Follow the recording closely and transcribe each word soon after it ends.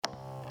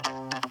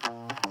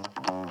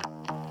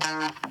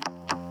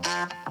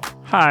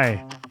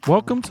Hi,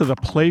 welcome to The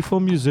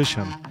Playful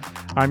Musician.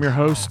 I'm your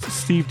host,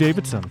 Steve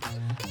Davidson.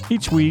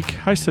 Each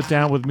week, I sit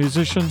down with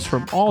musicians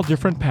from all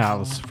different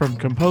paths, from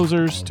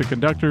composers to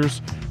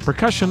conductors,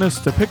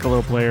 percussionists to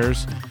piccolo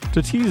players,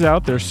 to tease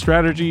out their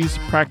strategies,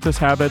 practice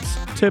habits,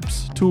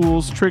 tips,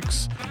 tools,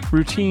 tricks,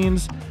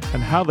 routines,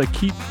 and how they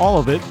keep all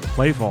of it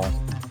playful.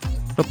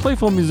 The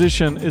Playful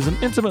Musician is an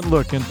intimate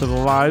look into the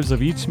lives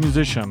of each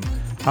musician,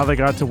 how they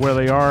got to where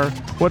they are,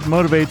 what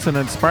motivates and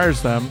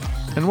inspires them,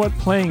 and what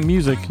playing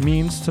music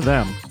means to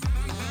them.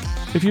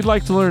 If you'd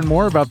like to learn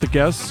more about the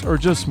guests or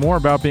just more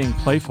about being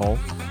playful,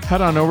 head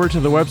on over to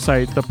the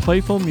website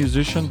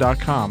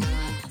theplayfulmusician.com.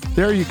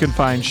 There you can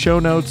find show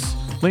notes,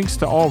 links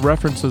to all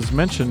references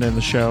mentioned in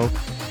the show,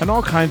 and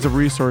all kinds of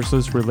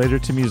resources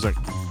related to music.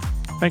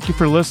 Thank you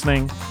for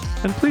listening,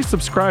 and please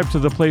subscribe to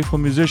The Playful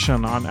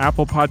Musician on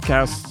Apple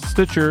Podcasts,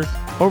 Stitcher,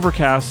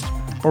 Overcast,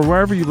 or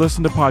wherever you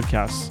listen to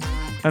podcasts.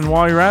 And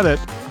while you're at it,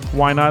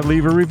 why not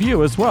leave a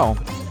review as well?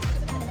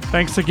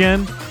 Thanks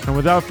again, and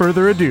without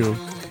further ado,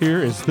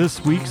 here is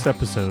this week's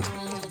episode.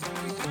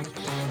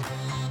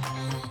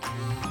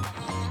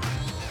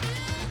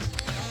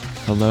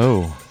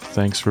 Hello,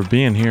 thanks for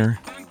being here.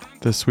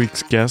 This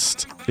week's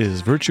guest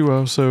is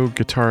virtuoso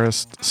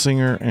guitarist,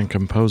 singer, and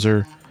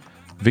composer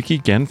Vicki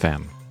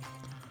Genfan.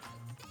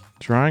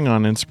 Drawing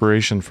on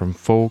inspiration from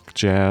folk,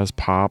 jazz,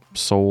 pop,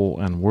 soul,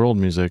 and world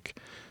music,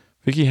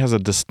 Vicki has a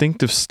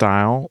distinctive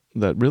style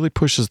that really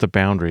pushes the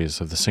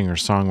boundaries of the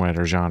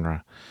singer-songwriter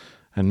genre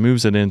and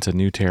moves it into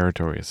new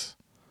territories.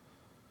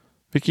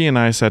 Vicki and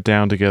I sat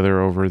down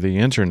together over the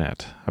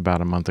internet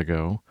about a month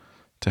ago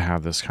to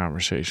have this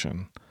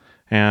conversation.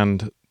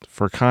 And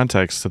for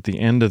context, at the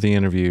end of the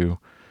interview,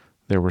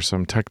 there were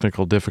some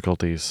technical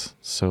difficulties.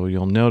 So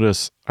you'll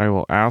notice I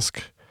will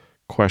ask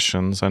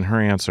questions and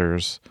her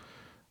answers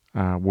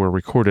were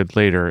recorded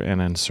later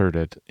and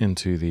inserted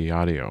into the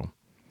audio.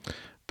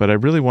 But I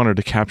really wanted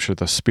to capture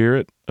the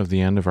spirit of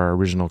the end of our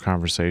original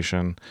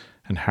conversation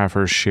and have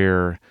her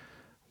share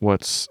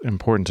what's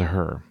important to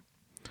her.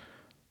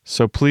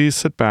 So please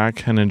sit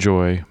back and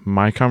enjoy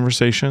my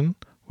conversation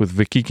with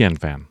Vicki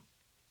Genfan.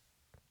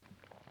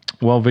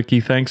 Well,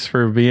 Vicki, thanks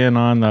for being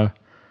on the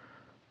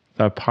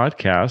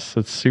podcast.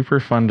 It's super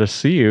fun to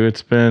see you.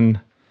 It's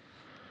been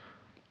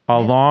a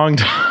long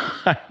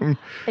time.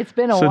 It's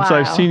been a while. Since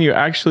I've seen you.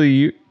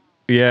 Actually,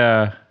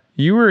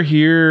 you were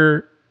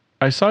here.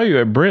 I saw you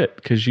at Brit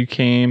because you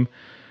came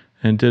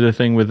and did a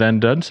thing with Then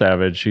Done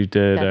Savage. You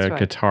did a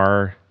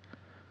guitar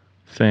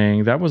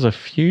thing. That was a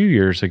few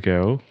years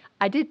ago.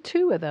 I did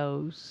 2 of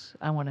those,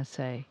 I want to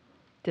say.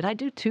 Did I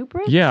do 2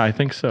 Brits? Yeah, I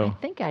think so. I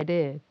think I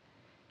did.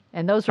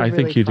 And those were really fun.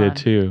 I think you did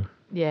too.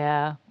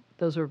 Yeah,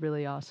 those were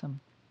really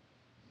awesome.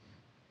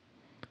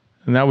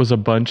 And that was a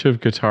bunch of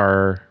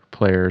guitar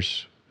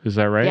players. Is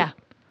that right?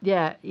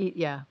 Yeah.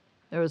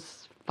 There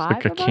was 5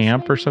 like a of us,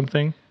 camp maybe? Or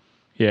something?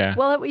 Yeah.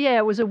 Well,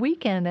 it was a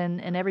weekend,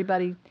 and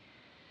everybody...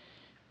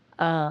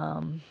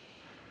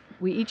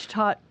 we each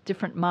taught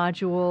different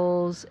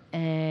modules,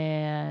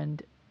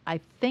 and I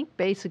think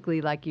basically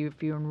like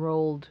if you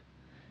enrolled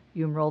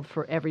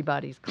for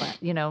everybody's class,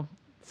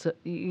 so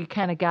you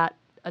kind of got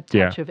a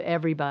touch of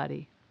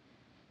everybody.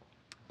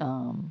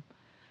 And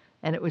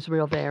it was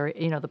real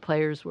the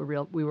players were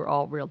real, we were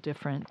all real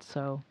different.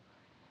 So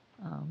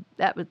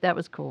that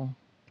was cool.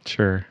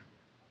 Sure.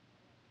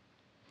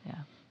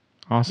 Yeah.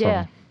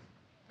 Awesome.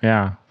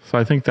 Yeah. So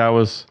I think I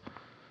was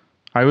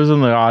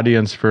in the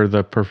audience for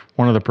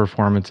one of the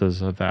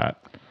performances of that.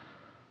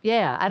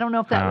 Yeah, I don't know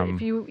if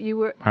if you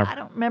were. I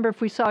don't remember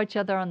if we saw each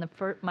other on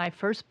my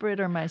first Brit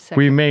or my second.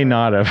 We may Brit.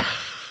 not have.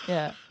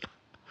 Yeah.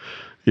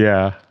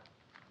 Yeah,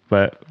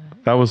 but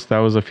that was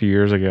a few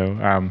years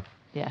ago.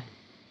 Yeah.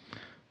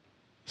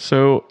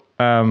 So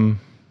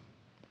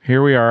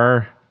here we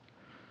are.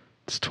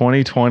 It's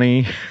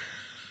 2020.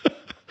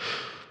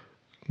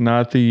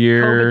 Not the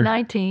year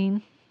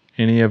COVID-19.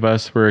 Any of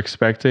us were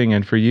expecting,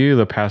 and for you,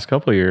 the past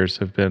couple of years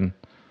have been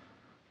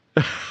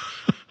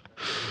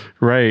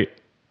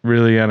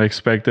really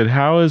unexpected.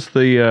 How is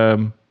this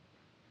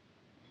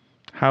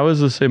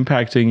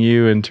impacting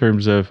you in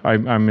terms of? I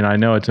mean, I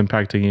know it's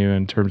impacting you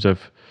in terms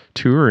of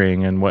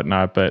touring and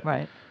whatnot, but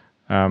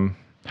how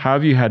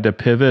have you had to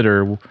pivot,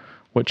 or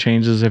what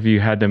changes have you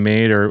had to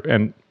make,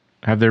 and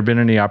have there been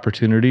any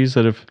opportunities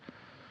that have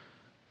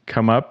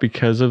come up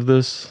because of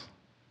this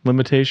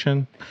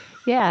limitation?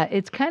 Yeah,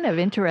 it's kind of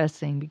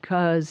interesting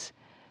because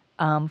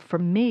for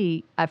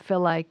me, I feel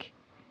like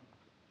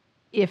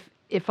if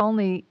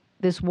only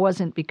this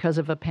wasn't because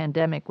of a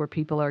pandemic where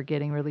people are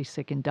getting really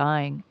sick and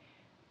dying,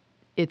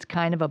 it's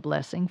kind of a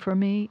blessing for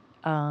me.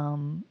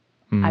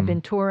 I've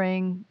been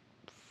touring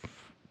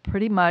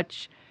pretty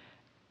much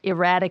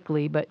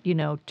erratically, but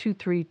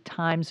 2-3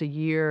 times a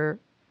year,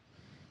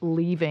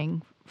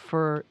 leaving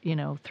for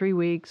 3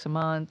 weeks, a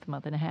month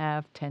and a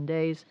half, 10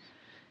 days.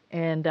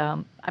 And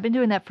I've been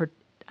doing that for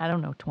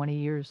 20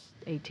 years,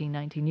 18,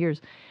 19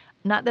 years.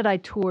 Not that I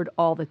toured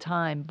all the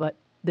time, but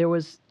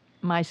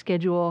my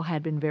schedule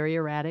had been very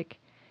erratic,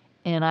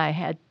 and I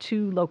had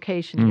 2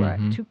 locations where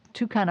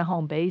two kind of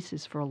home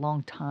bases for a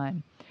long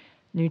time.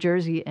 New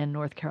Jersey and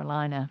North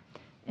Carolina.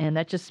 And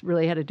that just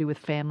really had to do with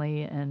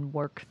family and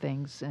work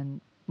things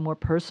and more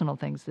personal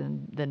things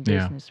than Yeah.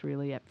 business,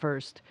 really, at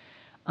first.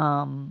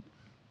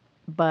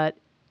 But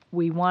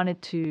we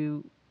wanted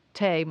to,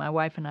 Tay, my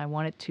wife and I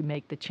wanted to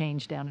make the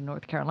change down to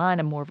North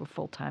Carolina, more of a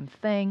full-time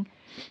thing.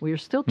 We were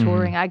still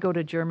touring. I go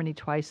to Germany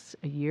twice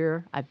a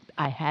year.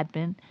 I had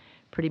been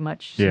pretty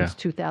much since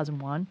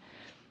 2001.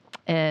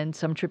 And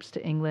some trips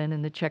to England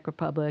and the Czech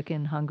Republic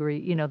and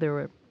Hungary. There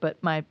were,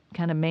 but my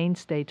kind of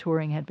mainstay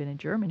touring had been in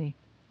Germany.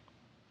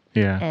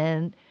 Yeah.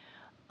 And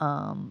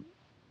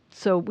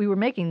so we were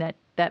making that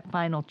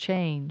final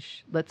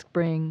change. Let's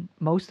bring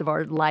most of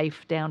our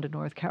life down to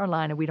North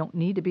Carolina. We don't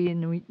need to be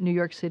in the New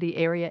York City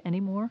area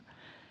anymore.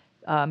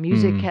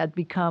 Music had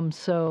become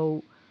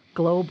so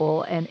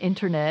global and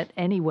internet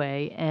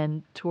anyway,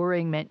 and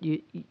touring meant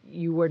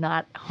you were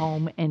not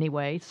home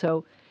anyway.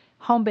 So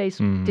home base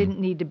didn't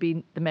need to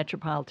be the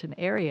metropolitan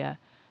area.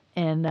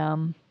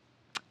 And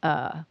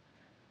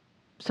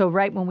so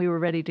right when we were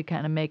ready to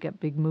kind of make a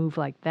big move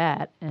like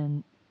that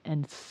and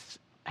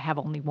have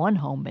only one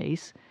home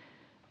base,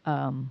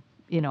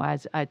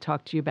 as I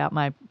talked to you about,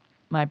 my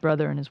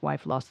brother and his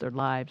wife lost their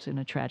lives in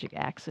a tragic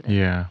accident.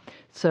 Yeah.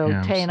 So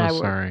Yeah, Tay I'm and so I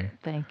were, sorry.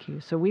 Thank you.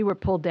 So we were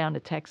pulled down to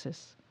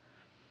Texas.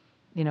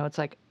 It's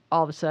like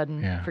all of a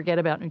sudden, forget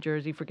about New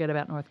Jersey, forget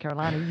about North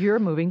Carolina. You're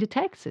moving to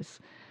Texas.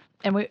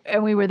 And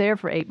we were there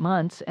for 8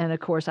 months. And of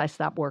course, I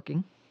stopped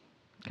working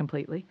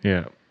completely.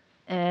 Yeah.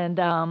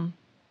 And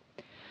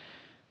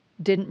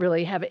didn't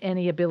really have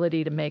any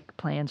ability to make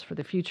plans for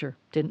the future.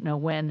 Didn't know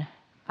when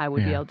I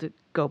would be able to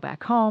go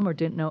back home, or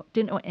didn't know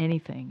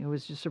anything. It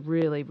was just a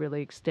really,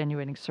 really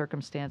extenuating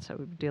circumstance. I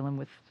was dealing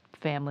with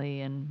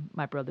family and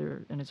my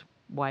brother and his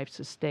wife's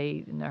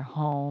estate and their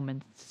home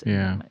and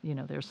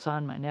their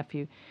son, my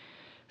nephew.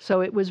 So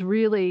it was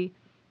really,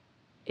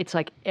 it's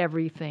like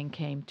everything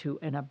came to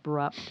an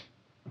abrupt,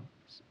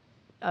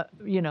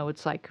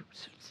 it's like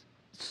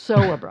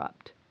so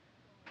abrupt.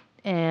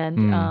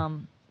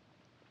 And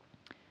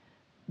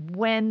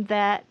when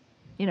that,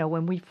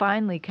 when we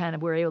finally kind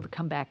of were able to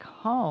come back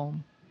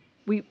home,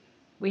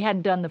 we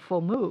hadn't done the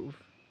full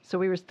move. So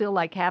we were still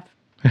like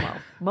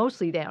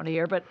mostly down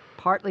here, but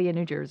partly in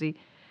New Jersey.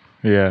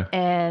 Yeah.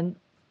 And,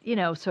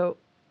 so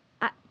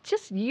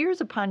just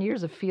years upon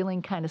years of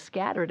feeling kind of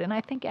scattered. And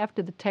I think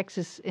after the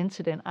Texas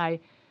incident, I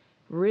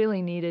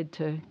really needed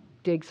to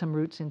dig some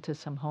roots into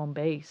some home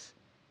base.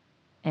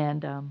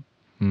 And, that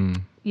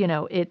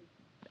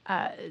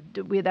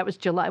was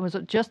July. It was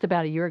just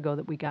about a year ago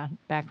that we got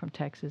back from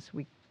Texas.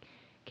 We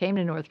came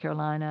to North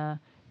Carolina,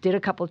 did a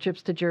couple of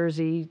trips to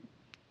Jersey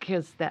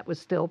because that was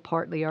still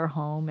partly our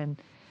home, and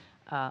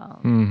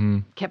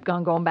kept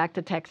going back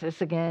to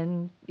Texas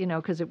again,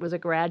 because it was a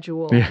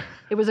gradual, kind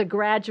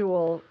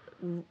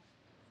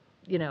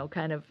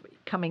of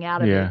coming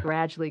out of it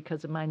gradually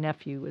because my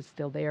nephew was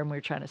still there and we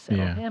were trying to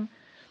settle him.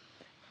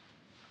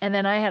 And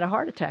then I had a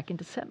heart attack in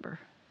December.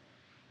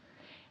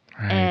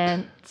 Right.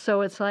 And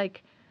so it's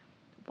like,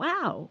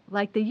 wow,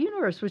 like the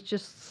universe was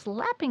just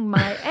slapping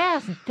my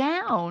ass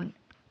down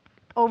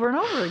over and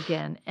over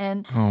again.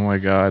 And oh my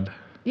God.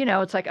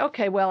 It's like,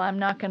 okay, well, I'm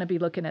not going to be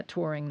looking at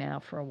touring now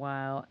for a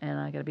while, and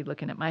I got to be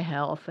looking at my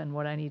health and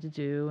what I need to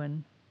do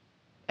and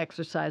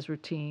exercise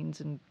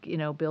routines and,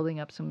 building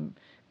up some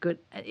good.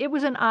 It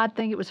was an odd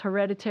thing. It was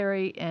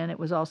hereditary, and it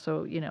was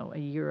also, a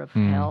year of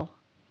hell,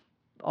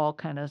 all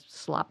kind of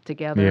slopped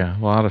together. Yeah, a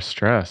lot of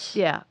stress.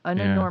 Yeah, an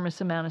enormous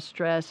amount of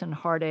stress and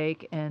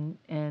heartache and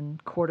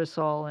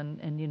cortisol and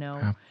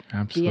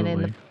being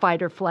in the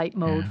fight or flight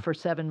mode for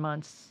 7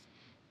 months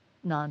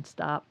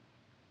nonstop.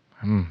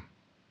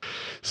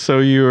 So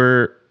you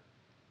were,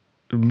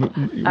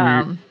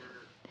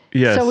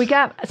 yes. So we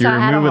got. So you I were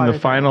had moving a the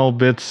heart final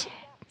bits.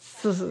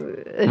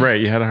 Right,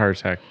 you had a heart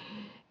attack.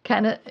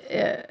 Kind of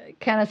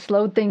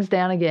slowed things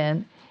down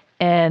again,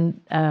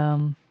 and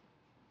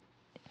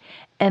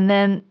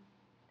then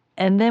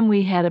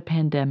we had a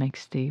pandemic,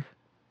 Steve.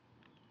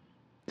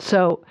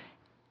 So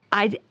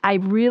I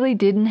really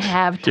didn't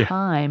have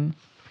time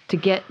to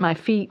get my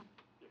feet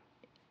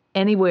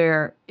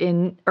anywhere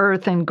in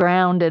earth and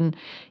ground, and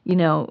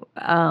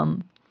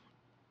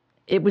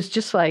it was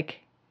just like,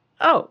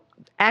 oh,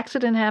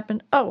 accident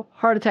happened, oh,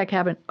 heart attack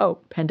happened, oh,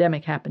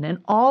 pandemic happened. And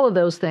all of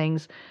those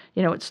things,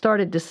 it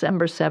started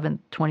December 7th,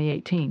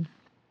 2018.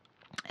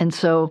 And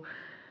so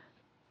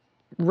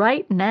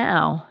right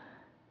now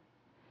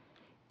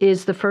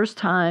is the first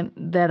time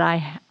that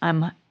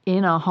I'm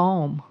in a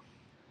home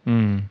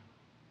and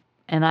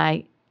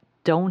I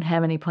don't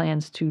have any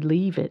plans to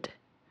leave it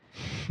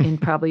in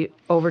probably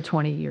over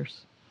 20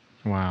 years.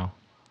 Wow.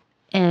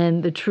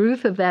 And the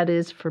truth of that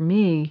is, for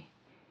me,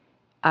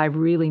 I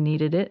really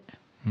needed it.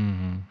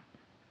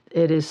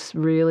 It has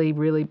really,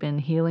 really been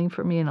healing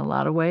for me in a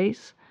lot of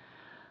ways.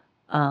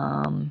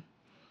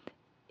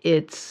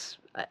 It's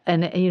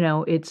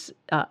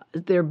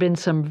there have been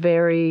some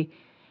very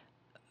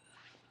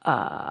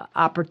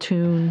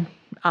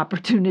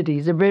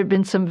opportunities. There have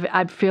been some.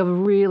 I feel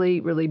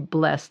really, really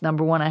blessed.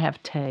 Number one, I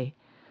have Tay,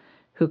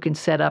 who can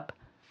set up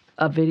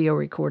a video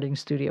recording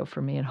studio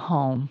for me at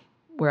home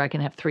where I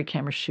can have 3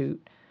 cameras shoot.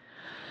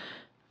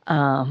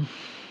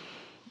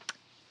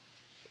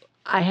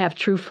 I have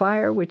True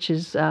Fire, which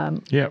is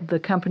the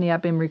company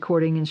I've been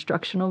recording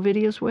instructional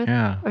videos with.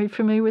 Yeah. Are you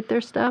familiar with their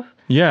stuff?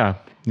 Yeah.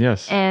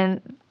 Yes. And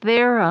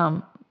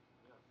they're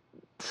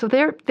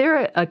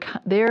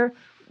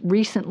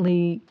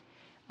recently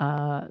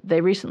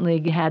they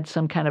recently had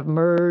some kind of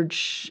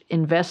merge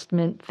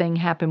investment thing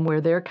happen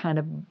where they're kind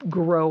of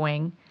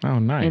growing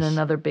nice. in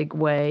another big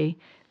way.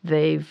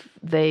 They've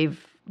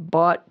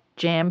bought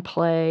Jam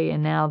Play,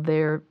 and now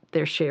they're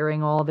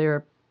sharing all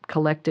their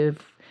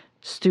collective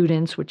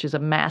students, which is a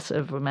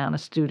massive amount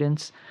of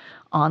students,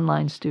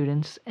 online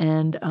students,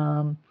 and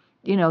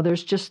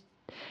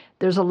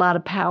there's a lot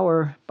of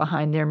power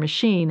behind their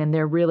machine, and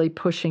they're really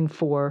pushing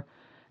for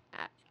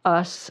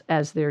us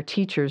as their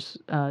teachers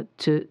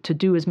to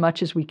do as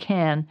much as we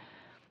can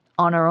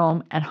on our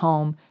own at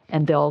home,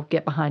 and they'll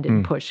get behind it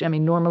and push. I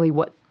mean, normally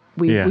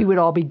we would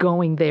all be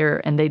going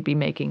there, and they'd be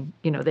making,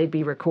 they'd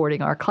be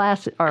recording our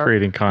class,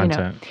 creating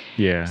content.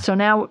 Yeah. So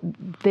now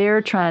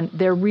they're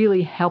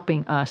really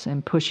helping us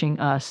and pushing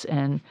us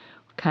and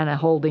kind of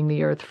holding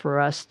the earth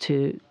for us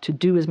to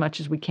do as much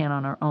as we can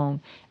on our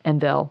own, and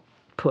they'll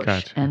push.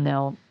 Gotcha. And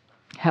they'll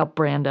help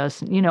brand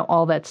us,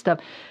 all that stuff.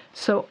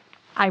 So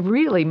I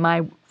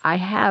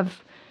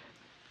have,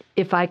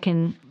 if I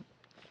can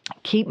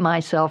keep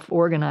myself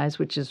organized,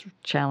 which is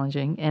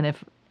challenging, and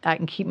if I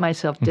can keep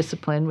myself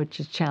disciplined, which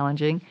is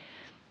challenging,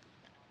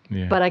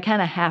 but I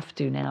kind of have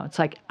to now. It's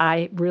like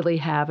I really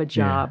have a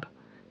job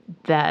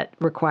that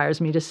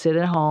requires me to sit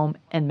at home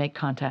and make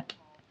content,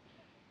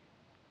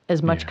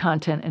 as much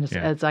content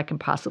as I can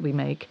possibly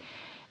make.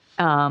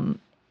 And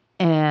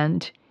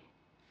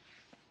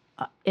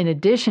in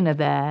addition to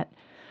that,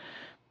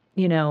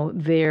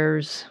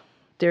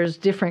 there's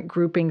different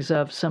groupings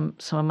of some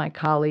of my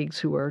colleagues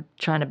who are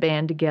trying to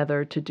band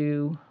together to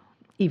do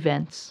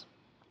events,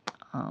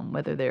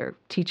 whether they're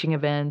teaching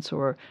events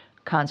or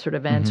concert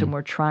events, and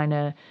we're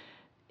trying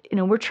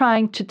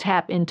to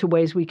tap into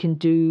ways we can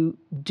do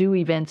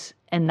events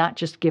and not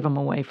just give them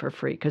away for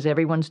free, because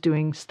everyone's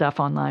doing stuff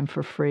online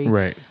for free.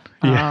 Right.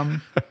 Yeah.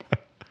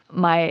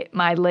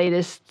 My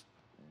latest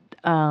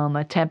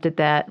attempt at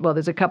that. Well,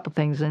 there's a couple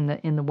things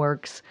in the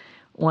works.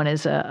 One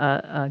is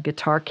a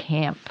guitar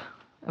camp,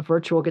 a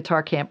virtual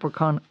guitar camp.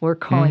 We're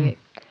calling it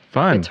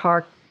Fun.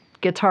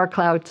 Guitar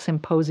Cloud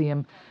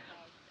Symposium,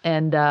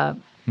 and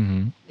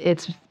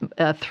it's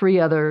 3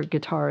 other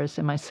guitarists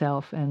and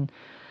myself. And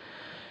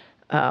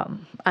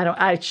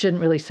I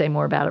shouldn't really say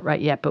more about it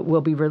right yet, but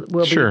we'll be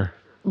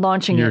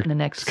launching it in the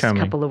next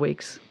couple of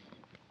weeks.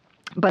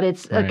 But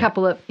it's a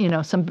couple of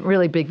some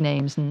really big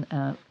names,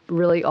 and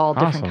really all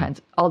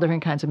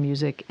different kinds of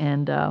music,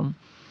 and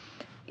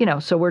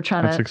so we're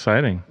trying That's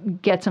exciting.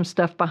 Get some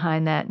stuff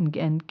behind that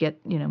and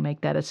get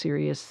make that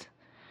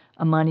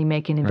a money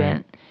making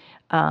event.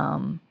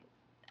 I'm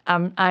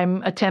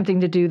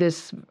attempting to do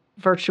this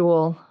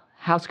virtual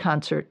house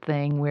concert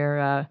thing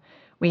where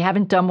we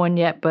haven't done one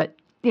yet, but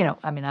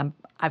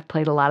I've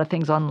played a lot of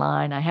things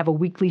online. I have a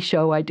weekly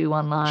show I do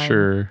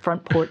online,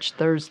 Front Porch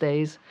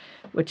Thursdays,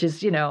 which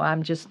is,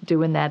 I'm just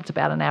doing that. It's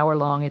about an hour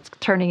long. It's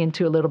turning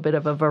into a little bit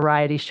of a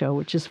variety show,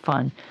 which is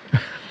fun.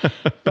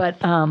 But,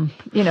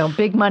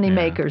 big money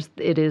makers,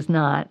 it is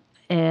not.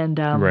 And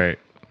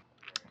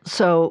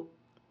so,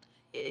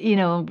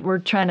 we're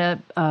trying to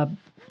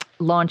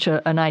launch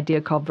an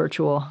idea called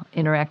Virtual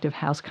Interactive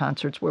House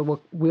Concerts, where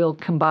we'll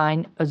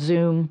combine a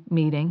Zoom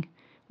meeting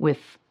with,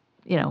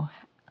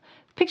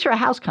 picture a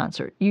house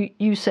concert.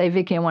 You say,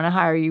 Vicki, I want to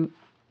hire you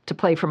to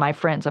play for my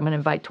friends. I'm going to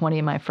invite 20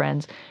 of my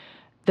friends.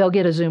 They'll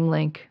get a Zoom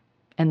link,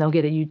 and they'll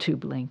get a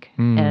YouTube link.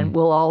 And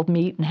we'll all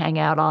meet and hang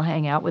out. I'll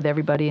hang out with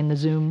everybody in the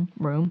Zoom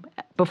room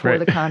before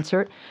the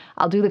concert.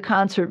 I'll do the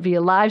concert via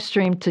live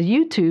stream to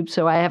YouTube,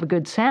 so I have a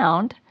good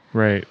sound.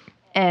 Right.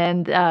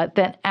 And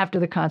then after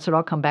the concert,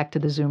 I'll come back to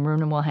the Zoom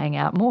room, and we'll hang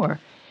out more.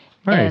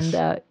 Nice.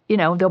 And,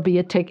 there'll be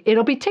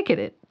it'll be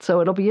ticketed.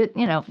 So it'll be,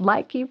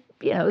 like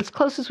as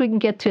close as we can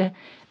get to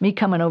me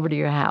coming over to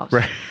your house.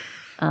 Right.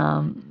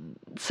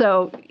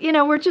 So,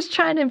 we're just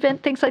trying to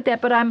invent things like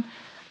that. But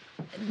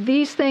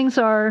these things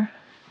are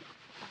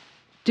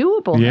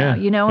doable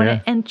now,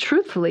 and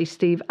truthfully,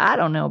 Steve, I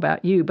don't know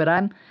about you, but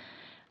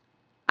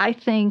I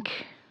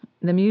think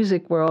the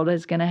music world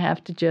is going to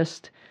have to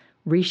just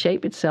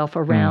reshape itself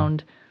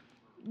around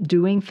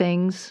doing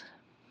things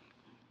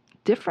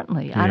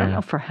differently. Yeah. I don't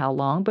know for how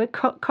long, but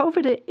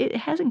COVID, it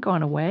hasn't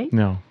gone away.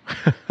 No.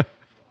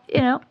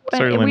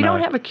 We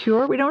don't have a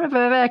cure. We don't have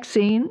a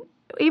vaccine.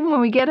 Even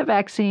when we get a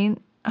vaccine,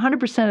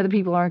 100% of the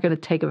people aren't going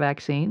to take a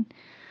vaccine.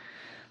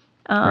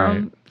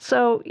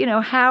 So,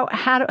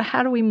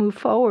 how do we move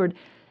forward?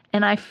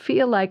 And I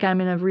feel like I'm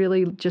in a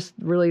really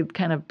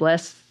kind of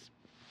blessed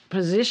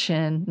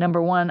position.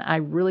 Number one, I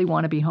really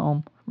want to be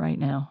home right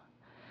now.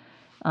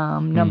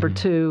 Number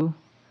two,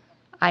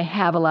 I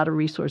have a lot of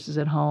resources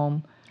at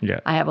home. Yeah.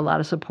 I have a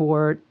lot of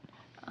support.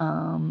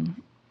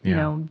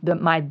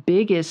 My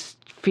biggest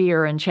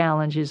fear and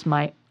challenge is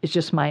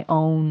just my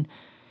own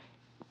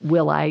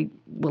will I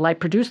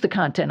produce the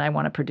content I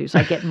want to produce?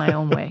 I get in my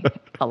own way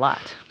a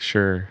lot.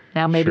 Sure.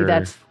 Now maybe sure.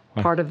 that's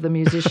part of the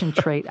musician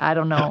trait. I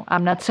don't know.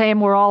 I'm not saying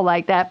we're all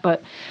like that,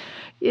 but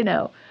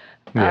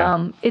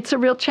it's a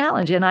real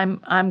challenge, and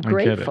I'm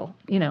grateful.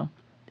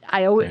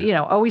 I always,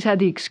 always had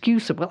the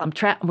excuse of, well,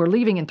 we're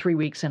leaving in 3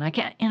 weeks, and I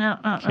can't,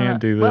 Can't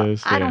do well,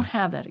 this. I don't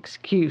have that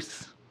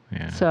excuse.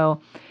 Yeah.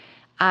 So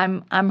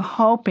I'm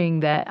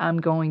hoping that I'm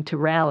going to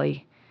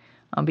rally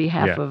on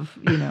behalf of,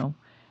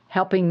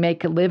 helping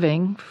make a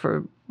living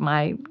for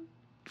my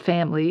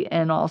family,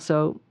 and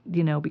also,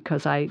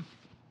 because I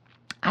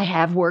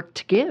have work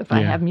to give.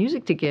 I have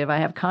music to give. I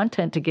have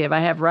content to give. I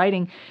have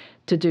writing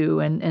to do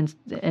and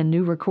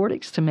new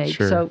recordings to make.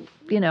 Sure. So,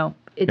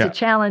 it's a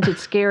challenge.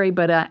 It's scary,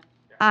 but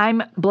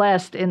I'm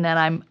blessed in that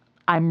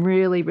I'm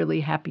really,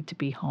 really happy to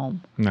be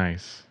home.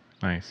 Nice.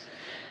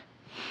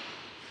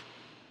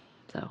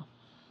 So,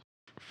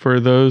 for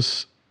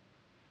those,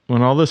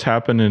 when all this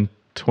happened in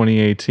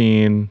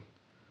 2018,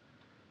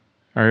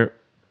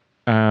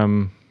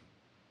 I'm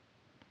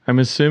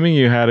assuming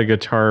you had a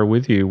guitar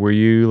with you. Were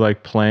you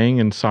like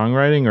playing and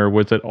songwriting, or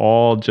was it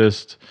all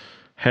just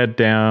head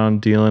down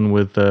dealing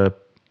with the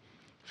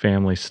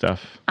family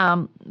stuff?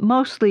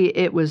 mostly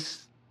it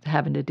was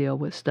having to deal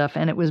with stuff,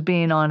 and it was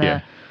being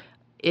on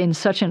in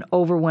such an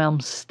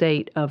overwhelmed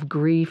state of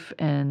grief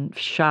and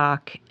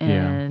shock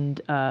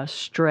and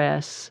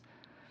stress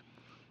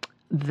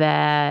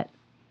that,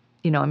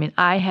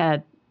 I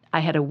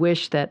had a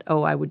wish that,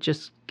 I would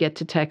just get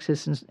to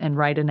Texas and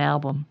write an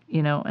album,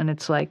 and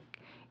it's like,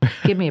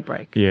 give me a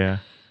break. Yeah.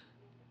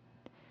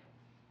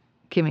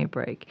 Give me a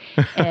break.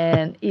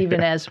 And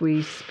even as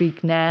we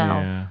speak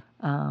now,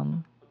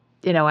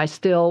 I'm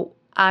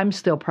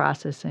still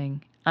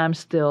processing. I'm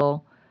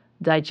still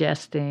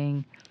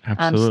digesting.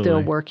 Absolutely. I'm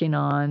still working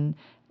on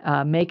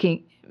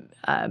making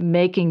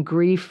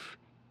grief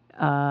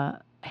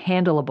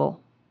handleable,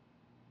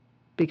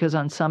 because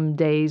on some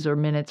days or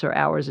minutes or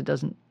hours it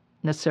doesn't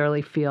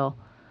necessarily feel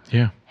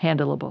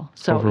handleable.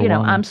 So,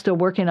 I'm still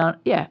working on,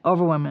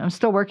 overwhelming. I'm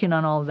still working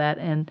on all of that.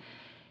 And,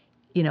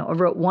 I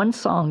wrote one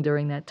song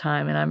during that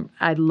time, and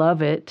I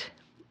love it.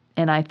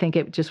 And I think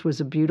it just was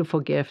a beautiful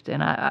gift.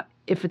 And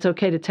if it's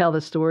okay to tell the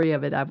story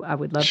of it, I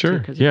would love to.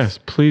 Sure. Yes,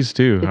 please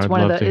do. I'd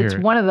love to hear it.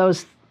 It's one of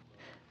those,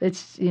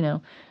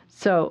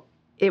 so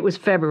it was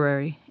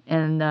February,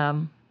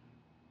 and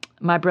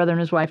my brother and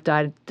his wife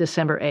died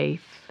December 8th,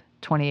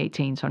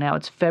 2018. So now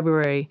it's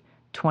February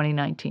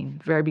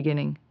 2019, very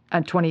beginning,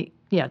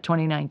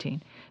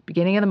 2019,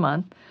 beginning of the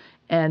month.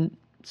 And,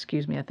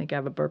 excuse me, I think I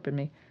have a burp in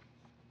me.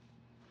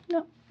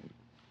 No.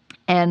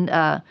 And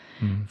a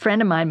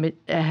friend of mine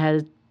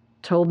has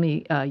told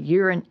me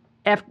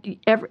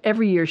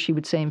every year she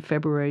would say in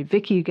February,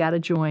 Vicki, you got to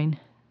join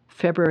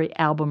February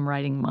Album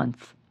Writing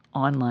Month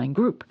online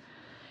group.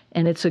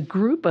 And it's a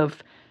group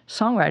of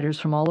songwriters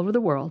from all over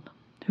the world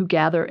who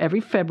gather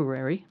every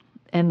February.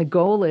 And the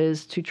goal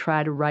is to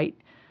try to write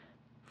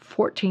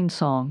 14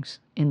 songs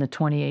in the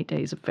 28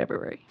 days of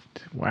February.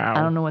 Wow.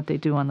 I don't know what they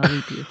do on the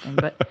leap year thing,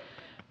 but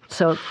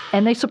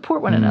and they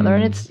support one another.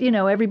 And it's,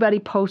 everybody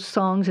posts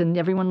songs and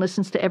everyone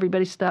listens to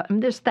everybody's stuff. I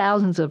mean, there's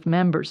thousands of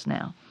members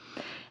now.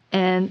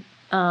 And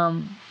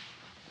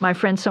my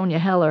friend Sonia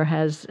Heller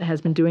has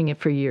been doing it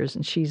for years,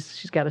 and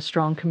she's got a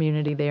strong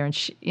community there. And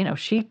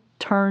she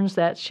turns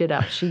that shit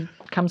up. She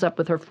comes up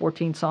with her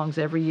 14 songs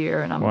every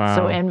year, and I'm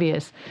so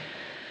envious.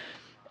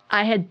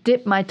 I had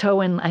dipped my toe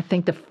in, I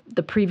think,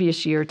 the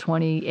previous year,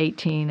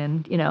 2018,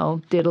 and,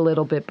 did a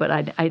little bit, but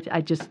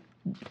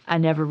I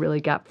never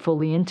really got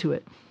fully into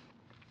it.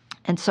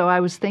 And so I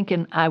was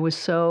thinking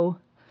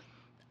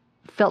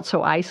felt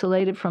so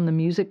isolated from the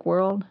music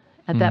world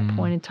at that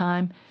point in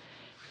time,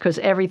 because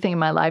everything in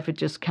my life had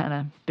just kind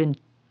of been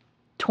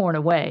torn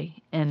away.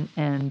 And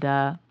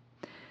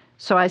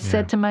so I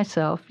said to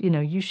myself,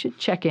 you should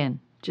check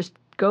in. Just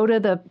go to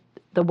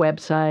the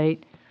website,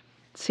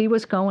 see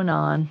what's going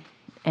on.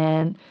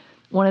 And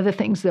one of the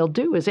things they'll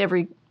do is I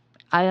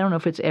don't know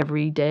if it's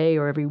every day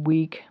or every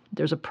week,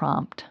 there's a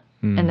prompt.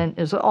 And then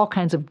there's all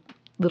kinds of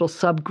little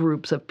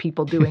subgroups of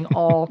people doing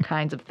all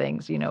kinds of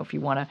things, if you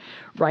want to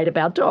write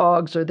about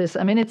dogs or this.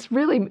 I mean, it's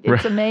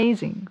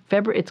amazing.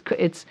 February,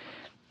 it's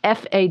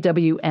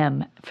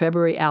FAWM,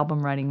 February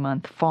Album Writing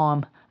Month,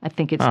 FAWM, I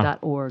think it's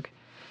 .org.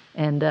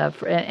 And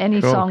for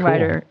any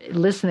songwriter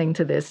listening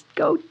to this,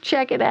 go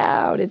check it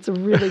out. The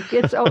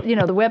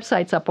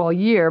website's up all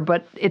year,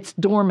 but it's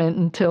dormant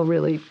until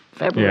really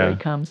February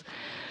comes.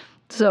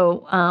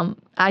 So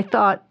I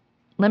thought,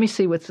 let me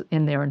see what's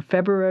in there. And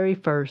February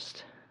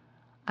 1st,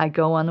 I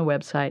go on the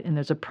website, and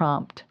there's a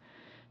prompt,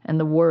 and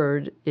the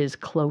word is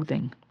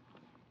clothing.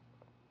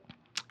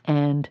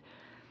 And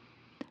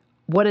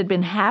what had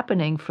been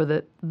happening for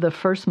the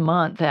first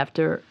month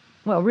after,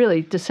 well,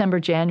 really December,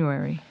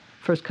 January,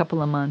 first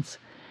couple of months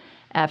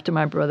after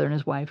my brother and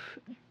his wife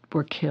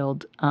were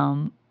killed,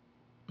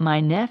 my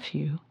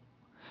nephew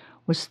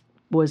was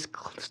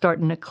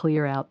starting to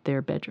clear out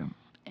their bedroom.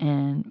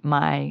 And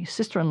my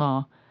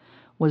sister-in-law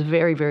was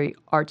very, very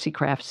artsy,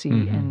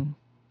 craftsy, and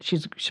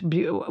she's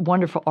a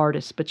wonderful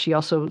artist, but she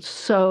also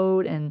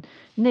sewed and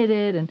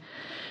knitted, and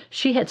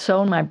she had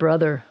sewn my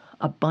brother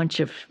a bunch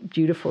of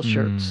beautiful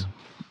shirts.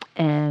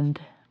 And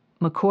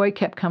McCoy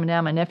kept coming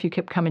down. My nephew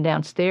kept coming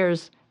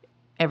downstairs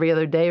every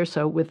other day or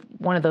so with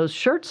one of those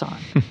shirts on.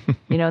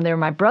 And they were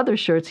my brother's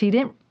shirts.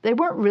 They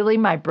weren't really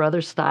my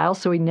brother's style,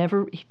 so he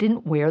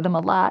didn't wear them a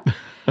lot.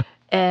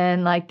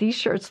 And like these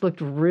shirts looked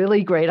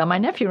really great on my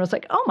nephew. And I was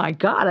like, oh my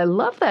God, I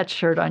love that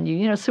shirt on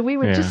you. So we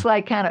would just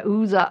like kind of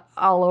ooze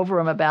all over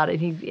him about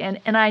it.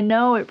 And I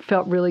know it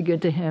felt really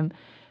good to him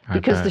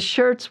because the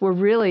shirts were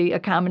really a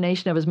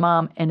combination of his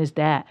mom and his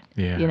dad.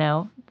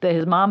 Yeah.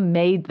 His mom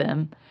made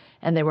them,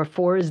 and they were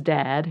for his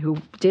dad, who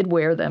did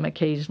wear them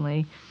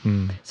occasionally.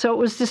 So it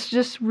was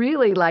just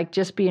really like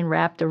just being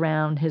wrapped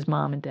around his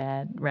mom and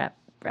dad,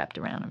 wrapped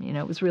around him.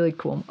 It was really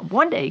cool.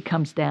 One day he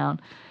comes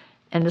down,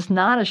 and it's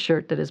not a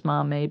shirt that his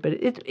mom made, but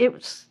it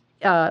was,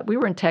 we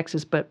were in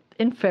Texas, but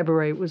in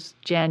February, it was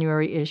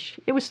January-ish.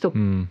 It was still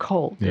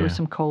cold. There were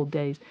some cold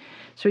days.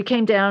 So he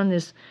came down in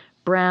this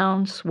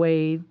brown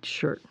suede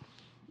shirt,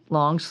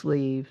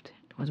 long-sleeved.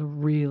 It was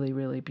really,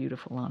 really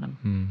beautiful on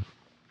him.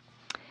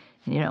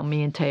 And,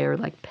 me and Tay are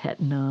like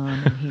petting him,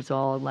 and he's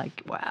all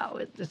like, wow,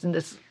 isn't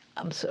this,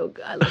 I look so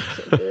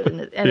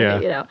good.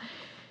 And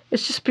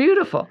it's just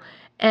beautiful.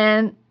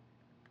 And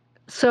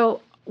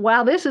so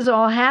while this is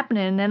all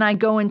happening, then I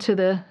go into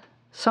the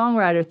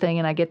songwriter thing,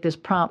 and I get this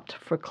prompt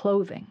for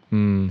clothing.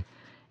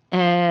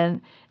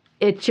 And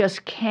it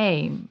just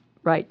came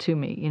right to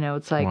me.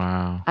 It's like,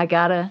 wow. I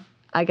gotta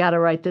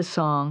write this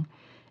song.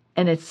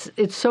 And it's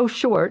so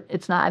short.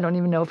 It's not. I don't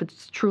even know if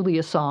it's truly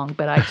a song,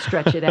 but I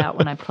stretch it out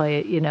when I play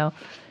it.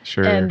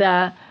 Sure. And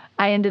I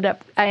ended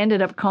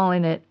up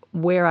calling it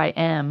 "Where I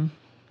Am,"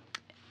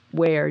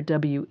 Where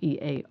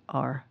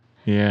WEAR.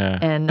 Yeah.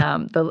 And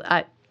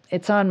I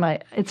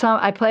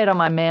play it on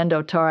my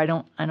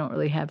Mandotar. I don't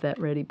really have that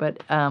ready,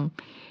 but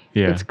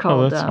it's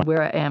called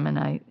 "Where I Am,"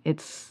 and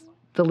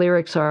the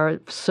lyrics are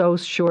so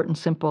short and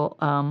simple.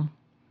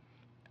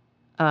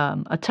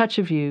 A touch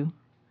of you.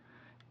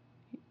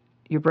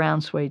 Your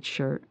brown suede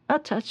shirt, a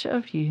touch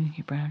of you,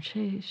 your brown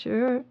suede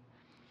shirt.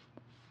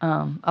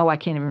 I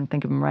can't even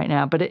think of them right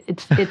now, but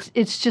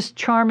it's just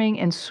charming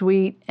and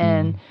sweet,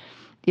 and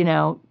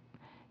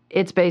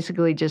it's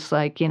basically just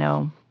like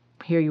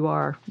here you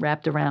are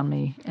wrapped around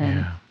me,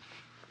 and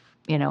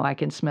I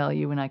can smell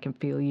you and I can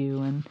feel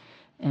you,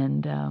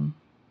 and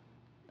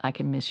I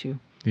can miss you.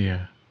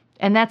 Yeah.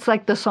 And that's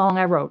like the song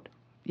I wrote,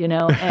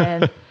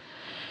 and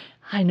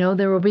I know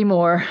there will be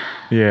more.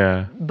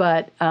 Yeah.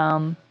 But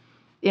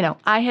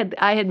I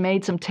had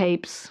made some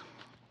tapes.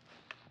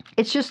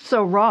 It's just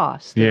so raw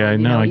still, yeah, I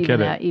know, I get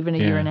it. Even a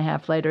year and a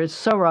half later, it's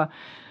so raw.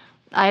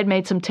 I had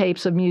made some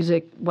tapes of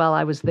music while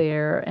I was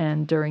there,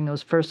 and during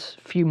those first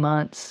few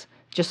months,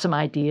 just some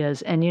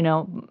ideas. And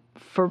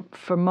for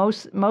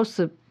most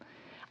of,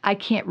 I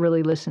can't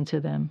really listen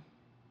to them.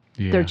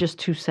 Yeah. They're just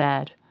too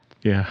sad.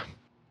 Yeah.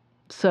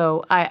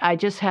 So I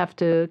just have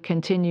to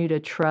continue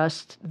to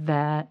trust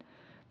that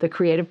the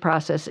creative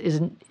process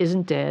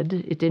isn't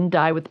dead. It didn't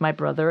die with my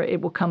brother. It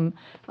will come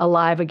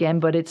alive again,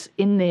 but it's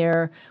in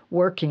there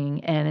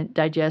working and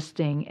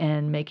digesting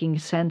and making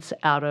sense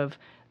out of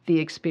the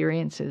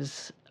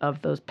experiences of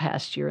those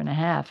past year and a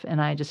half.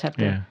 And I just have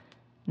to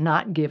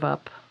not give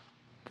up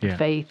the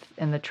faith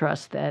and the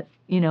trust that,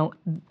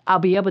 I'll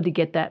be able to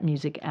get that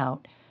music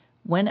out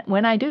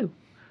when I do.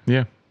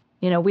 Yeah.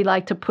 We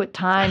like to put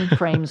time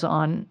frames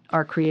on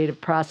our creative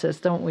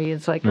process, don't we?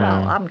 It's like,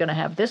 well, I'm going to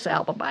have this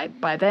album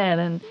by then.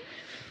 And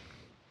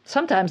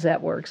sometimes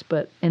that works,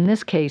 but in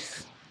this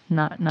case,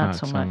 not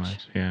so much.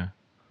 Yeah.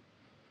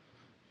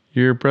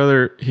 Your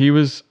brother, he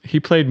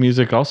played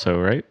music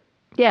also, right?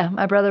 Yeah,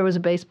 my brother was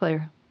a bass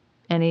player.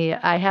 And he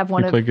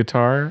played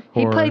guitar?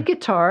 He played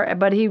guitar,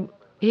 but he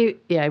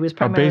was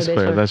primarily a bass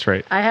player. That's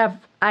right.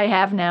 I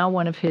have now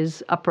one of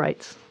his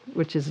uprights,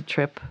 which is a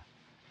trip.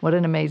 What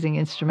an amazing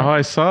instrument. Oh,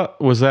 I saw.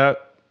 Was that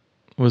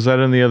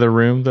in the other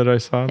room that I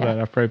saw, that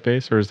upright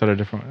bass, or is that a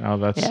different one? Oh,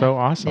 that's so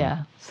awesome.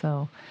 Yeah.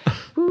 So,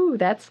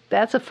 that's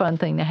a fun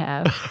thing to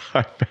have.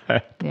 I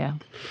bet. Yeah.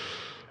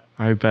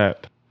 I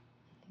bet.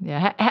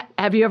 Yeah.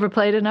 Have you ever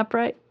played an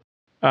upright?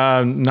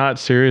 Not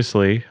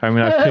seriously. I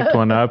mean, I picked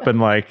one up and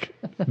like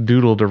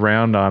doodled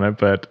around on it,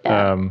 but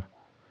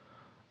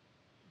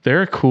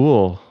they're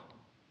cool.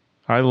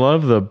 I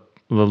love the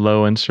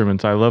low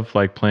instruments. I love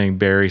like playing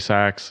bari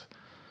sax.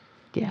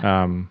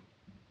 Yeah.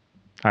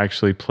 I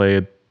actually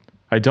played.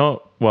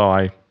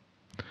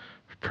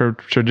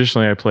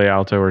 Traditionally I play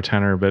alto or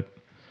tenor, but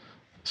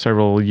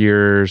several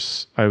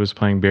years I was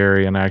playing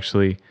bari, and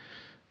actually,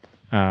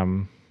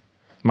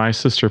 my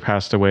sister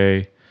passed away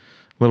a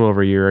little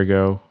over a year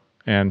ago,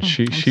 and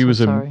she was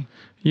sorry.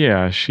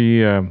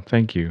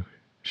 Thank you.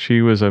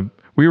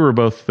 We were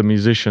both the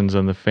musicians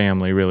in the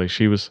family, really.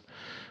 She was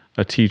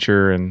a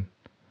teacher, and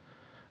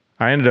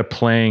I ended up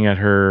playing at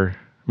her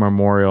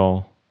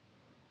memorial.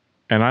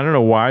 And I don't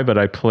know why, but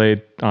I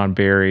played on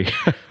bari,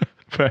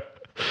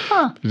 but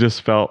it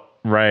just felt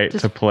right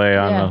to play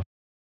on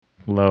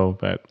the low.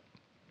 But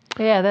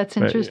that's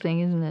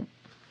interesting, isn't it?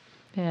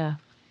 Yeah.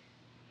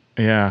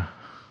 Yeah.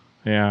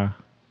 Yeah.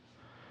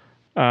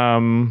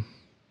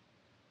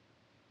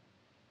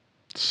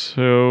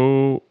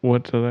 So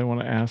what did I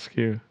want to ask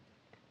you?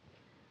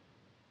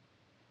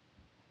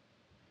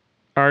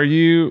 Are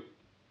you,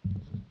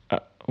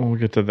 we'll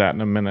get to that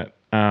in a minute.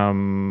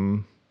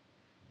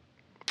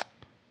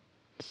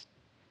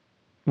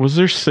 Was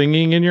there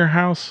singing in your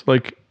house?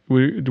 Like,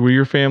 were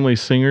your family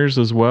singers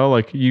as well?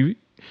 Like, you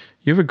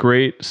have a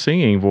great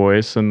singing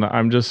voice, and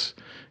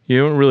you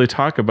don't really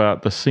talk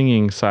about the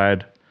singing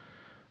side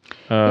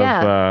of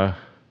Yeah.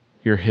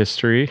 your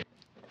history.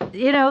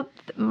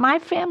 My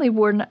family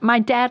my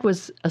dad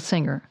was a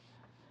singer.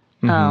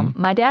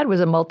 My dad was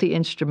a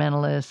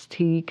multi-instrumentalist.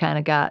 He kind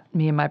of got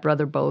me and my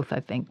brother both, I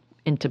think,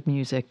 into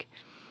music.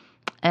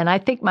 And I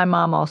think my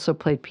mom also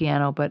played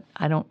piano, but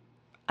I don't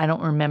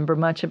remember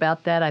much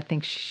about that. I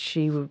think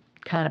she would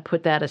kind of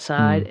put that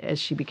aside as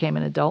she became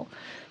an adult.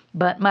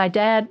 But my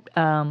dad,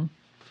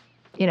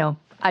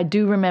 I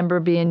do remember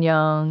being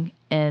young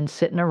and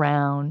sitting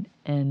around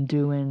and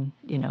doing,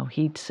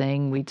 he'd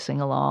sing, we'd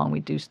sing along,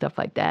 we'd do stuff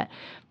like that.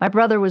 My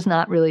brother was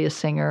not really a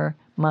singer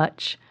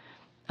much,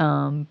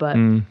 but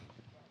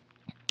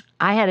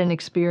I had an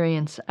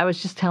experience. I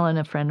was just telling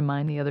a friend of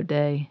mine the other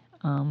day.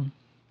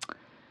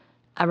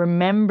 I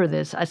remember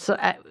this. I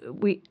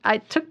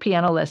took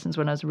piano lessons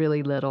when I was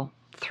really little.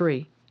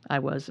 3, I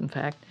was, in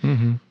fact.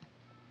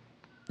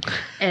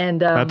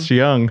 And That's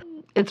young.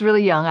 it's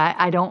really young.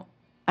 I don't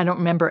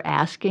remember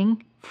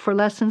asking for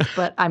lessons,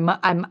 but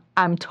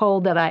I'm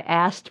told that I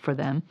asked for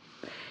them,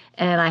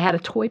 and I had a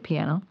toy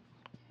piano.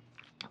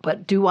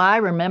 But do I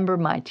remember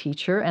my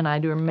teacher? And I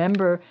do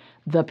remember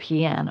the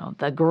piano,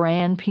 the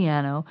grand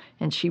piano,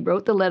 and she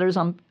wrote the letters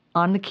on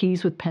the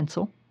keys with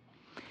pencil.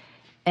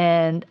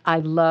 And I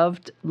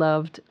loved,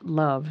 loved,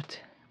 loved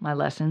my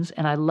lessons,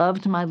 and I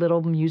loved my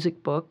little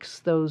music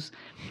books, those,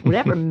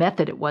 whatever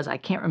method it was, I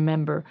can't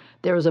remember.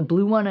 There was a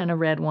blue one and a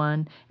red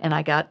one, and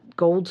I got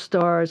gold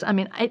stars. I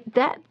mean, I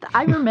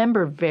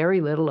remember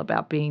very little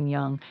about being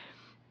young,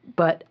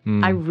 but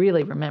I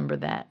really remember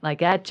that. Like,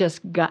 that just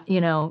got,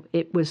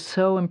 it was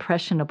so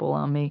impressionable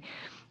on me.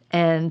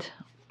 And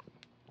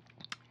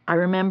I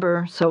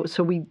remember,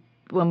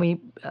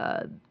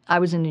 I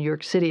was in New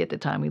York City at the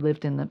time. We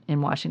lived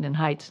in Washington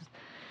Heights.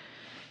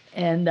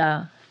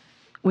 And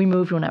we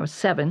moved when I was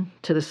 7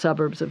 to the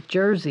suburbs of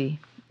Jersey.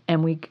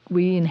 And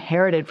we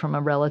inherited from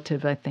a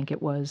relative, I think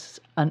it was,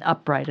 an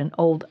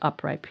old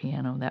upright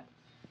piano that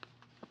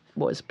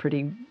was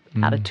pretty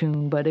out of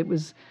tune. But it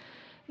was,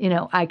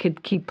 I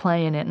could keep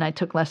playing it. And I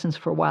took lessons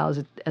for a while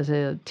as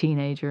a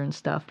teenager and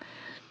stuff.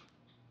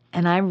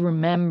 And I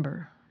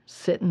remember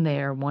sitting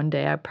there one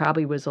day, I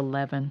probably was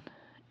 11.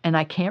 And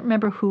I can't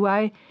remember who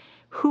I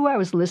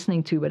was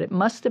listening to, but it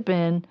must have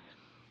been,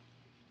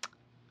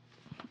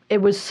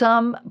 it was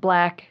some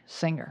black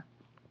singer.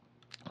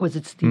 Was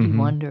it Stevie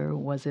Wonder?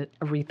 Was it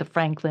Aretha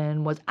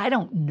Franklin? I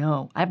don't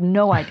know. I have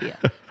no idea.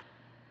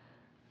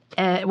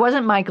 And it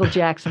wasn't Michael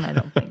Jackson, I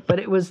don't think, but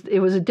it was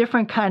a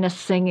different kind of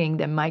singing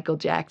than Michael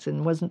Jackson.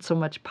 It wasn't so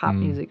much pop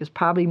music. It was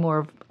probably more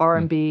of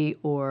R&B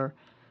or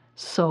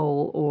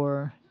soul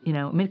or,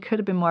 it could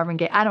have been Marvin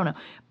Gaye. I don't know.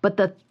 But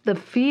the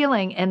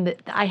feeling, and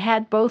I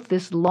had both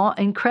this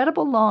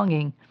incredible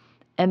longing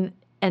and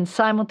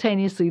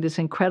simultaneously this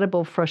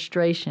incredible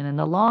frustration. And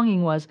the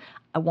longing was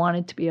I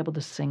wanted to be able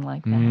to sing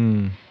like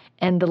that.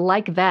 And the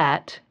like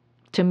that,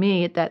 to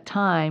me at that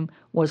time,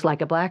 was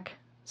like a black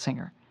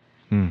singer.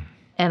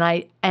 And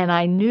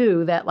I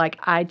knew that, like,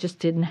 I just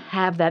didn't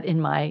have that in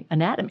my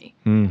anatomy.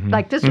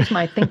 Like, this was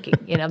my thinking,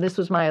 this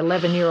was my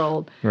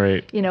 11-year-old.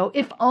 Right.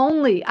 If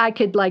only I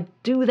could, like,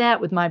 do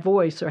that with my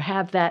voice or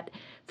have that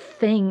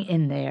thing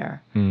in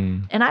there.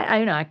 And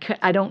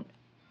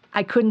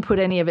I couldn't put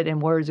any of it in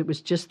words. It was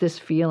just this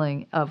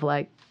feeling of,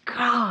 like,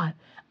 God,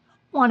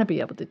 I want to be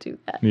able to do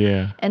that.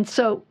 Yeah. And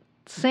so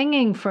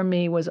singing for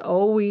me was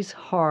always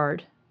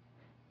hard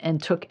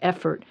and took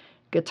effort.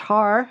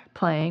 Guitar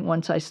playing,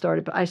 once I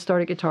started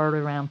guitar at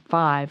around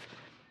 5,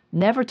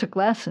 never took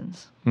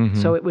lessons.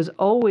 So it was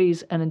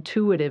always an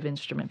intuitive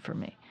instrument for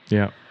me.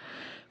 Yeah.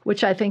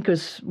 Which I think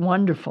was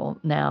wonderful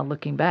now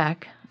looking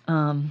back.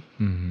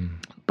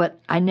 But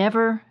I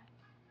never,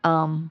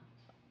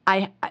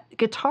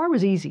 guitar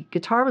was easy.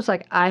 Guitar was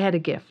like, I had a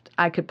gift.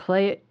 I could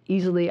play it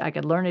easily. I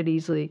could learn it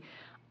easily.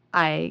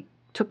 I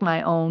took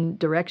my own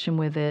direction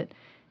with it.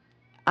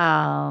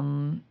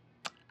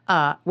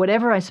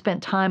 Whatever I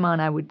spent time on,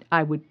 I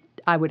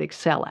would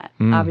excel at.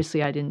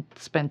 Obviously, I didn't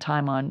spend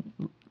time on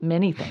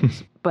many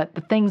things, but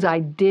the things I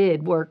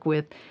did work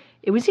with,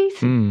 it was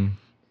easy.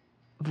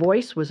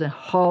 Voice was a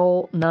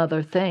whole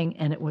nother thing,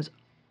 and it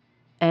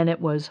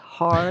was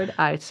hard.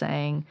 I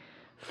sang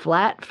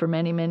flat for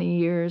many, many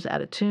years,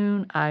 out of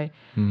tune. I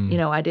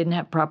didn't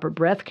have proper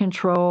breath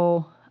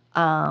control.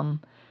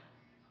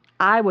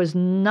 I was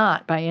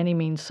not by any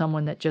means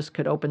someone that just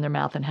could open their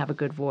mouth and have a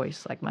good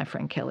voice, like my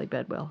friend Kelly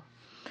Bedwell.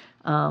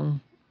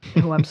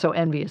 Who I'm so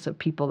envious of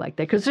people like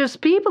that. Because there's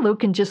people who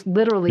can just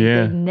literally,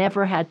 they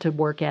never had to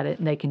work at it,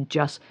 and they can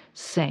just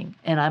sing.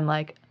 And I'm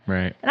like,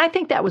 Right. And I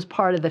think that was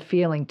part of the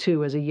feeling,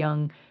 too, as a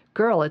young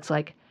girl. It's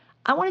like,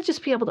 I want to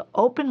just be able to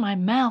open my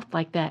mouth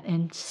like that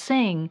and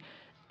sing,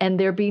 and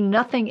there be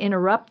nothing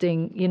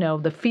interrupting,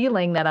 the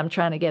feeling that I'm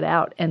trying to get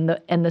out and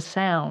the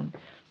sound.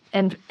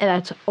 And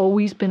that's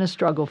always been a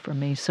struggle for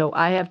me. So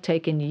I have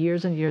taken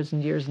years and years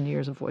and years and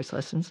years of voice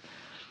lessons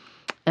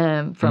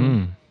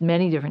from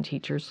many different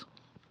teachers.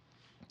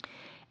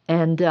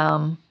 And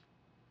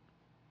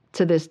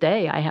to this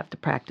day, I have to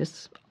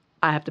practice.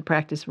 I have to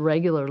practice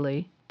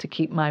regularly to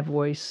keep my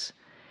voice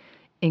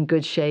in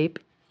good shape.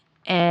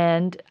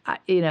 And,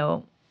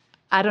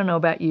 I don't know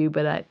about you,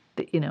 but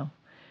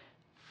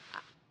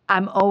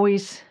I'm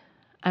always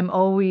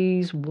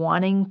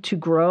wanting to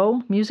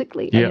grow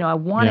musically. Yep. I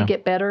want to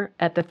get better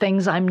at the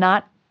things I'm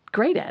not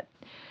great at.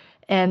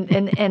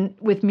 And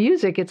with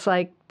music, it's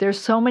like there's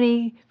so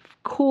many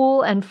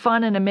cool and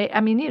fun and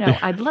amazing.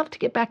 I'd love to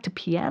get back to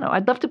piano.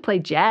 I'd love to play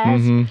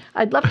jazz.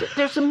 I'd love to.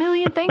 There's a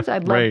million things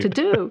I'd love to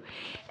do,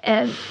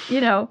 and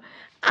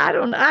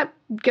I'm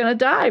gonna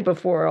die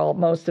before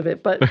most of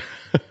it, but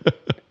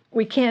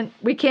we can't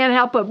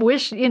help but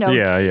wish,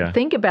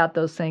 think about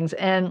those things.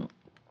 And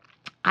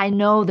I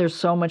know there's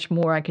so much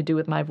more I could do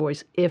with my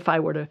voice if I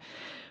were to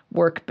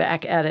work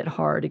back at it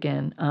hard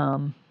again.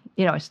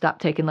 I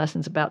stopped taking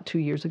lessons about 2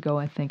 years ago,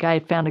 I think. I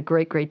had found a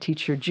great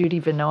teacher, Judy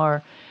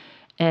Vinar,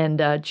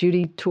 and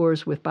Judy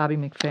tours with Bobby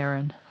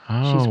McFerrin.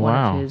 Oh, She's one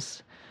wow. of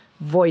his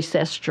voice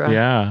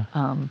extra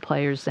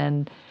players.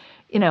 And,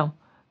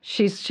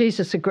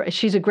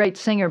 she's a great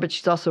singer, but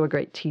she's also a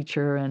great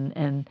teacher.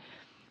 And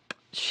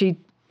she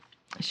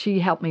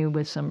helped me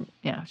with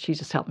she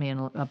just helped me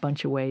in a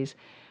bunch of ways.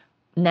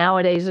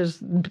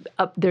 Nowadays,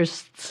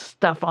 there's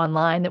stuff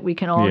online that we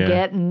can all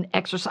get, and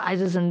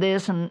exercises and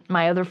this. And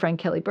my other friend,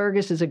 Kelly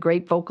Burgess, is a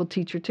great vocal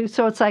teacher, too.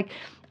 So it's like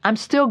I'm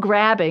still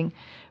grabbing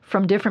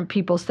from different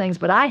people's things,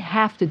 but I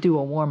have to do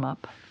a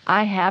warm-up.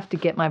 I have to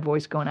get my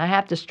voice going. I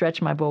have to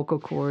stretch my vocal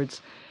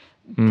cords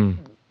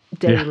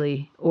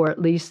daily, or at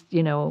least,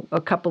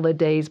 a couple of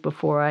days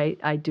before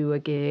I do a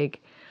gig.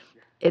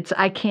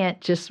 I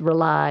can't just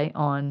rely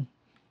on,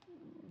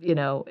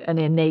 an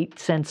innate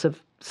sense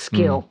of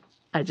skill.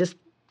 I just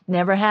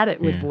never had it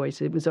with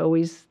voice. It was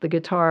always, the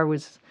guitar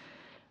was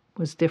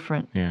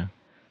different. Yeah.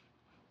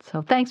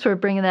 So thanks for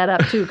bringing that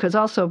up, too, because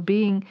also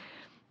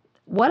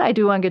what I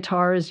do on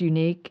guitar is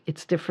unique.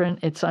 It's different.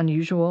 It's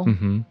unusual.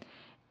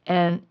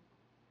 And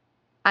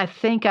I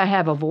think I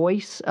have a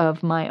voice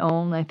of my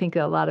own. I think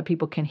a lot of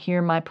people can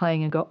hear my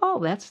playing and go, oh,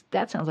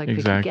 that sounds like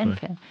Vicki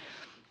Genfan.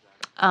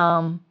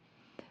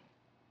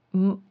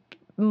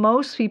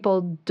 Most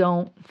people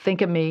don't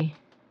think of me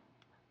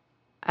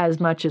as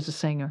much as a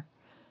singer.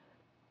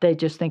 They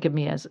just think of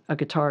me as a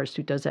guitarist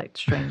who does that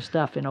strange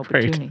stuff in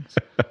open tunings.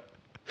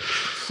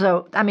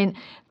 So,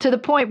 to the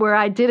point where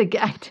I did a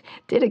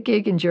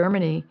gig in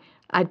Germany.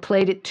 I'd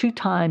played it 2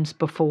 times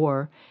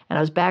before, and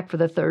I was back for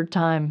the 3rd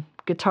time.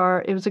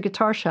 It was a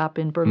guitar shop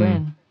in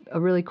Berlin, a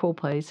really cool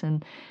place.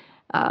 And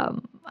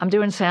I'm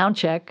doing sound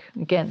check.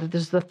 Again,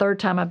 this is the 3rd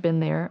time I've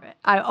been there.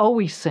 I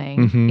always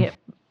sing.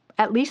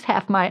 At least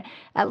half my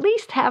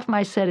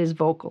set is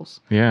vocals.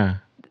 Yeah.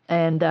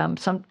 And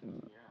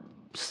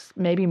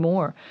maybe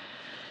more.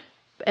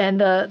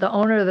 And the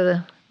owner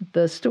of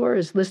the store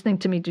is listening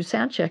to me do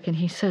sound check, and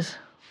he says,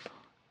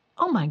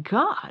 "Oh my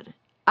God,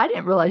 I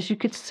didn't realize you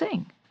could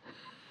sing."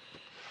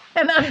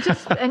 And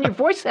and your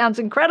voice sounds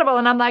incredible.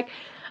 And I'm like,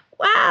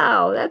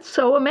 wow, that's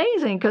so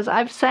amazing, because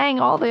I've sang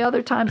all the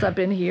other times I've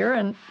been here,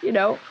 and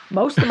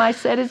most of my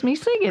set is me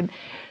singing.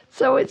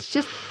 So it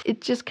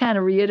just kind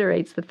of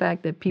reiterates the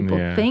fact that people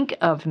think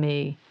of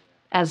me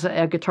as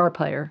a guitar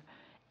player,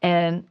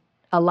 and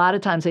a lot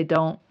of times they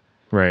don't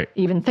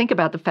even think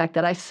about the fact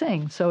that I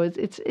sing. So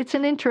it's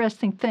an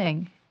interesting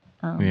thing.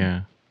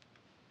 Where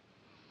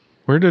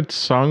did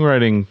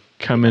songwriting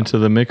come into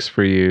the mix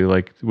for you?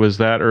 Like, was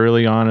that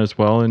early on as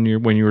well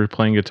when you were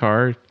playing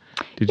guitar?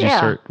 Did you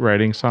start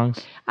writing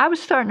songs? I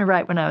was starting to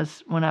write when I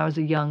was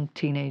a young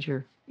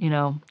teenager,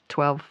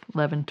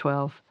 11,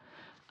 12.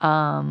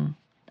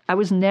 I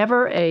was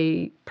never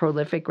a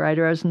prolific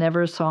writer. I was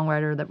never a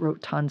songwriter that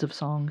wrote tons of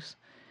songs.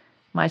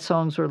 My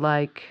songs were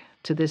like,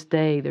 to this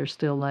day, they're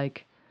still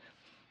like,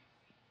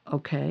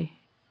 okay.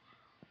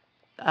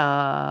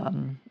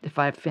 If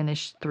I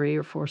finish 3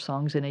 or 4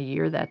 songs in a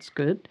year, that's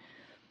good.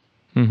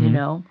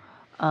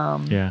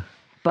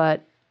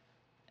 But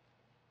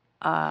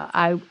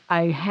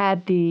I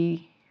had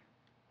the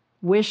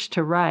wish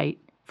to write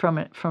from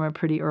a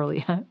pretty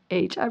early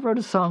age. I wrote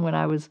a song when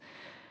I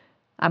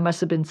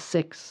must have been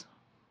 6.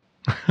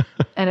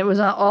 And it was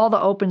on all the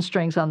open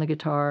strings on the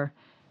guitar.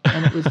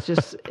 And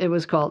it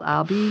was called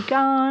 "I'll Be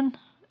Gone,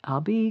 I'll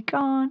Be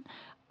Gone,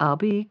 I'll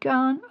Be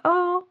Gone,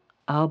 oh,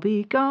 I'll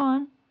Be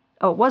Gone."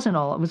 Oh, it wasn't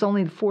all. It was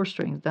only the 4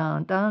 strings.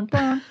 Dun, dun,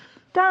 dun,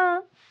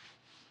 dun.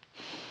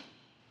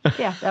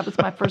 Yeah, that was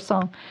my first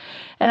song.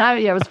 And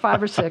it was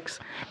 5 or 6.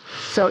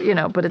 So,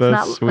 but it's That's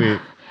not sweet.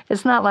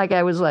 It's not like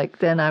I was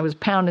I was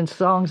pounding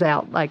songs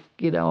out like,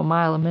 a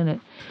mile a minute.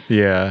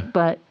 Yeah.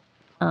 But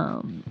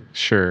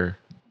sure.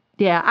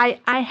 Yeah,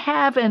 I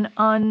have an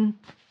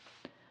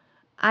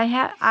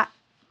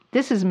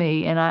this is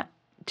me, and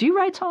do you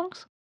write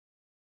songs?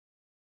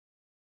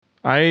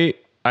 I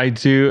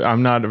do.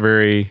 I'm not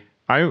very.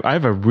 I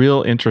have a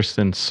real interest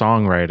in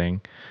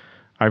songwriting.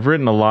 I've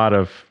written a lot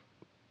of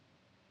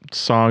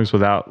songs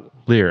without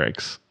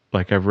lyrics.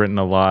 Like I've written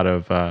a lot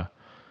of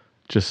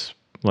just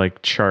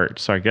like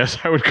charts, I guess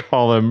I would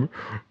call them,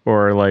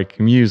 or like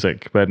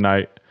music. But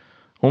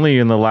only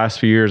in the last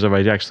few years have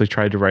I actually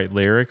tried to write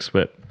lyrics,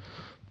 but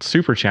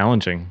super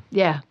challenging.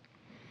 Yeah.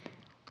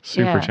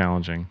 Super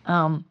challenging.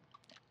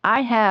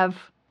 I have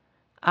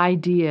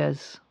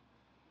ideas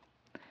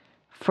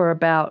for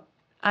about,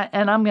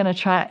 and I'm going to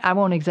try, I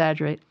won't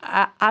exaggerate.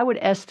 I would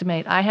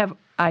estimate I have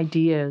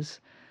ideas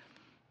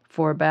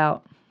for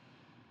about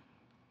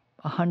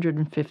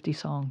 150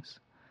 songs,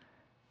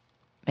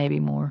 maybe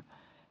more.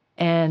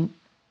 And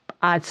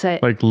I'd say...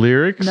 Like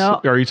lyrics? No.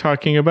 Are you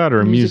talking about,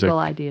 or musical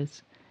music?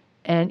 ideas.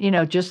 And,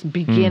 just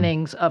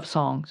beginnings of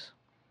songs.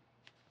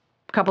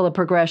 A couple of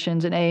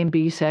progressions, an A and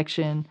B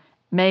section.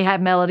 May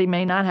have melody,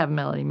 may not have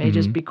melody. May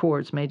just be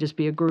chords, may just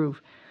be a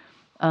groove.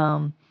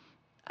 And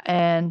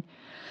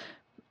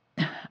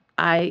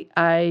I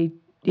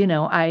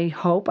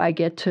hope I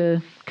get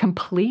to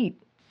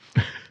complete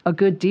a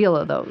good deal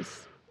of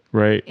those.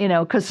 Right.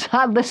 Because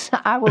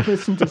I will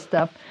listen to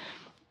stuff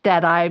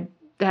that I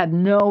had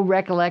no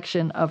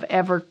recollection of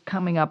ever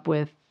coming up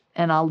with,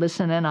 and I'll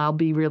listen and I'll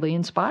be really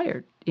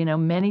inspired,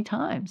 many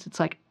times. It's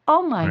like,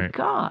 oh my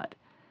God.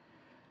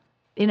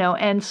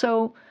 And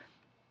so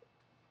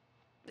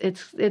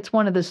it's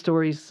one of the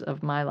stories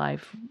of my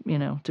life,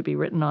 to be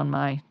written on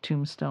my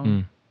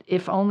tombstone.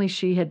 If only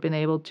she had been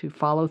able to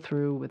follow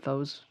through with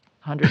those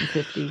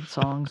 150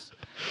 songs,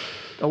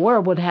 the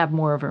world would have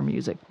more of her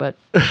music. But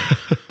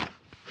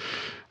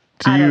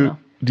do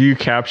you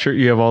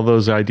have all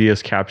those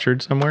ideas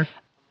captured somewhere?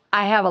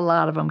 I have a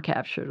lot of them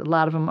captured. A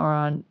lot of them are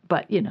on,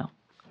 but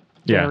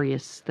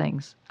various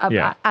things.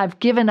 I've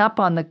given up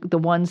on the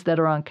ones that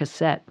are on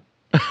cassette.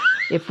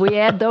 If we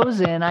add those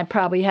in, I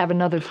probably have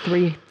another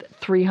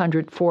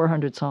 300,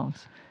 400 song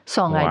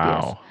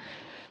ideas.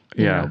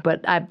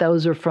 But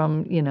those are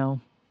from,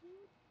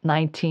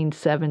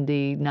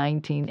 1970,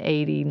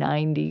 1980,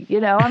 90,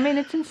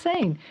 it's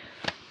insane.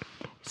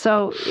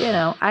 So,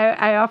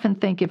 I often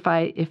think if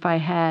I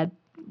had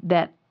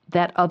that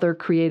other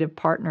creative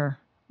partner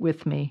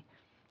with me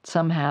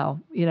somehow,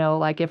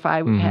 like if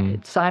I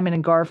had Simon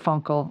and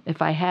Garfunkel,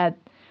 if I had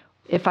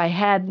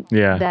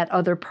that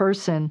other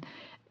person,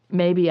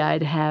 maybe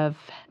I'd have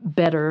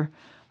better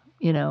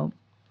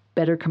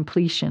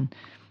completion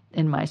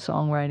in my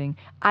songwriting.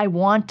 I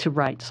want to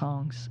write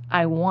songs.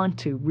 I want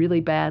to really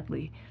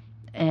badly.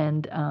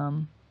 And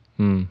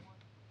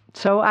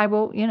so I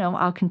will,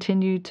 I'll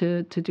continue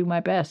to do my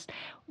best.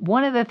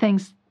 One of the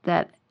things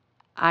that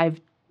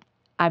I've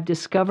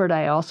discovered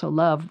I also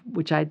love,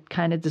 which I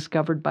kind of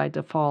discovered by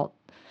default,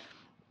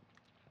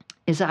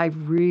 is I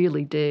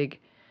really dig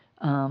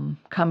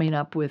coming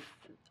up with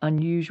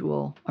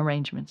unusual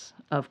arrangements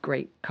of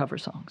great cover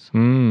songs.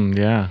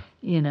 Yeah.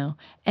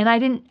 And I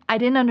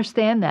didn't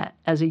understand that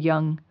as a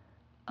young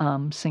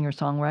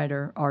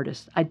singer-songwriter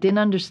artist. I didn't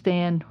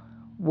understand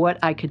what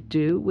I could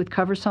do with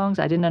cover songs.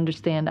 I didn't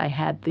understand I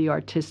had the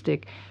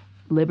artistic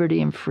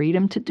liberty and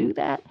freedom to do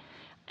that.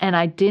 And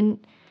I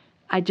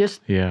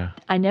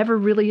never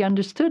really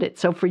understood it.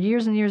 So for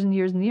years and years and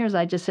years and years,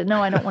 I just said,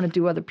 no, I don't want to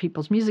do other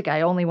people's music.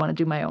 I only want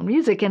to do my own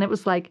music. And it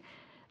was like,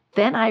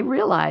 then I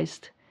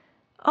realized,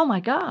 oh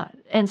my God.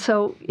 And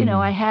so,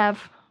 I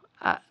have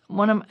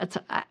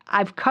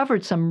I've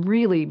covered some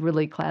really,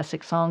 really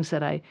classic songs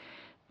that I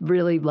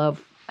really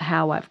love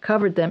how I've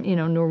covered them.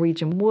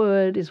 Norwegian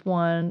Wood is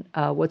one.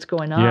 What's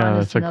Going On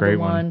is another great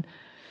one.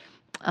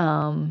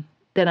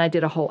 Then I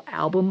did a whole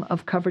album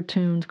of cover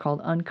tunes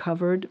called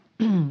Uncovered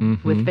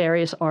with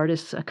various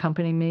artists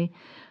accompanying me.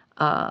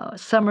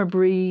 Summer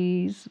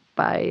Breeze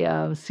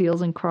by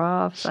Seals and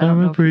Crofts.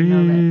 Summer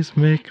Breeze,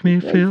 make me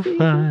feel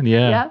fine.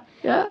 Yeah.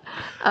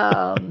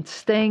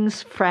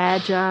 Sting's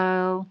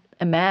Fragile,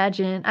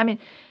 Imagine.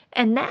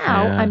 And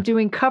now I'm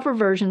doing cover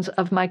versions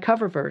of my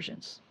cover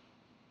versions.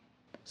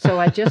 So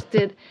I just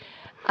did,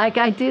 I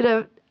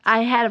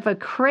had a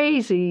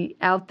crazy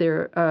out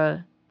there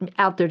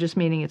just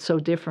meaning it's so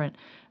different,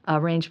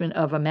 arrangement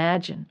of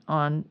Imagine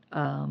on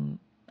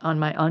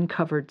my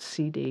uncovered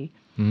CD.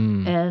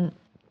 And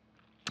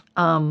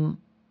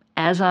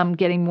as I'm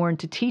getting more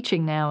into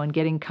teaching now and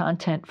getting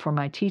content for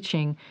my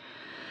teaching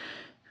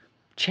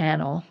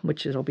channel,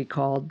 which it'll be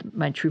called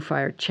my True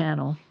Fire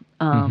channel,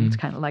 it's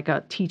kind of like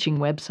a teaching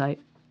website,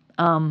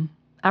 I'm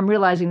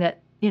realizing that,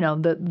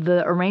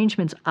 the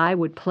arrangements I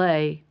would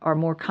play are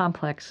more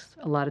complex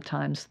a lot of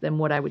times than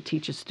what I would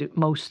teach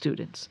most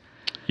students.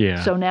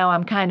 Yeah. So now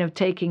I'm kind of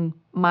taking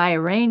my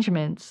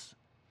arrangements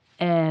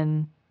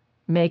and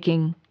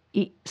making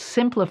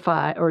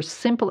simplify or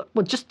simpler,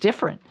 well, just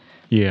different.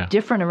 Yeah.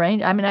 Different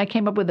I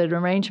came up with an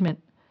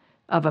arrangement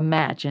of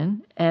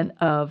Imagine and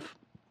of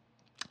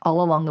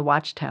All Along the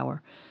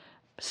Watchtower,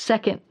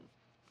 second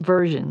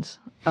versions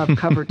of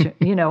cover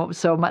tune,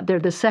 so they're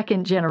the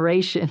second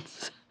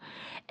generations.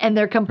 and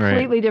they're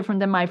completely different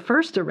than my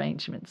first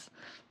arrangements.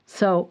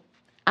 So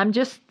I'm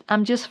just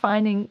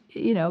finding,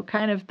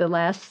 kind of the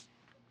last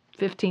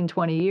 15,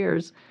 20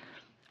 years,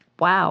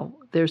 wow,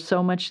 there's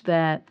so much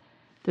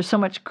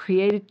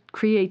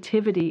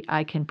creativity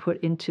I can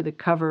put into the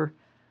cover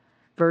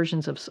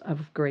versions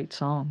of great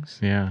songs.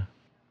 Yeah.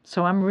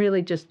 So I'm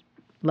really just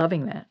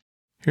loving that.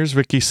 Here's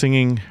Vicki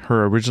singing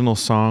her original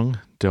song,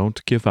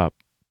 Don't Give Up.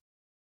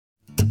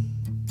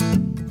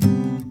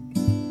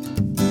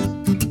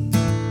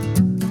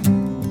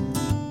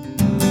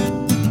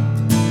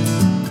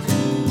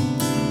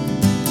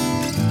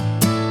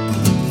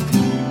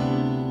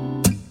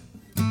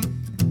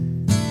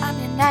 I'm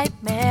your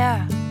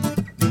nightmare.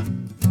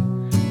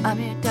 I'm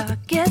your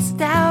darkest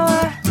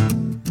hour.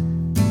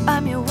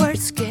 I'm your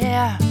worst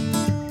scare.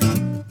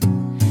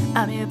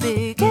 I'm your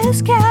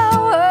biggest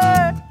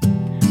coward.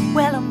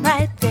 Well, I'm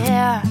right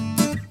there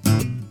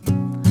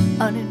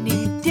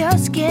underneath your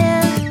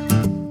skin.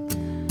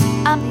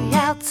 I'm the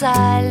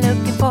outside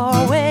looking for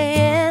a way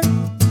in.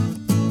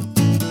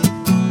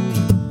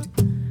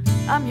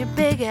 I'm your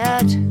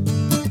bigot.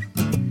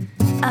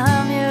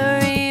 I'm your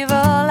evil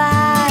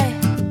eye.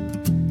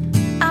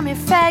 I'm your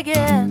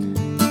faggot.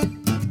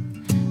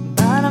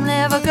 But I'm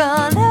never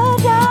gonna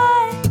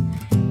die.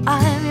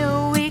 I'm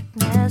your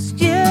weakness,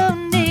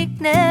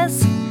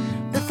 uniqueness,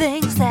 the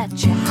things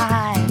that you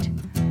hide.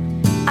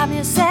 I'm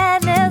your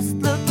sadness,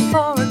 looking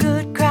for a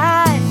good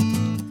cry.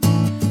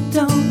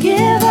 Don't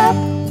give up.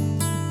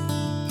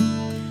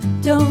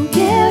 Don't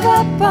give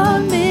up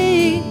on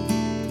me.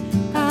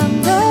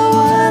 I'm the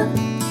one.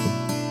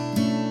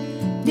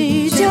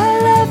 Need your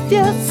love,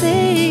 you'll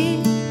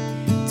see.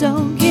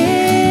 Don't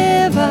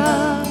give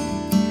up.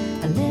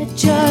 And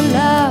let your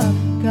love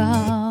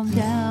come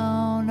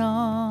down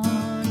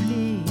on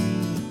me.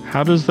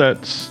 How does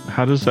that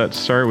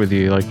start with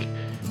you? Like,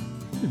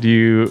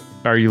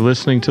 are you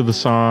listening to the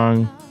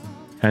song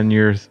and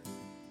you're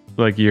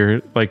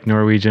like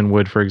Norwegian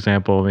Wood, for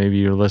example, maybe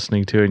you're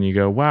listening to it and you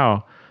go,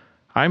 wow,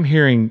 I'm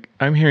hearing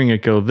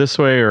it go this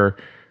way, or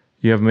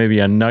you have maybe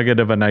a nugget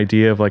of an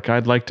idea of like,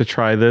 I'd like to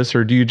try this,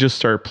 or do you just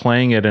start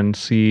playing it and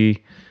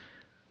see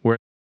where?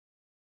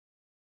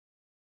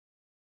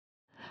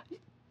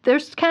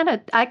 There's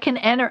I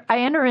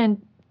enter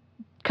in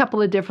a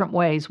couple of different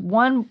ways.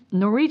 One,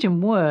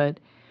 Norwegian Wood,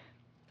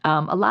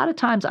 a lot of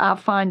times I'll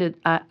find it,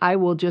 I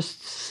will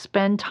just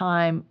spend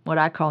time, what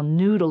I call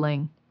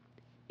noodling,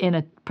 in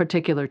a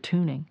particular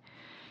tuning.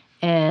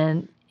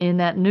 And in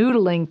that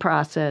noodling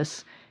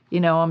process,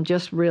 I'm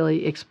just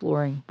really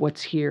exploring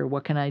what's here,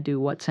 what can I do,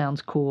 what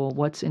sounds cool,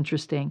 what's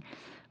interesting.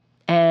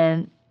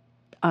 And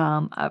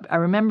I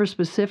remember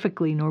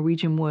specifically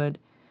Norwegian Wood.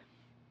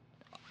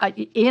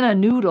 In a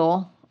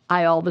noodle,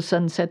 I all of a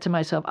sudden said to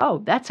myself, oh,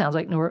 that sounds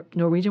like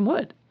Norwegian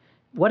Wood.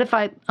 What if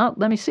let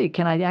me see,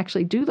 can I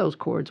actually do those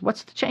chords?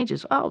 What's the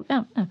changes? Oh,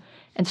 yeah.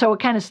 And so it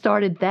kind of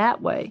started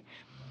that way.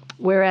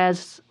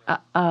 Whereas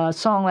a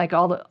song like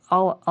All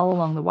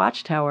Along the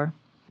Watchtower,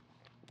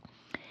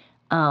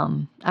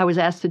 I was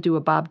asked to do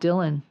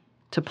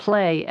to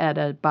play at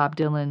a Bob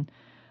Dylan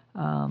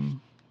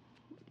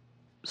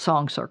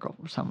song circle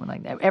or something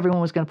like that. Everyone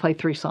was going to play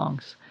 3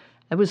 songs.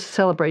 It was a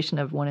celebration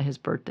of one of his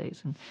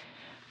birthdays. And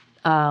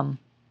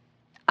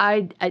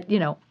I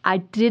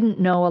didn't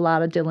know a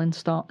lot of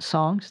Dylan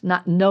songs,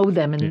 not know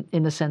them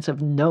in the sense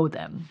of know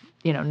them,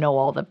 know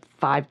all the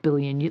 5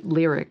 billion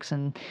lyrics.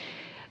 And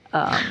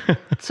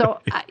so,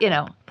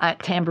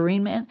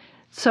 Tambourine Man.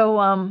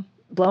 So,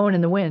 Blowing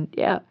in the Wind,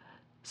 yeah.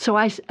 So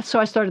I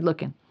started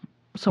looking.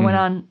 So I went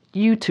on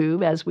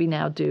YouTube, as we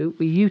now do.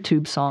 We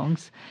YouTube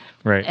songs.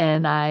 Right.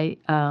 And I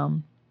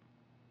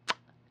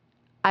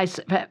was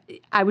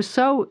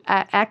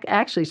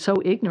actually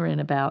so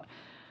ignorant about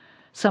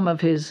some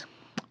of his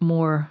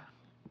more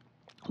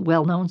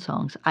well-known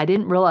songs. I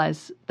didn't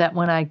realize that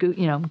when I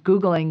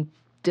Googling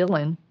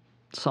Dylan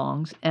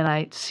songs and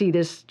I see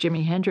this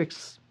Jimi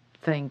Hendrix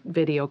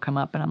video come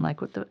up, and I'm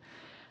like, what the?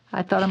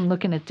 I thought I'm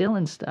looking at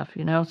Dylan stuff,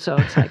 So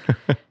it's like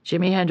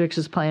Jimi Hendrix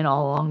is playing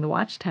All Along the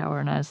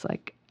Watchtower, and I was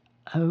like,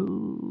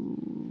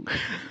 oh,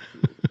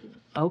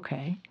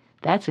 okay,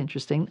 that's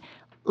interesting.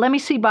 Let me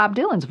see Bob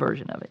Dylan's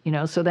version of it,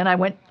 So then I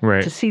went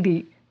to see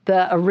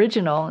the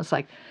original, and it's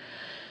like,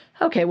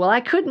 okay, well,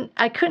 I couldn't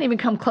even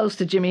come close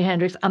to Jimi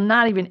Hendrix. I'm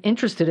not even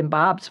interested in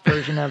Bob's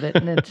version of it,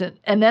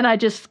 and then I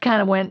just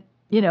kind of went,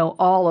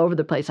 all over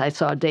the place. I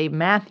saw Dave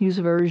Matthews'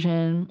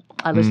 version.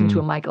 I listened to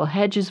a Michael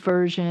Hedges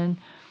version.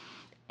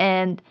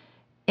 And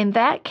in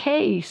that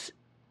case,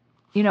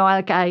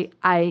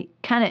 I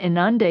kind of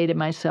inundated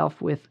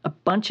myself with a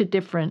bunch of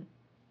different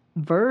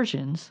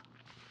versions.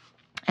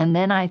 And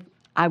then I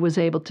was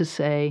able to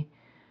say,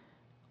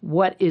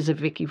 what is a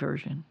Vicki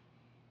version?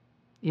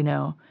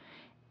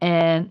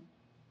 And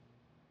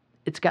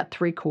it's got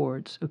 3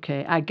 chords,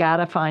 okay? I got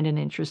to find an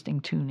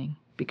interesting tuning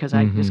because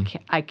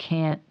I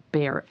can't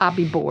bear it. I'll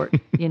be bored,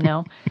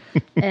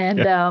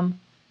 And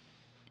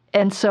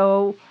and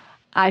so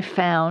I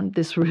found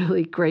this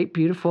really great,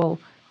 beautiful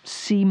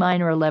C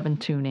minor 11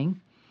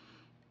 tuning,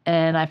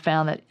 and I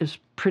found that it was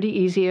pretty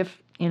easy if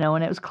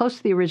and it was close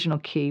to the original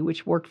key,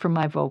 which worked for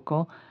my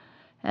vocal.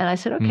 And I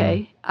said,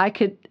 okay, I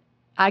could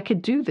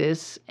do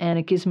this, and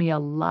it gives me a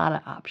lot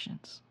of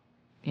options,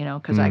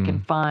 because I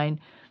can find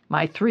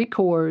my 3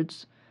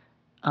 chords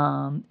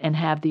and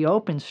have the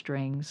open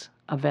strings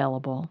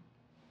available.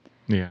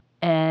 Yeah.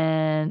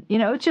 And,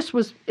 it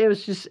was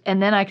just,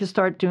 and then I could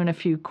start doing a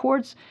few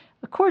chord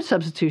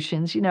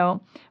substitutions.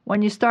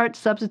 When you start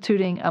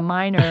substituting a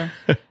minor,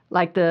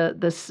 like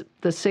the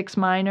 6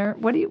 minor,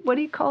 what do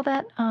you call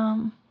that?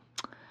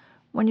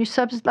 When you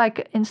substitute,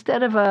 like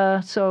instead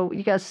of so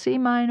you got C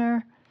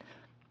minor,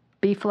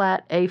 B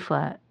flat, A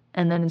flat,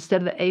 and then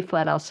instead of the A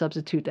flat, I'll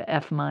substitute the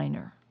F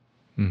minor.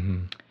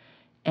 Mm-hmm.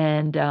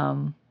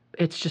 And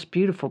it's just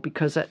beautiful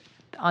because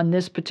on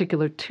this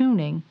particular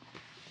tuning,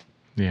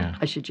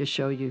 I should just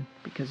show you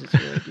because it's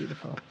really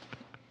beautiful.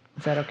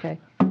 Is that okay?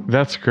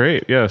 That's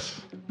great.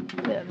 Yes.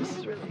 Yeah, this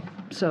is really.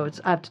 So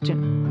I have to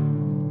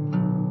tune.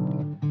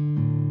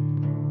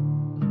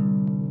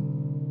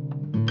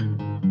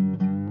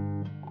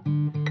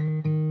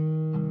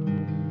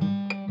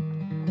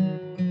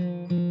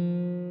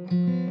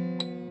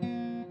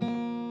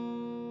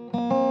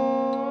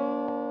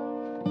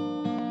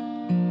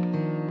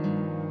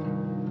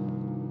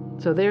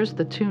 So there's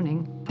the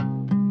tuning.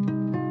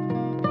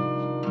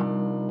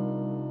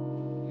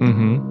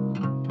 Mm-hmm.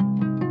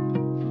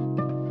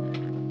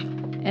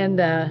 And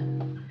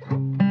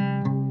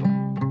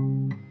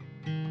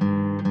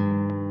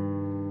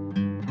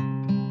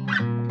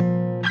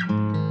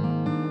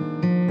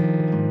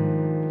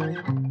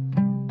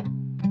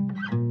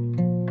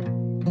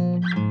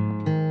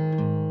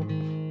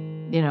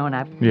and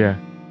I've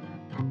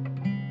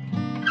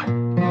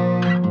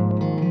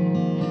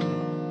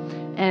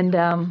and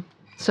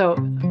so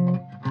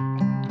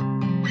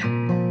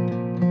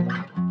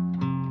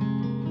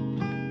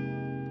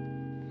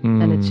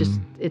and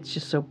it's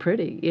just so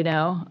pretty, and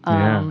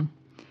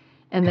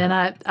then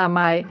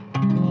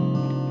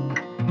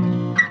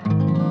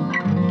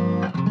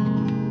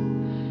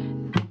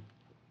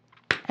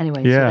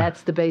anyway, so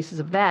that's the basis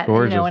of that.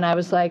 Gorgeous. And I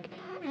was like,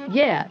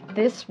 yeah,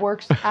 this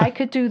works. I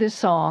could do this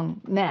song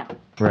now.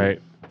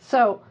 Right.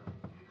 So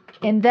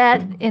in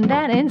that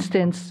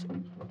instance,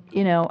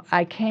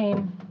 I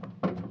came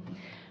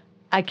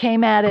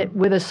at it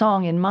with a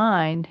song in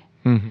mind.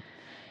 Mm-hmm.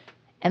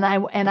 And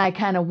I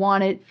kind of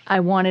wanted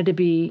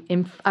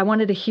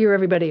to hear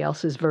everybody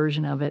else's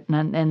version of it,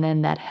 and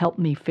then that helped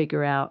me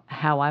figure out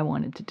how I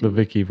wanted to do the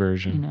Vicki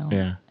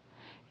version.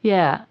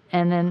 Yeah,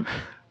 and then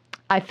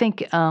I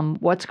think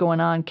What's Going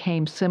On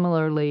came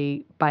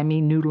similarly by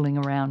me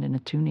noodling around in a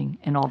tuning,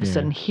 and all of a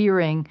sudden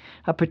hearing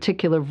a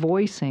particular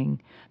voicing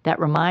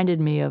that reminded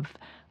me of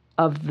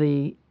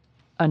the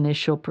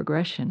initial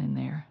progression in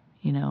there,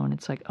 and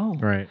it's like, oh,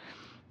 right.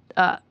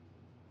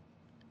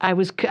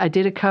 I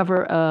did a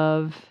cover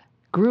of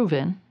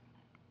Groovin'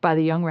 by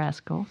the Young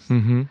Rascals.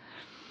 Mm-hmm.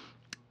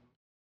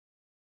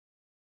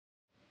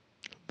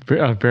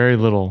 Very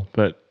little,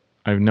 but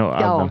I know.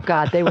 Oh,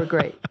 God, they were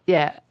great.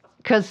 Yeah.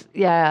 Because,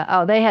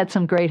 they had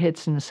some great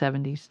hits in the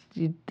 70s.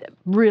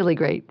 Really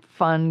great,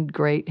 fun,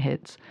 great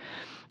hits.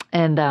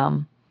 And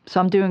so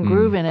I'm doing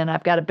Groovin', and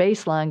I've got a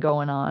bass line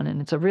going on,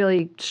 and it's a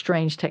really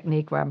strange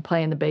technique where I'm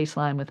playing the bass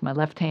line with my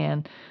left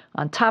hand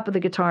on top of the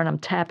guitar, and I'm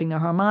tapping the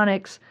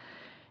harmonics.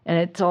 And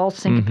it's all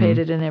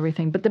syncopated and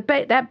everything. But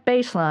that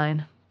bass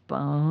line,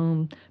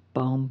 boom,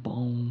 boom,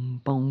 boom,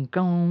 boom,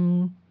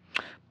 gong,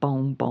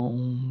 boom,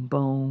 boom,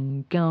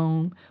 boom,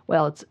 gong.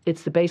 Well,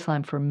 it's the bass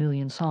line for a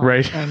million songs.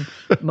 Right. And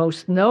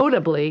most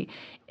notably,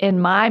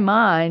 in my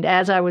mind,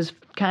 as I was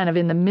kind of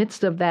in the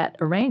midst of that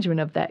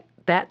arrangement of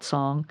that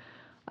song,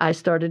 I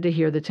started to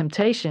hear the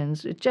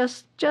Temptations.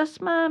 Just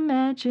my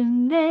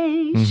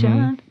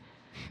imagination.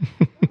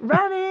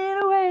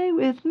 Running away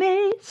with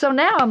me. So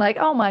now I'm like,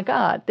 oh my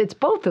God, it's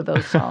both of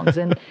those songs.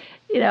 And,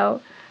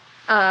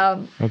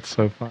 that's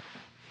so fun.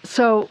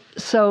 So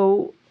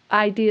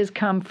ideas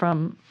come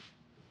from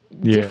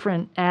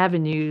different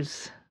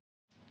avenues.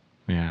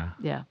 Yeah.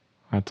 Yeah.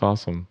 That's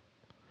awesome.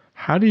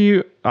 I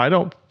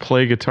don't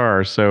play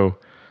guitar. So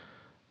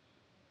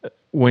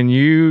when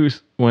you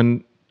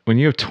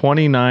have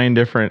 29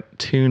 different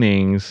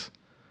tunings,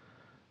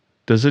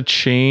 does it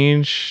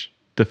change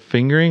the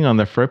fingering on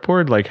the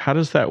fretboard? Like, how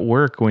does that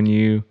work when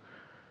you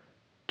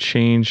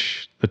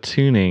change the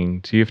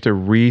tuning? Do you have to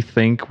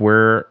rethink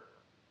where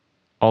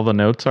all the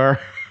notes are?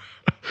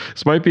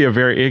 This might be a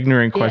very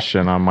ignorant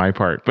question on my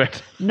part,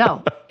 but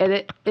no,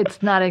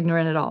 it's not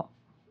ignorant at all.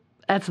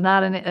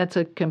 That's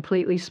a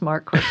completely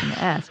smart question to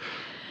ask.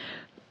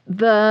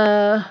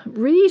 The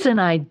reason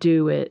I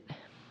do it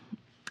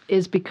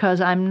is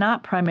because I'm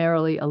not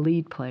primarily a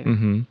lead player.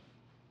 Mm-hmm.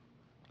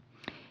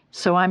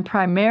 So I'm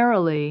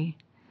primarily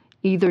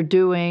either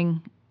doing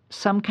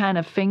some kind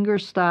of finger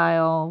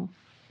style,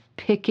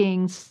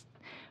 picking,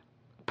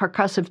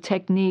 percussive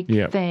technique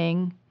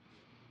thing,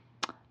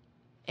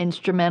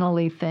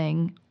 instrumentally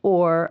thing,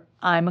 or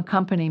I'm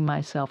accompanying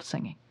myself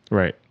singing.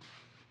 Right.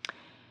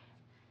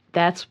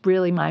 That's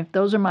really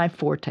those are my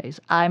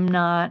fortes. I'm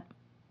not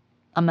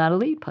a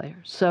lead player.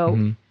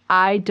 So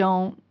I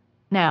don't,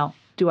 now,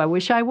 Do I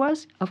wish I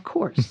was? Of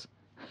course.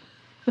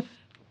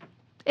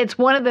 It's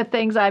one of the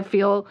things I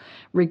feel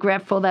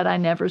regretful that I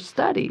never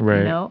studied, Right.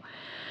 you know.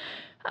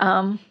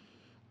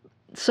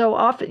 So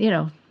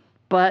often,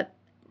 but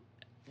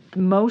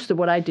most of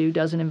what I do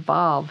doesn't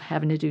involve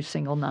having to do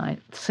single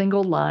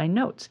line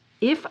notes.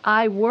 If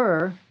I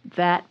were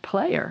that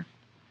player,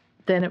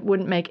 then it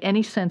wouldn't make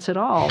any sense at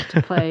all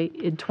to play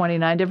in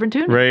 29 different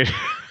tunings. Right.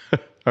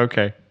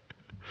 Okay.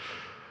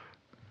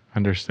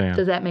 Understand.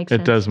 Does that make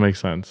sense? It does make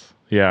sense.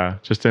 Yeah.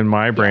 Just in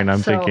my brain, Yeah,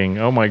 I'm so- thinking,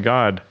 oh my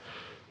God,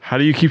 how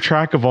do you keep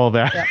track of all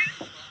that? Yeah.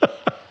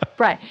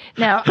 Right.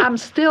 Now, I'm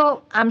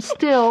still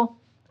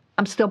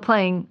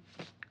playing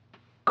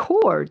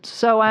chords.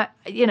 So an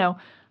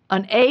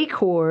A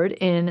chord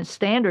in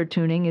standard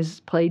tuning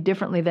is played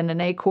differently than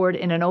an A chord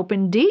in an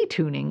open D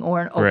tuning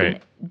or an open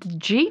Right.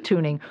 G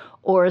tuning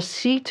or a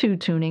C2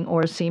 tuning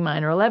or a C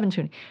minor 11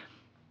 tuning.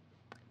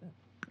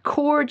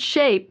 Chord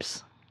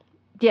shapes,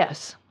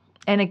 yes.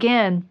 And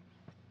again,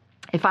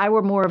 if I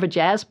were more of a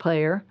jazz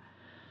player,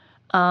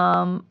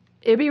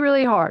 it'd be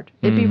really hard.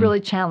 It'd be really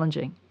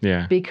challenging.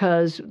 Yeah.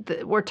 Because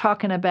we're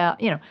talking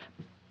about,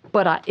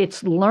 but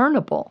it's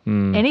learnable.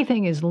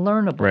 Anything is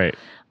learnable. Right.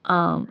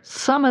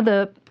 Some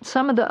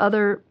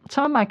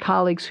of my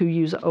colleagues who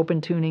use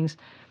open tunings,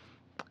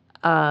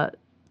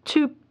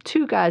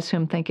 two guys who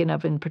I'm thinking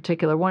of in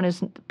particular. One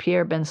is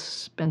Pierre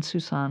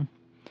Bensoussan,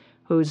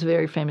 who's a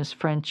very famous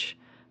French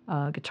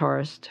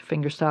guitarist,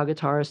 fingerstyle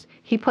guitarist.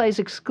 He plays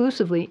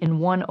exclusively in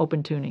one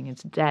open tuning.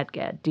 It's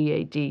DADGAD,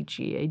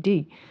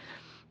 D-A-D-G-A-D.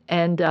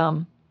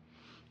 And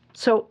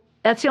so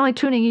that's the only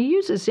tuning he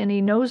uses, and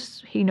he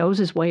knows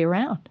his way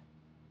around.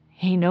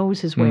 He knows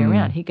his way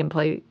around. He can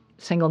play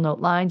single note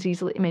lines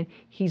easily. I mean,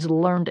 he's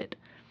learned it,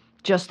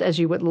 just as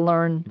you would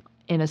learn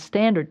in a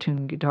standard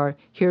tuning guitar.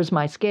 Here's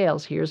my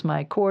scales. Here's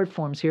my chord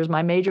forms. Here's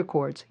my major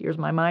chords. Here's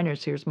my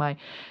minors. Here's my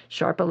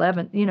sharp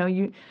 11.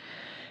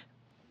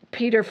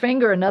 Peter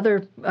Finger,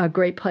 another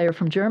great player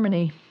from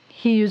Germany,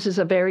 he uses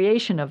a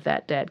variation of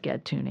that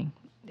DADGAD tuning.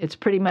 It's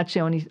pretty much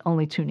the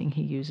only tuning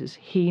he uses.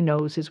 He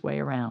knows his way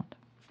around.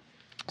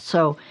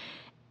 So,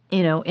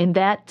 in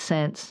that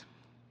sense,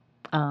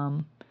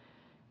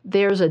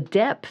 there's a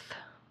depth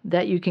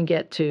that you can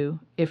get to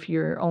if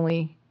you're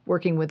only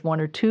working with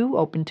one or two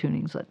open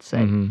tunings, let's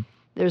say.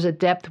 There's a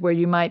depth where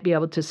you might be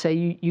able to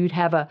say you'd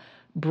have a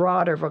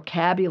broader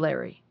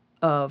vocabulary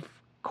of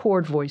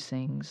chord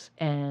voicings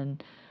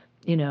and,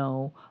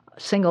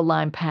 single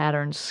line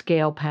patterns,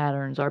 scale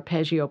patterns,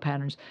 arpeggio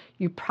patterns.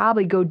 You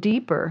probably go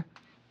deeper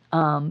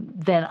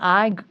than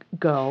I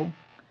go,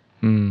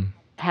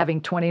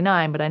 having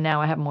 29, but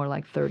I have more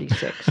like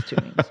 36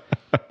 tunings.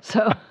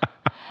 So,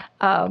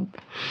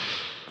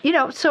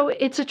 so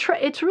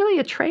it's really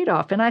a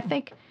trade-off. And I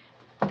think,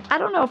 I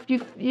don't know if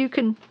you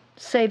can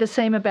say the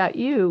same about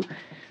you,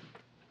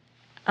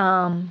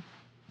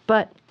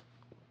 but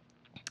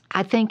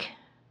I think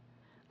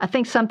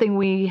something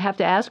we have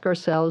to ask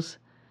ourselves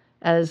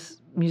as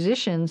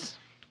musicians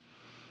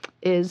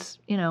is,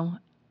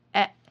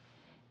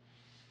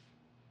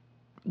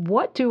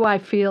 what do I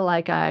feel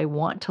like I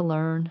want to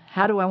learn?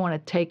 How do I want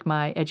to take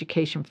my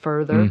education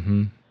further?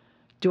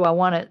 Do I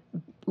want to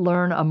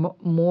learn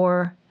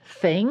more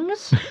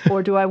things,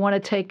 or do I want to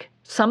take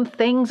some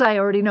things I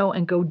already know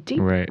and go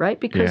deeper, right?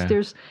 Because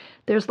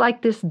there's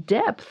like this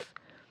depth.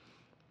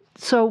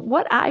 So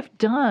what I've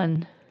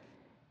done,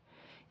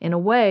 in a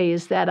way,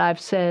 is that I've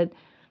said,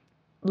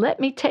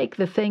 let me take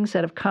the things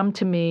that have come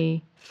to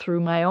me through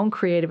my own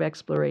creative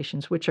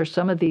explorations, which are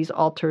some of these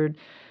altered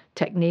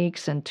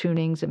techniques and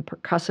tunings and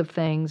percussive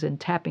things and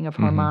tapping of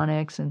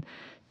harmonics and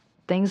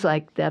things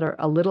like that are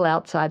a little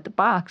outside the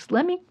box.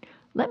 Let me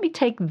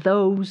take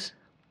those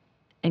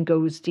and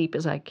go as deep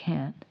as I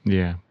can.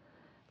 Yeah.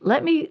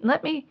 Let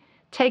me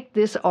take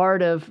this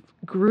art of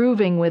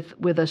grooving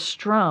with a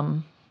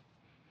strum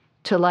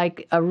to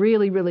like a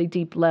really, really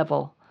deep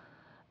level.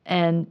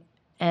 And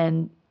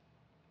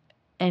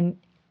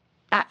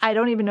I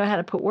don't even know how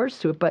to put words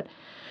to it, but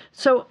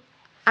so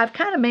I've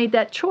kind of made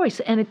that choice,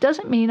 and it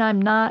doesn't mean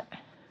I'm not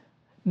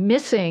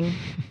missing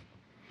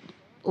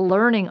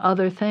learning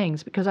other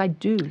things, because I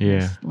do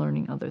miss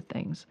learning other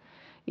things.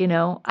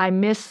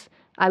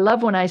 I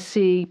love when I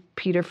see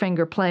Peter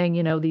Finger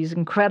playing, these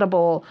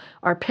incredible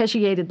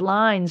arpeggiated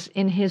lines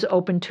in his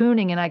open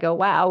tuning, and I go,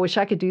 wow, I wish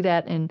I could do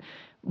that in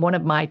one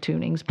of my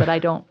tunings, but I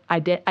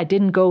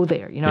didn't go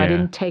there. I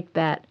didn't take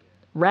that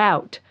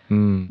route.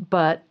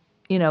 But,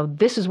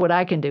 this is what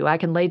I can do. I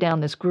can lay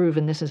down this groove,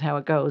 and this is how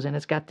it goes, and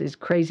it's got these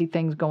crazy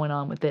things going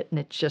on with it, and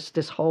it's just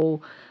this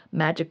whole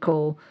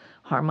magical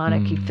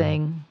harmonic-y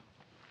thing.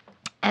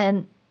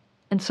 And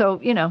so,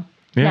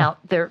 now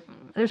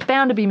there's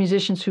bound to be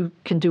musicians who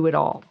can do it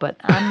all, but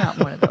I'm not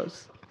one of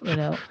those,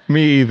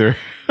 Me either.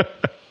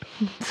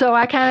 So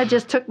I kind of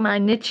just took my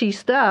niche-y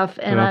stuff,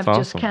 and That's I've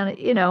just awesome.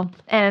 kind of,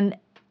 and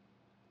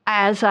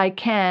as I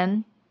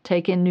can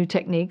take in new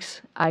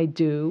techniques, I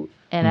do.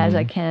 And as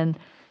I can,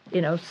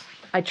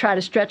 I try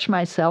to stretch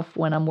myself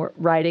when I'm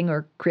writing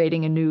or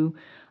creating a new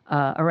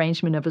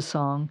arrangement of a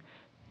song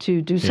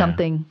to do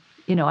something,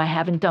 I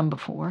haven't done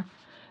before.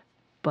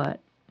 But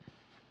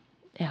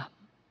yeah.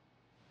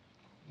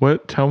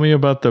 Tell me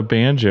about the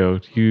banjo.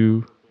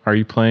 Are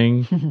you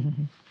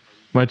playing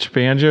much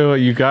banjo?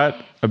 You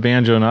got a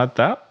banjo not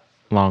that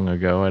long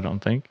ago, I don't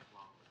think.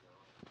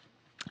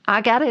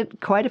 I got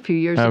it quite a few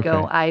years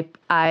ago.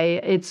 Okay.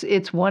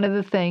 It's one of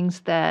the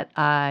things that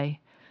I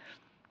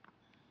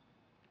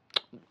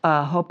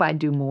hope I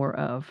do more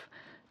of.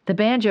 The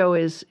banjo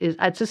is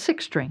it's a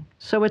 6-string,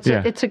 so it's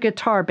a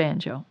guitar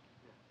banjo.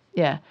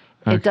 Yeah,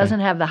 Okay. it doesn't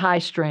have the high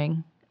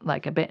string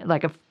like a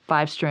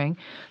 5-string.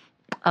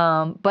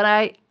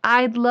 But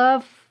I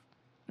love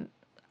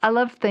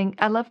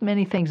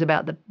many things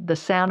about the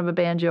sound of a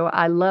banjo.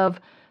 I love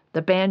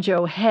the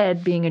banjo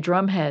head being a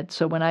drum head.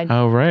 So when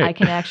right. I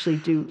can actually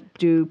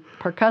do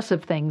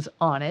percussive things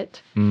on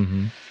it.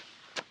 Mm-hmm.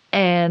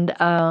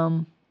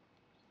 And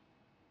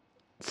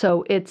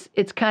so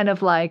it's kind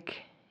of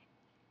like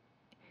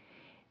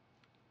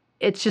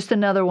it's just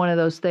another one of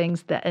those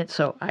things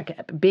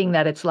being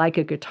that it's like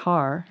a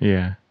guitar.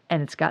 Yeah.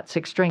 And it's got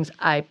 6 strings,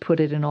 I put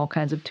it in all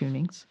kinds of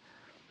tunings.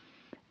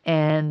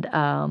 And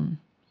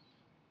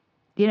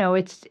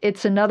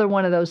it's another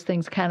one of those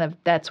things kind of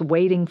that's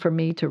waiting for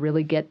me to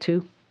really get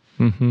to.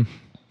 Mm-hmm.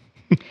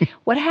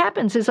 What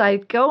happens is I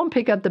go and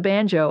pick up the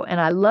banjo,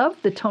 and I love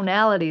the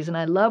tonalities, and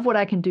I love what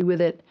I can do with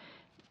it,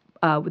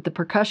 with the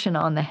percussion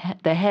on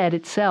the head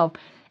itself.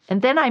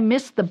 And then I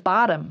miss the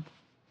bottom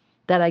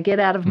that I get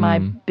out of my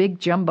big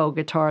jumbo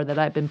guitar that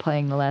I've been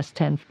playing the last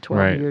 10,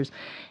 12 years.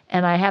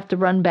 And I have to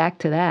run back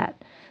to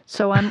that.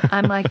 So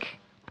I'm like,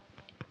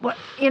 what,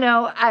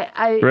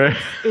 Right.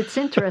 it's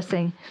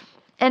interesting.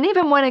 And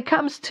even when it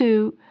comes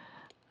to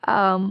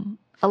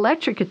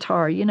electric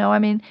guitar,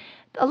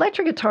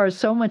 electric guitar is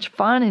so much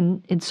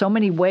fun in so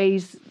many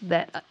ways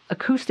that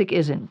acoustic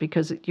isn't,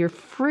 because you're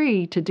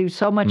free to do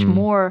so much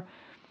more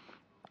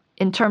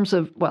in terms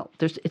of,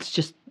 it's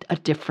just a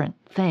different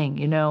thing,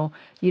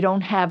 You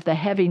don't have the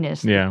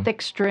heaviness, the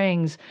thick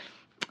strings,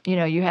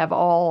 you have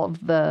all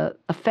of the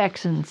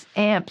effects and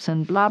amps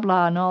and blah,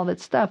 blah, and all that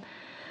stuff.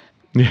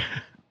 Yeah.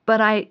 But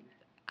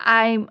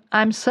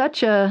I'm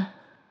such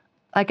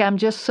I'm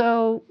just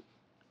so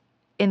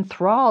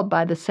enthralled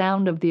by the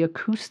sound of the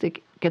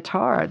acoustic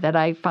guitar that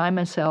I find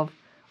myself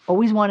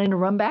always wanting to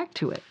run back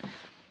to it.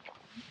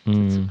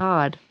 It's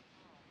odd.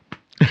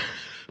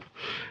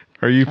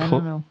 Are you I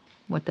don't know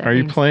what that Are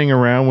means. you playing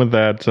around with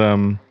that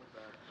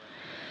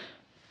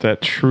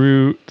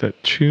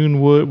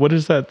tune wood? What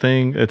is that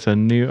thing? It's a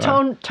new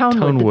tone wood.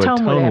 The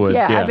tone wood.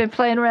 Yeah, I've been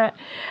playing around.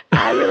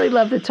 I really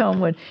love the tone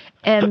wood.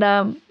 And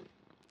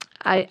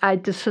I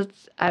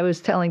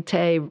was telling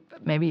Tay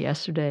maybe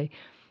yesterday,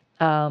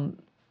 I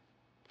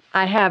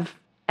have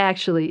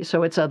actually,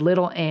 so it's a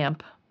little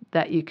amp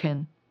that you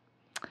can,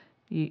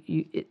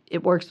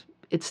 it works,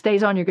 it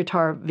stays on your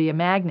guitar via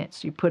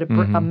magnets. You put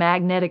a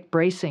magnetic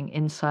bracing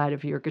inside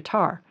of your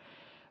guitar,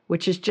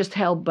 which is just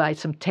held by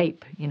some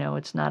tape,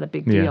 it's not a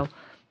big deal.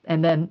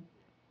 And then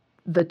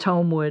the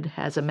tone wood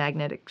has a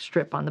magnetic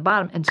strip on the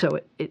bottom, and so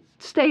it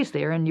stays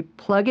there, and you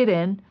plug it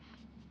in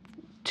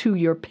to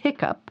your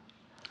pickup.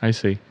 I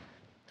see.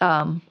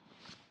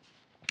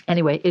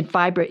 Anyway,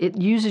 it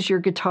uses your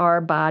guitar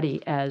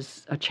body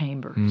as a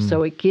chamber.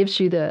 So it gives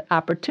you the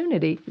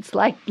opportunity. It's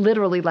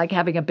literally like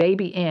having a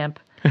baby amp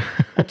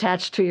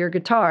attached to your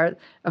guitar,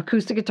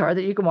 acoustic guitar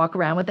that you can walk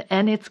around with,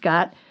 and it's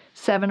got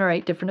 7 or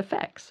 8 different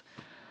effects.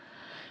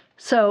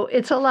 So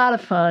it's a lot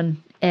of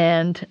fun.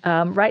 And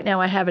right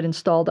now I have it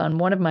installed on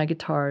one of my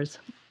guitars,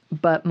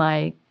 but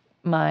my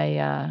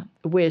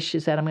wish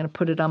is that I'm going to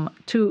put it on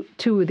two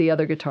of the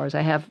other guitars.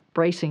 I have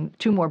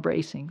 2 more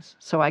bracings,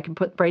 so I can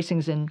put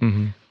bracings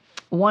in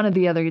one of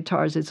the other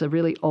guitars. It's a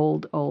really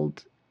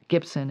old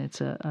Gibson. It's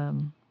a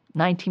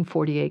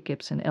 1948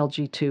 Gibson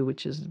LG2,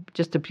 which is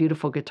just a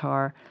beautiful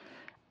guitar.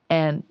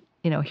 And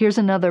here's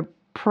another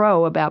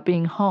pro about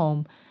being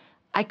home.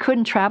 I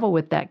couldn't travel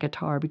with that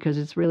guitar because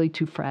it's really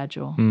too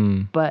fragile.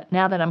 But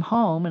now that I'm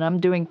home and I'm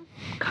doing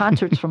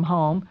concerts from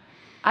home,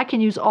 I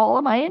can use all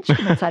of my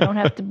instruments. I don't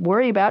have to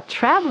worry about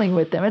traveling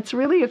with them. It's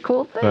really a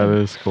cool thing. That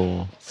is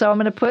cool. So I'm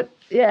going to put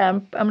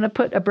I'm going to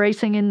put a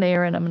bracing in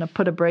there, and I'm going to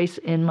put a brace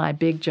in my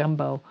big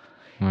jumbo,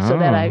 so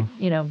that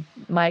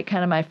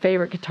my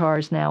favorite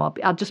guitars now.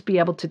 I'll just be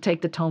able to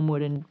take the tone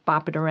wood and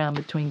bop it around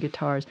between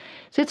guitars.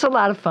 So it's a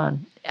lot of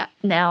fun.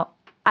 Now,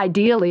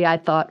 ideally, I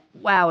thought,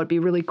 wow, it'd be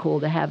really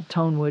cool to have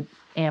tone wood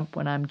amp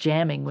when I'm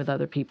jamming with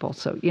other people.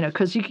 So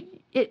because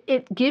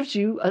it gives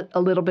you a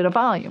little bit of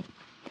volume.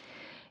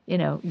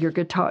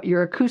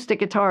 Your acoustic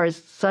guitar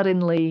is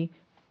suddenly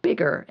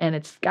bigger, and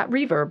it's got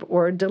reverb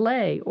or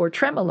delay or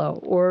tremolo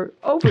or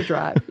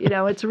overdrive.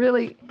 It's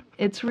really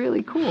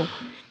cool.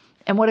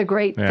 And what a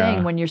great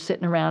thing when you're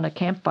sitting around a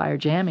campfire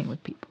jamming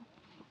with people.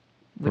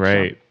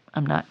 Which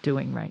I'm not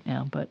doing right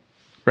now, but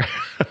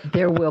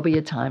there will be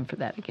a time for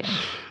that again.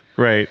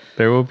 Right.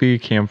 There will be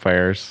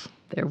campfires.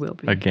 There will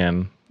be.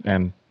 Again,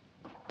 and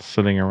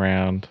sitting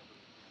around.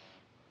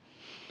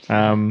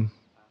 When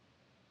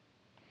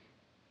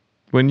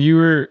you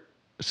were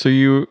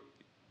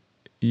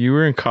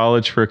in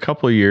college for a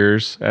couple of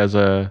years as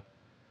a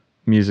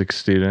music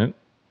student.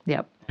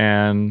 Yep.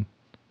 And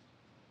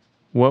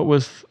what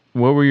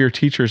were your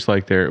teachers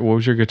like there? What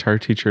was your guitar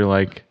teacher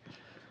like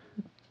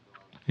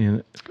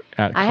at I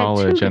had two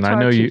college? And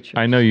guitar teachers.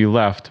 I know you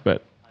left,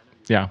 but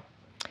yeah.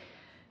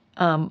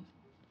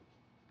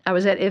 I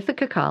was at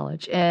Ithaca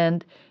College,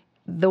 and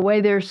the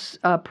way their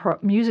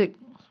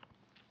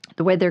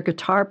the way their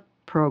guitar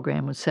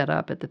program was set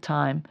up at the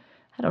time,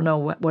 I don't know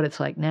what it's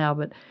like now,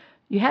 but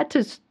you had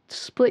to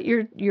split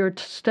your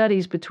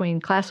studies between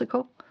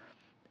classical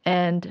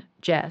and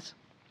jazz.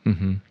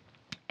 Mm-hmm.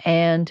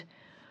 And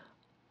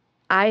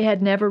I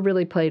had never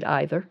really played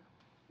either.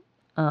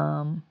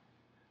 I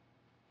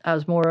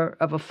was more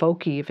of a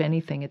folky, if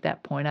anything, at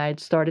that point. I had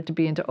started to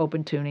be into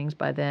open tunings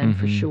by then,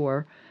 for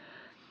sure.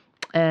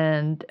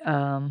 And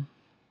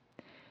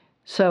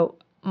so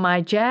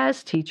my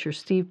jazz teacher,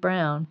 Steve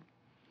Brown,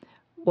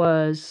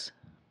 was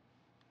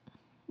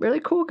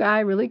really cool guy,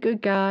 really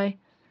good guy.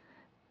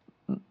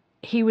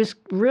 He was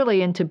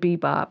really into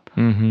bebop.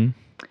 Mm-hmm.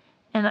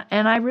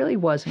 And I really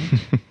wasn't.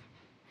 I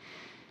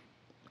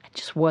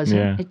just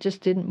wasn't. Yeah. It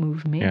just didn't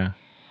move me. Yeah.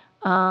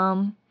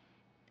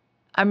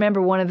 I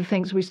remember one of the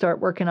things we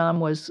started working on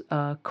was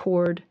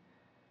chord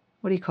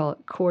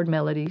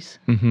melodies,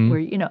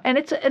 where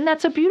and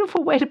that's a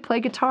beautiful way to play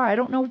guitar. I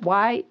don't know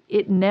why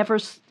it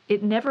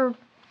never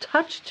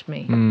touched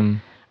me.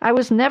 I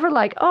was never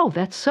like, oh,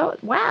 that's so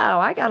wow,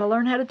 I got to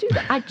learn how to do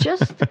that.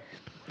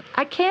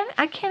 I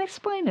can't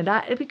explain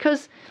it.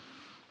 Because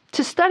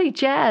to study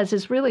jazz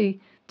is really,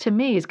 to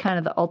me, is kind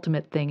of the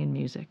ultimate thing in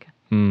music.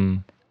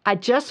 I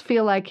just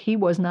feel like he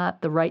was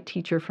not the right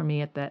teacher for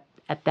me at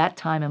that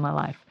time in my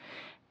life.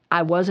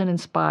 I wasn't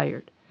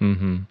inspired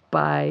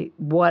by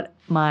what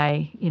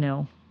my,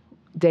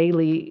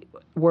 daily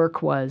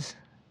work was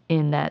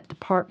in that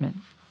department.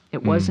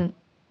 It wasn't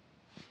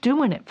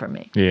doing it for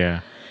me.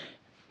 Yeah.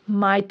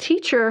 My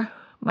teacher,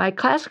 my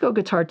classical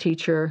guitar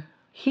teacher,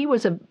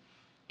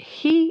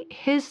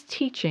 his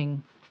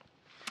teaching,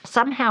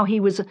 somehow he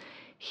was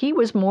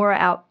more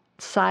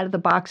outside of the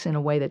box in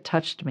a way that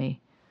touched me.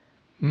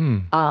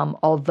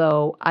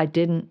 Although I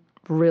didn't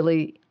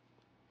really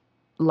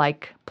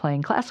like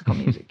playing classical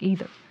music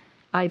either.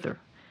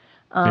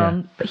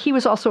 But he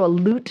was also a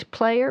lute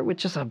player,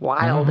 which is a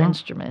wild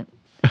instrument.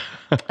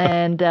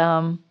 And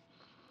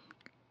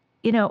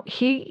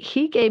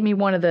he gave me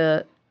one of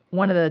the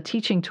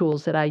teaching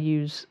tools that I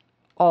use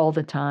all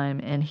the time,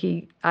 and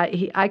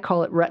I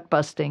call it rut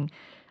busting.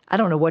 I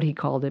don't know what he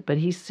called it, but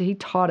he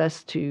taught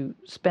us to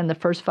spend the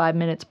first 5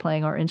 minutes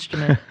playing our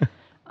instrument,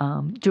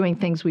 doing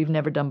things we've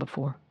never done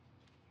before.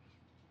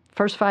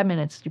 First 5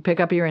 minutes, you pick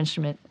up your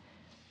instrument,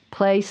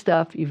 play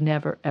stuff you've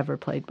never, ever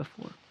played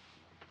before.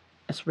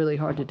 It's really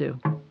hard to do.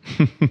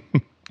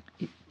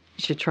 You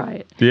should try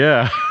it.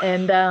 Yeah.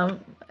 And,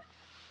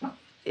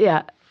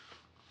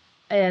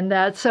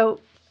 so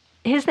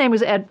his name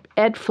was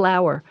Ed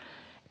Flower.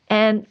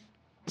 And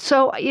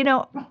so,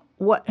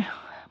 what?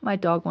 My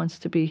dog wants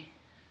to be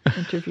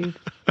interviewed.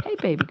 Hey,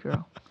 baby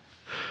girl.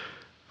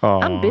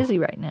 Aww. I'm busy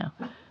right now.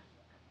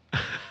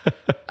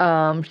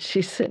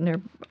 She's sitting there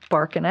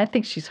barking. I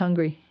think she's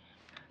hungry.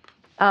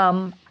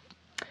 I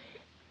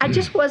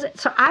just wasn't.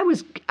 So I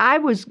was.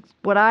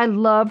 What I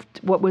loved,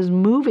 what was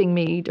moving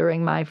me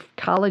during my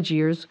college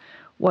years,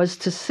 was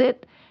to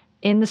sit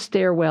in the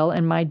stairwell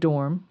in my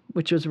dorm,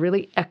 which was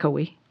really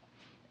echoey,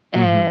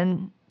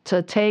 and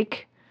to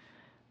take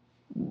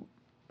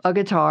a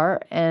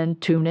guitar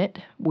and tune it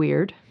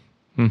weird,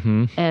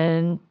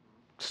 and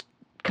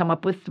come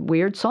up with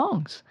weird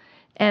songs.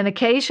 And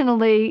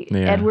occasionally,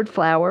 Edward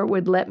Flower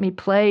would let me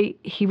play.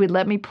 He would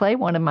let me play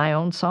one of my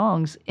own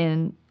songs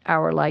in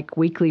our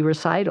weekly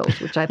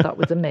recitals, which I thought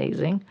was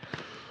amazing.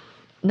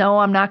 No,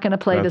 I'm not going to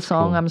play the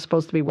song I'm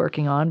supposed to be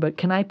working on, but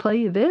can I play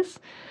you this?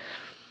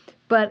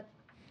 But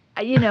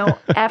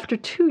after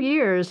 2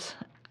 years,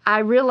 I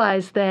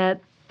realized that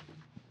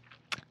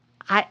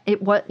I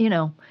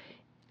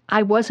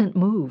wasn't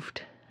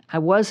moved. I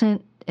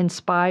wasn't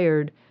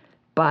inspired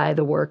by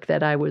the work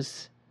that I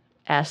was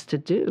asked to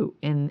do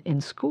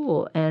in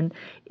school. And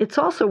it's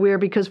also weird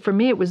because for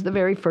me, it was the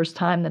very first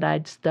time that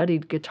I'd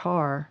studied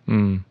guitar.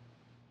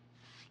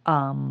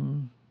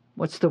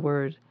 What's the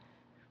word?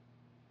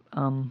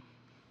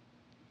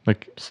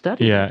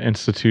 Study. Yeah,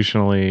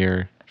 institutionally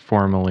or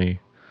formally.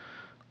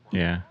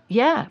 Yeah.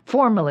 Yeah,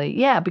 formally.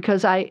 Yeah,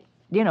 because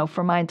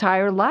for my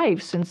entire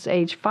life, since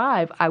age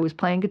 5, I was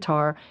playing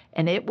guitar,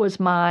 and it was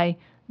my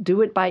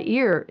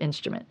do-it-by-ear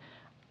instrument.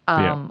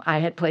 I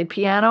had played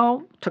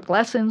piano, took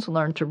lessons,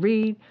 learned to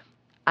read.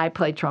 I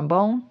played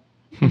trombone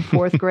in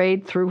 4th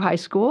grade through high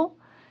school.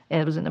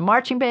 And it was in the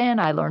marching band.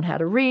 I learned how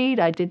to read.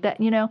 I did that,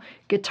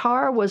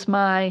 Guitar was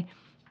my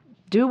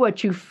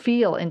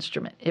do-what-you-feel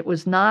instrument. It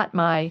was not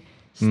my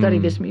study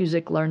this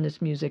music, learn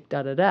this music,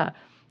 da-da-da.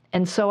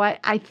 And so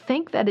I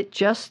think that it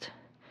just,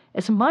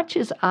 as much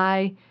as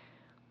I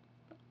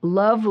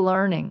love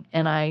learning,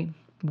 and I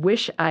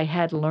wish I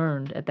had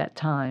learned at that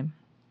time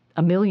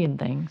a million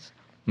things,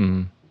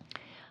 the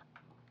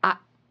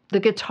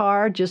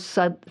guitar just,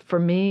 for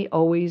me,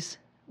 always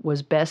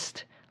was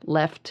best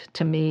left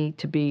to me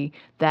to be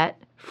that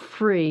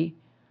free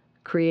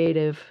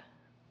creative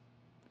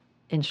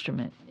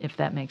instrument, if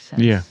that makes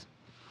sense. Yeah.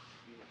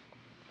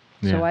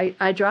 So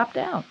I dropped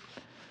out.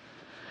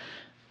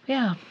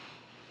 Yeah.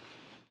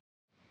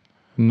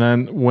 And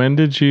then when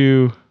did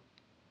you,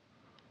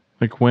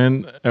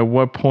 at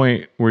what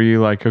point were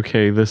you like,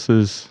 okay, this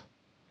is,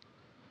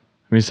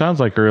 I mean, it sounds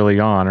like early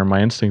on, or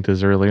my instinct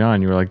is early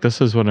on, you were like,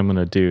 this is what I'm going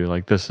to do.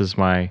 Like, it's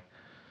my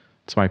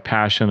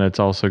passion. It's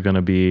also going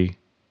to be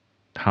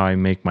how I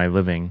make my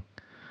living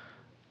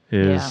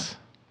is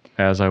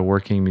as a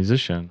working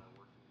musician.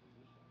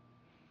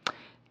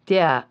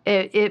 Yeah.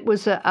 It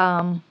was,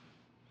 I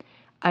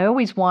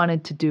always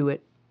wanted to do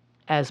it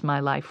as my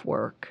life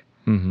work.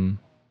 Mm-hmm.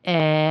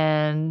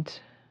 And,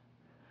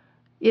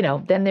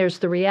 then there's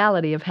the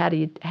reality of how do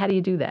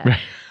you do that?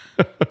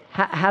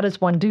 How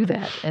does one do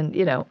that? And,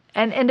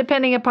 and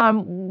depending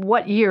upon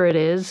what year it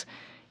is,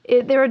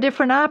 there are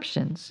different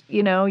options.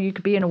 You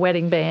could be in a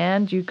wedding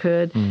band. You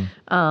could,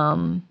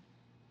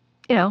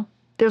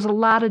 there's a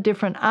lot of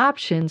different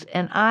options.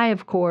 And I,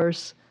 of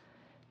course,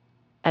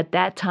 at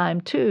that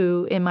time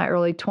too, in my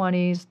early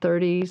 20s,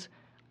 30s,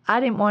 I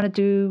didn't want to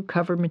do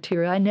cover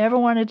material. I never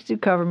wanted to do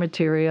cover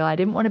material. I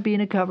didn't want to be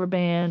in a cover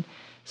band.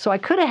 So I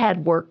could have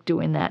had work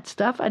doing that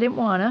stuff. I didn't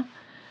want to.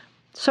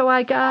 So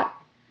I got,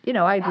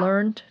 I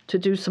learned to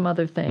do some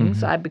other things.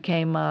 Mm-hmm. I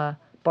became a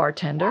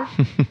bartender.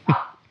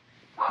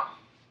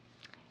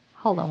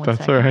 Hold on one second.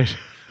 That's all right.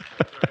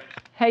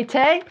 Hey,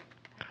 Tay.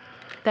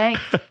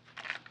 Thanks.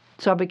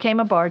 So I became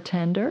a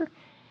bartender.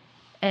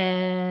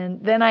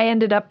 And then I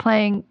ended up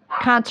playing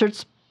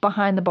concerts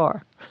behind the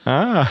bar.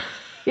 Ah.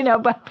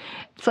 But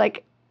it's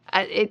like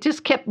it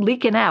just kept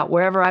leaking out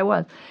wherever I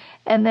was.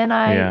 And then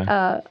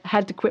I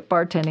had to quit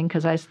bartending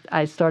because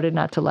I started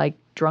not to like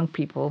drunk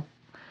people.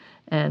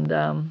 And,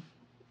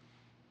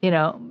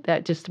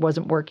 that just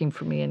wasn't working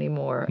for me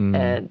anymore. Mm.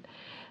 And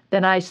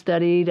then I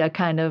studied a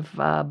kind of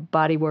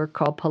body work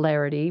called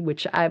polarity,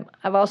 which I've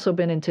also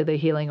been into the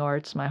healing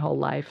arts my whole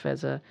life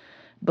as a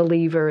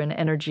believer in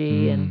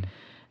energy and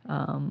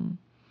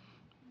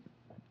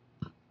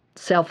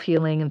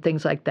self-healing and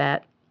things like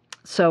that.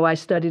 So I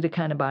studied a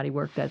kind of body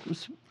work that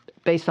was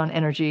based on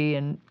energy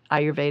and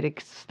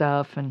Ayurvedic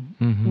stuff and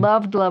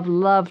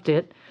loved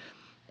it.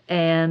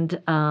 And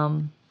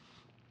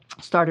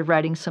started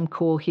writing some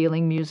cool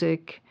healing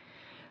music.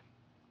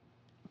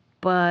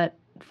 But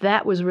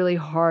that was really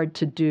hard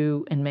to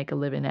do and make a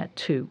living at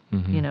too.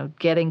 Mm-hmm.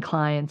 Getting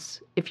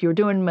clients. If you're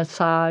doing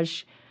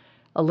massage,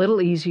 a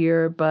little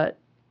easier, but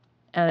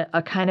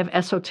a kind of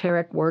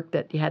esoteric work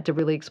that you had to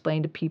really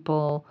explain to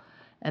people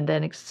and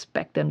then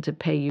expect them to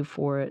pay you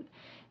for it.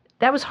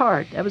 That was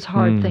hard. That was a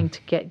hard thing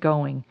to get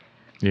going.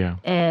 Yeah.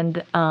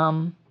 And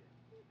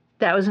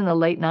that was in the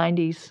late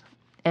 90s.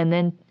 And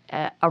then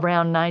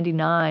around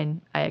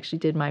 99, I actually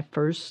did my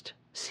first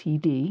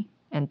CD.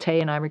 And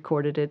Tay and I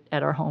recorded it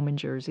at our home in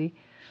Jersey.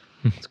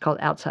 It's called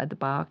Outside the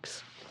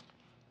Box.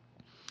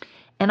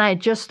 And I had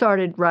just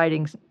started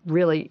writing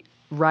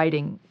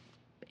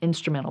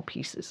instrumental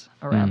pieces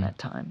around that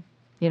time.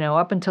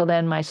 Up until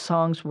then, my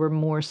songs were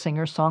more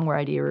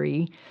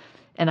singer-songwriter-y.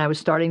 And I was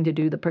starting to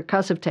do the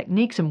percussive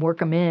techniques and work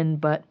them in,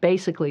 but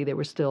basically they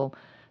were still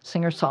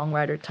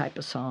singer-songwriter type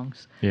of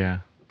songs. Yeah.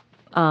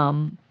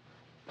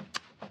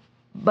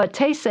 But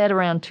Tay said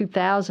around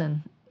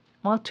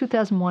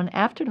 2001,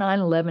 after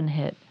 9/11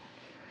 hit,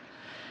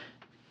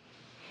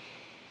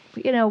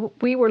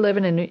 we were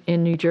living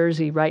in New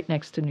Jersey right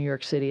next to New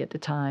York City at the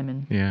time.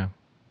 And Yeah.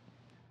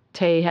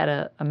 Tay had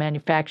a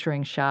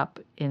manufacturing shop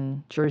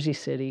in Jersey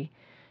City.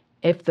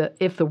 If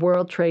the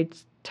World Trade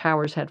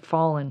Towers had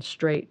fallen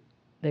straight,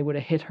 they would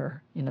have hit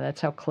her.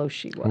 That's how close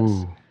she was.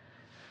 Ooh.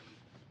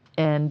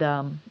 And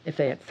if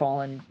they had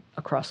fallen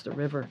across the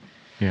river.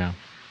 Yeah.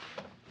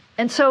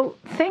 And so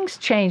things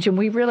changed, and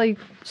we really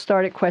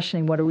started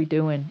questioning, what are we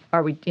doing?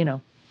 Are we,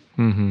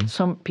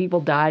 some people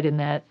died in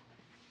that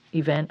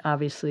event.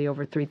 Obviously,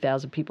 over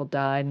 3,000 people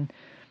died. And,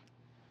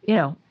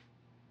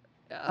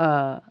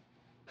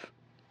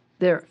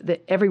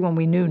 everyone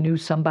we knew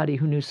somebody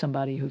who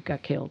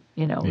got killed.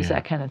 It was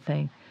that kind of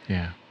thing.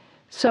 Yeah.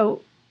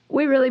 So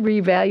we really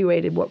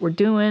reevaluated what we're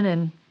doing,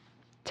 and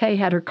Tay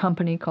had her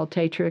company called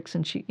Taytrix,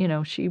 and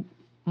she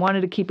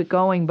wanted to keep it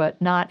going,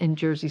 but not in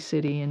Jersey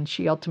City, and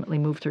she ultimately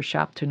moved her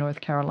shop to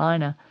North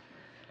Carolina,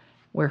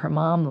 where her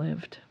mom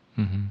lived.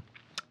 Mm-hmm.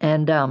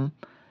 And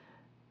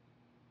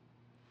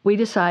we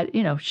decided,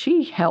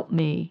 she helped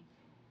me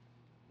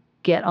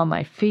get on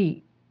my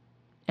feet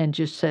and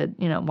just said,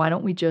 why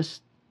don't we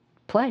just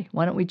play?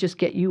 Why don't we just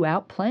get you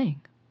out playing?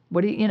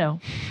 What do you're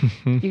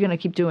going to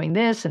keep doing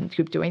this and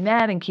keep doing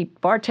that and keep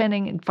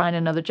bartending and find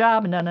another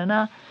job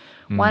and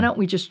Why don't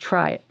we just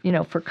try it?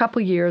 For a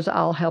couple of years,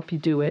 I'll help you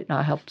do it, and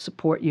I'll help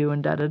support you,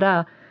 and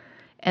da-da-da.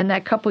 And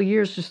that couple of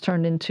years just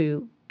turned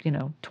into,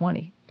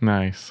 20.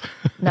 Nice.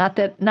 Not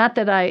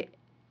that I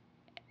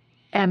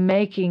am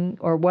making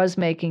or was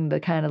making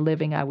the kind of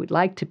living I would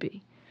like to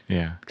be.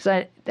 Yeah.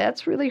 Because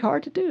that's really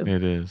hard to do.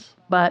 It is.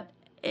 But,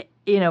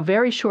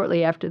 very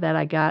shortly after that,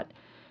 I got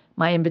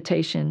my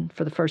invitation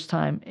for the first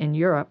time in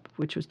Europe,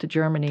 which was to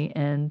Germany,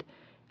 and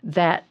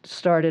that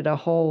started a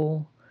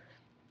whole,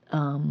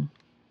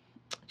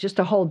 just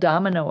a whole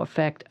domino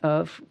effect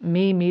of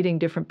me meeting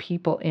different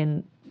people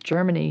in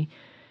Germany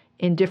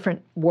in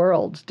different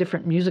worlds,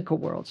 different musical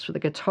worlds, for the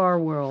guitar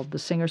world, the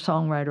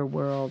singer-songwriter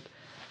world.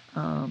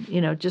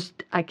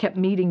 Just I kept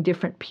meeting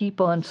different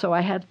people, and so I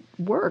had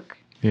work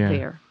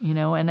there,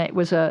 and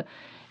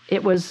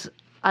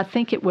I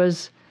think it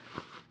was,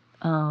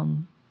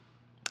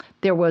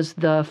 there was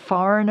the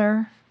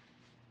foreigner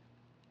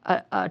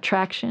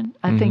attraction.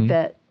 I think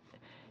that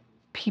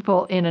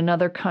people in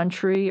another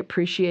country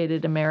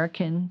appreciated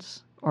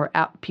Americans or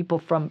people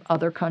from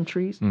other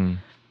countries.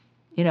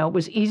 It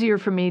was easier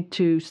for me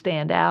to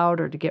stand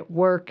out or to get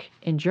work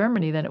in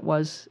Germany than it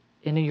was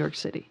in New York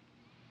City.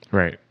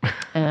 Right.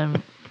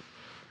 And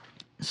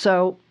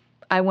so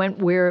I went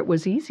where it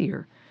was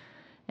easier.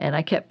 And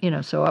I kept,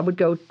 so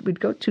we'd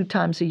go 2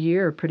 times a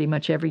year, pretty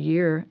much every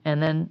year.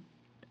 And then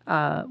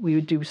we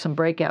would do some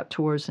breakout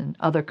tours in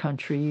other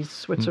countries,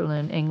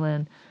 Switzerland,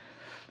 England,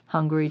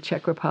 Hungary,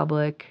 Czech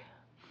Republic.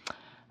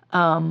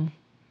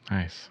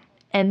 Nice.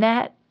 And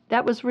that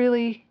was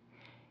really,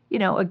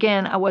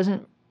 again, I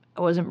wasn't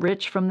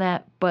rich from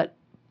that, but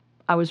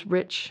I was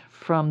rich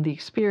from the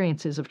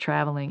experiences of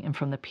traveling and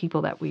from the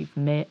people that we've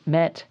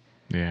met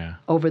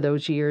over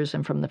those years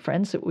and from the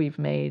friends that we've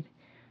made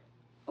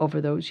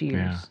over those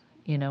years.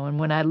 And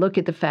when I look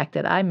at the fact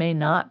that I may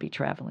not be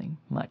traveling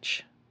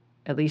much,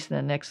 at least in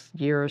the next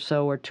year or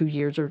so or 2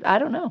 years, or I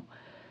don't know,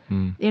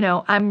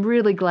 I'm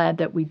really glad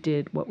that we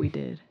did what we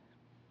did.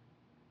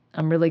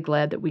 I'm really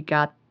glad that we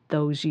got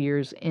those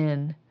years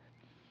in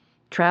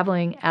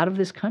traveling out of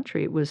this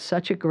country. It was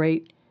such a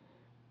great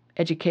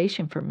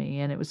education for me,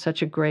 and it was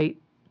such a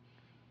great,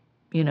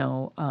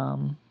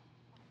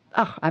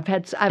 I've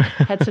had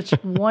such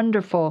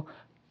wonderful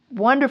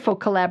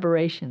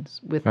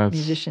collaborations with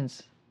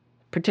musicians,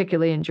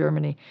 particularly in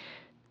Germany.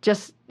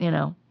 Just,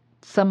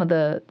 some of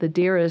the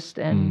dearest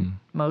and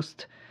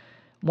most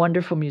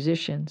wonderful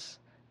musicians.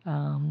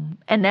 And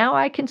now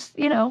I can,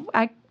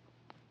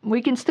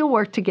 we can still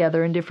work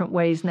together in different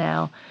ways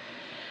now.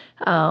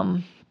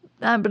 But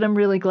I'm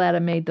really glad I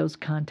made those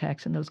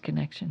contacts and those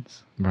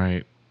connections.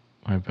 Right.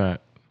 I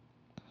bet.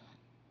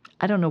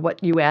 I don't know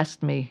what you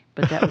asked me,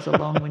 but that was a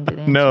long-winded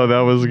answer. No,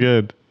 that was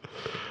good.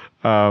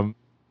 How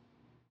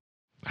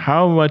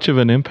much of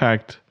an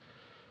impact?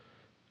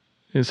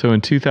 So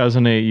in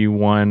 2008, you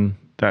won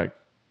the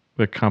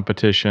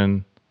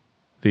competition,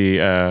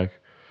 the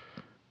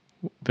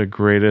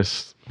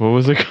greatest. What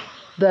was it called?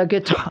 The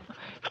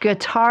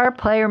Guitar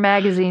Player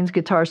Magazine's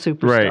Guitar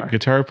Superstar. Right,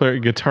 Guitar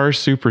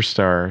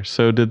Superstar.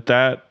 So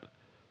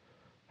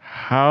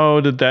how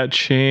did that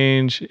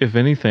change, if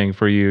anything,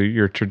 for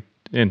you,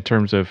 in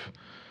terms of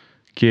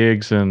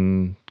gigs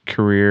and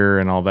career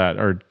and all that?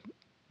 Or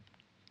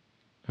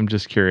I'm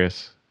just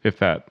curious if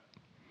that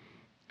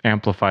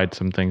amplified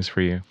some things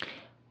for you.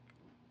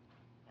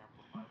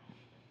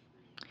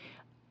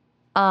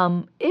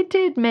 It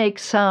did make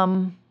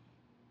some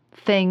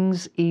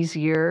things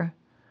easier.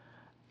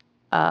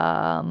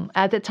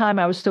 At the time,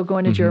 I was still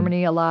going to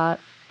Germany a lot,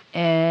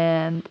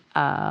 and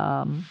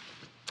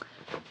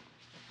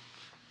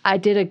I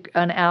did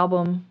an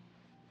album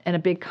and a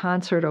big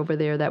concert over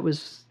there that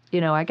was,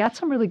 I got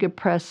some really good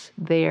press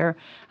there.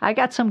 I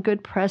got some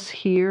good press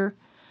here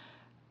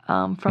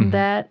from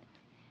that.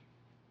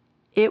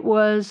 It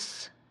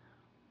was,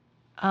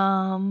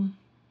 I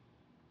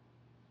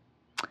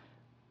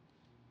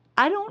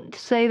don't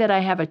say that I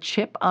have a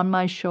chip on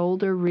my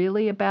shoulder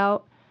really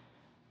about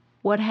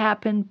what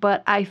happened,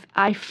 but I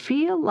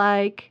feel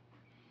like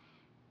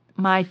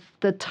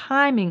the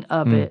timing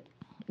of it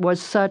was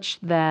such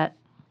that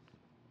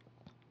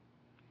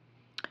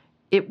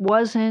it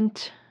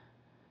wasn't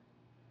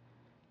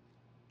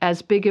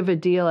as big of a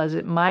deal as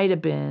it might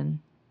have been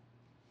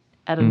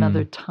at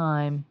another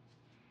time.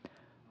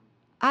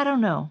 I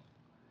don't know.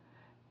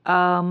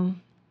 I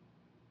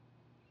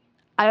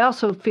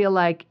also feel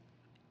like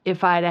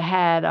if I'd have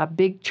had a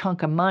big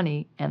chunk of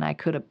money and I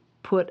could have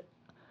put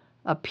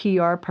a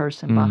PR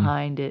person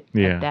behind it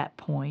at that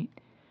point,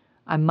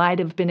 I might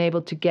have been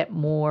able to get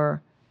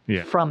more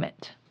from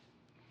it.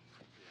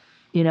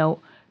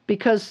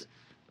 Because,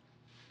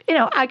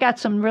 I got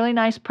some really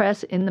nice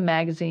press in the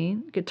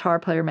magazine, Guitar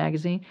Player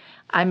Magazine.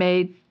 I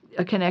made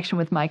a connection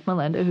with Mike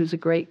Melenda, who's a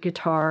great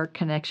guitar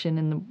connection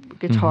in the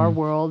guitar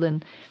world,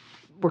 and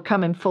we're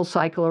coming full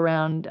cycle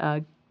around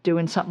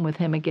doing something with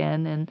him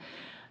again. And,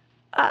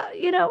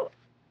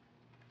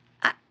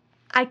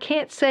 I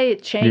can't say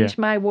it changed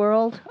my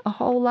world a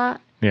whole lot.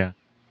 Yeah.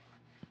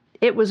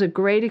 It was a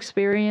great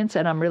experience,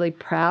 and I'm really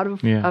proud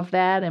of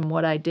that and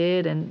what I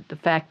did, and the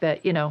fact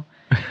that,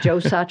 Joe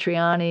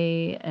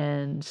Satriani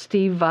and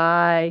Steve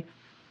Vai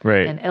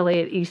and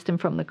Elliot Easton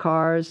from the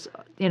Cars,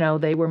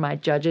 they were my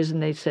judges,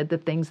 and they said the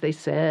things they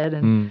said,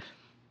 and,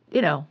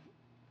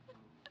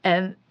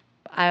 and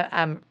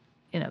I'm,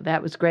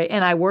 that was great.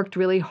 And I worked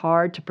really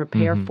hard to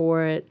prepare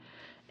for it,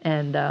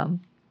 and,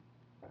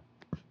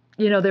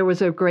 there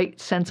was a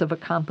great sense of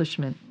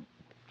accomplishment.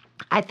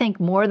 I think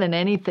more than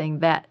anything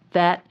that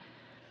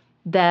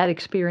that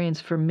experience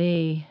for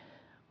me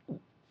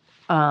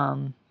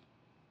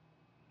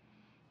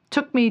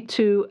took me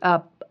to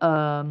a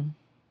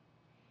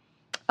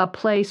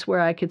place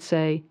where I could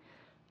say,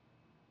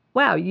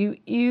 wow,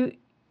 it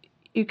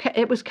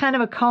was kind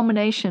of a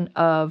culmination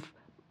of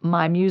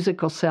my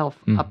musical self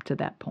up to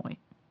that point.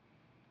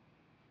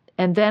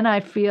 And then I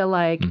feel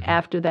like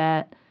after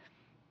that,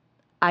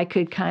 I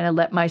could kind of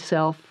let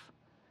myself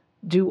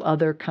do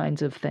other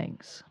kinds of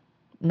things,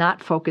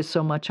 not focus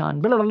so much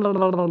on,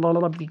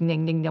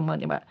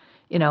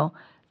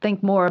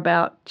 think more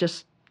about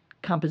just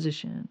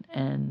composition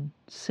and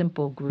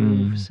simple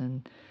grooves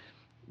and,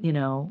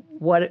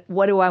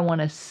 what do I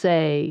want to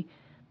say,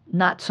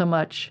 not so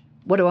much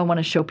what do I want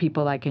to show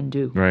people I can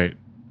do. Right.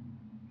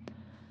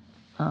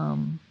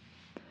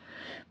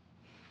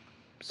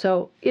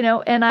 So,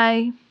 and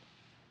I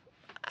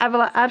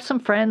have some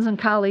friends and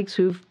colleagues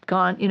who've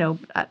gone,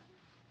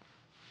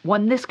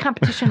 won this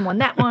competition, won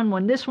that one,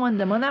 won this one,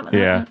 then won that one.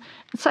 Yeah.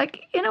 It's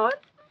like, you know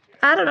what?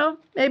 I don't know.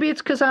 Maybe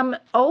it's because I'm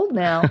old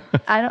now.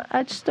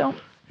 I just don't.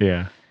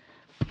 Yeah.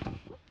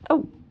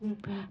 Oh,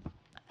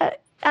 I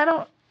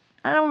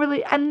don't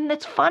really, and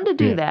it's fun to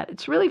do that.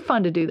 It's really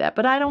fun to do that,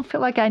 but I don't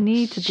feel like I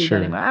need to do that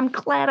anymore. I'm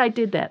glad I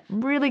did that.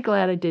 I'm really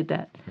glad I did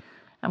that.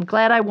 I'm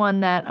glad I won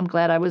that. I'm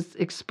glad I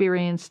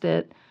experienced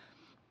it.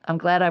 I'm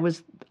glad I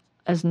was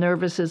as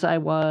nervous as I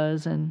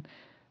was, and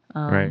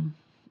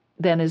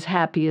then as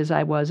happy as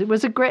I was. It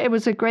was a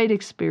great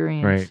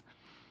experience. Right.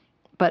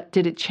 But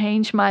did it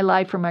change my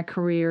life or my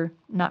career?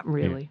 Not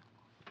really.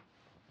 Yeah.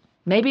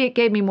 Maybe it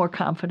gave me more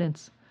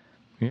confidence.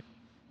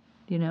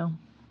 Yeah.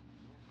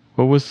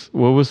 What was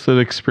the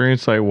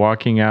experience like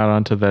walking out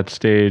onto that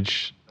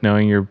stage,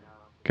 knowing you're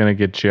gonna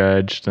get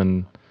judged?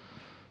 And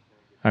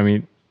I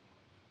mean,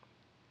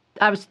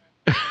 I was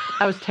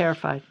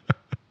terrified.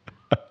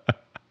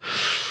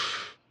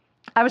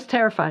 I was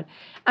terrified.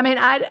 I mean,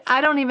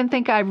 I don't even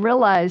think I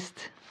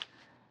realized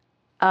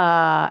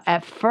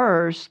at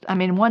first. I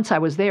mean, once I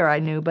was there, I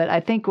knew. But I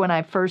think when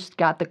I first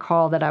got the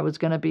call that I was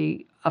going to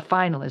be a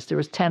finalist, there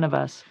was 10 of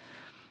us,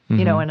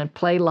 and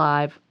play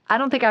live. I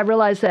don't think I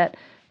realized that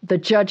the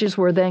judges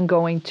were then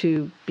going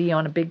to be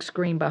on a big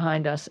screen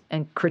behind us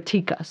and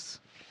critique us.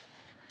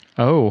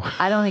 Oh.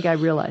 I don't think I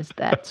realized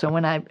that. So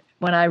when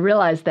I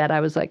realized that, I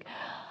was like,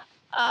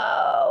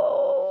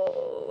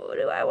 oh,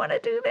 do I want to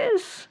do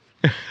this?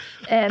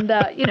 And,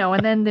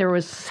 and then there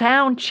was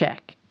sound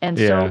check. And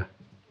so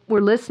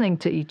we're listening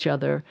to each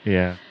other.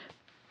 Yeah.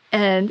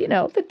 And,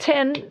 the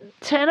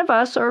 10 of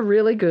us are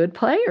really good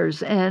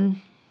players. And,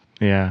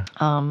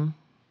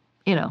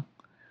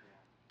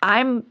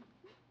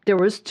 there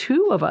was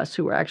 2 of us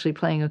who were actually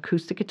playing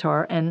acoustic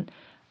guitar, and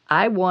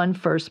I won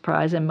first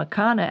prize, and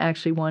Makana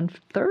actually won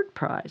third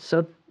prize.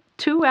 So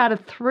 2 out of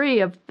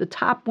 3 of the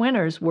top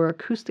winners were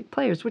acoustic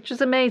players, which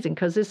is amazing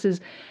because this is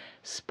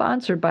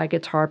sponsored by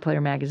Guitar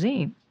Player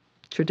magazine,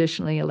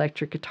 traditionally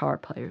electric guitar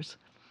players,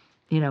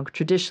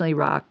 traditionally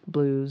rock,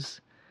 blues,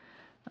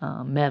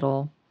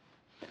 metal.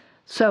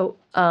 So,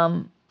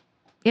 in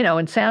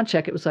sound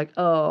check, it was like,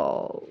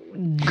 oh,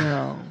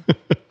 no.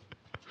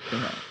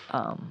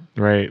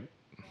 Right.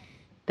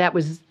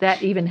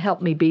 That even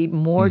helped me be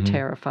more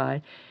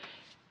terrified.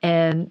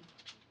 And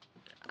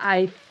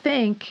I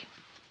think,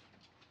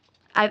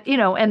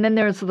 and then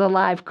there's the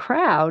live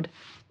crowd.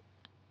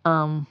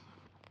 And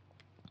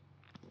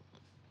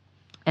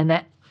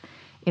that,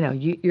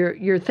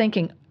 you're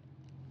thinking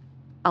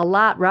a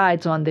lot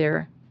rides on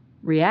their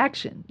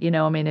reaction.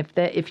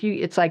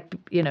 It's like,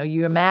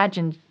 you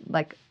imagine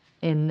like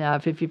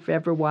if you've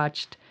ever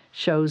watched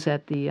shows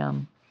at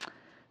the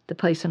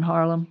place in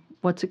Harlem,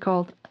 what's it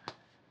called?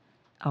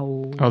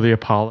 Oh, the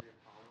Apollo.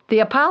 The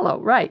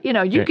Apollo, right.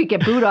 You could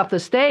get booed off the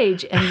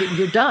stage and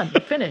you're done. You're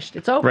finished.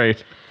 It's over.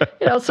 Right.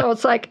 So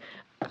it's like,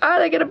 are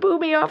they going to boo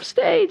me off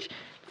stage?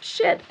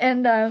 Shit.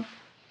 And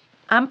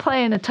I'm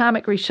playing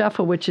Atomic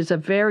Reshuffle, which is a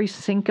very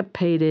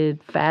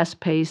syncopated,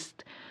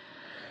 fast-paced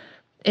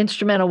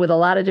instrumental with a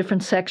lot of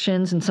different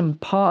sections and some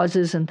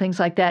pauses and things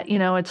like that.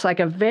 It's like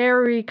a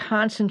very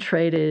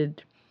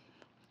concentrated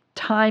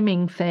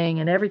timing thing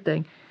and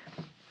everything.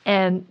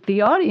 And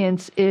the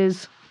audience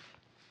is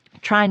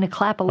trying to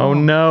clap along. Oh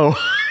no.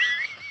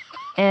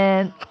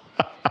 And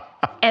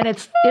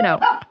it's,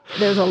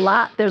 there's a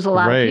lot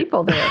of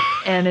people there,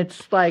 and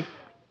it's like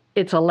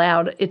it's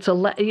allowed,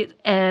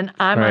 and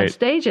I'm on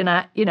stage, and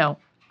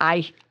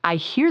I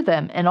hear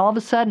them, and all of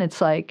a sudden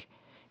it's like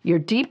you're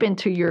deep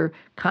into your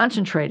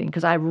concentrating,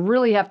 because I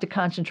really have to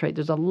concentrate.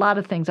 There's a lot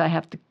of things I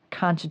have to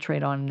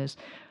concentrate on in this.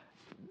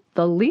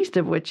 The least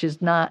of which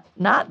is not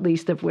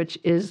least of which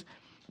is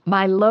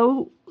my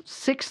low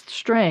 6th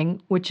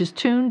string, which is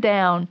tuned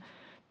down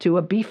to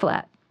a B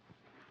flat,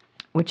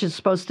 which is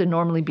supposed to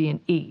normally be an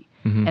E.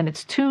 And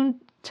it's tuned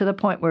to the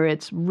point where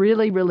it's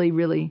really, really,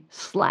 really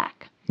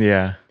slack.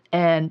 Yeah.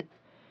 And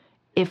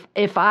if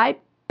I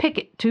pick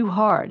it too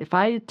hard, if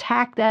I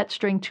attack that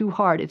string too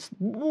hard, it's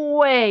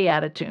way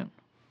out of tune.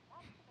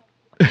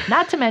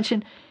 Not to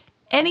mention,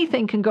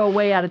 anything can go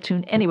way out of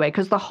tune anyway,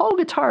 because the whole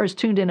guitar is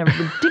tuned in a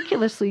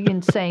ridiculously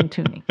insane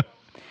tuning.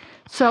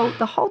 So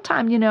the whole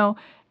time,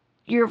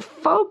 your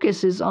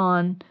focus is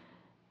on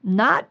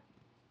not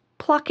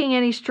plucking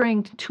any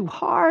string too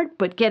hard,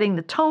 but getting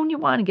the tone you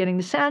want and getting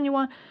the sound you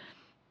want,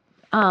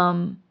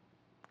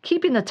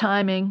 keeping the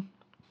timing,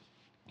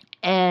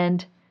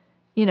 and,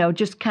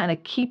 just kind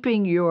of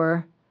keeping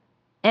your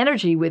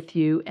energy with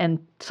you and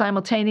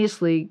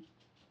simultaneously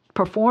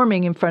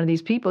performing in front of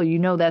these people.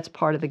 That's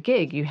part of the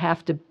gig. You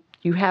have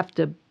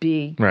to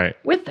be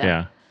with them.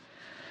 Yeah.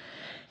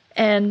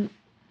 And,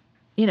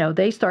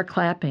 they start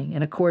clapping.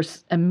 And, of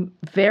course,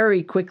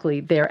 very quickly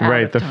they're out of time.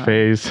 Right, the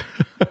phase.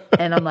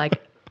 And I'm like,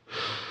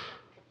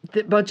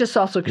 but just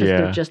also because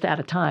they're just out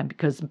of time,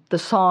 because the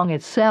song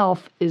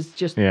itself is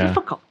just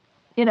difficult.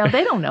 They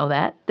don't know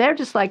that. They're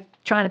just like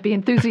trying to be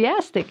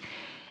enthusiastic.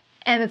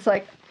 And it's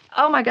like,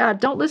 oh my God,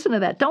 don't listen to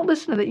that. Don't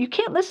listen to that. You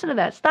can't listen to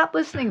that. Stop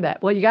listening to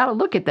that. Well, you got to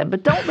look at them,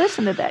 but don't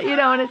listen to that,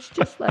 and it's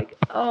just like,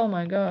 oh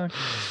my God.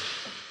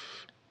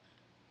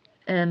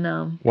 And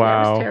it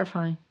was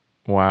terrifying.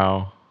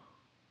 Wow.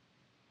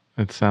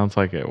 It sounds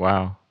like it.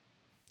 Wow.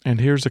 And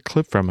here's a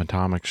clip from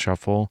Atomic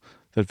Shuffle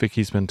that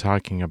Vicki's been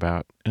talking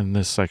about in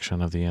this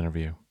section of the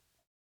interview.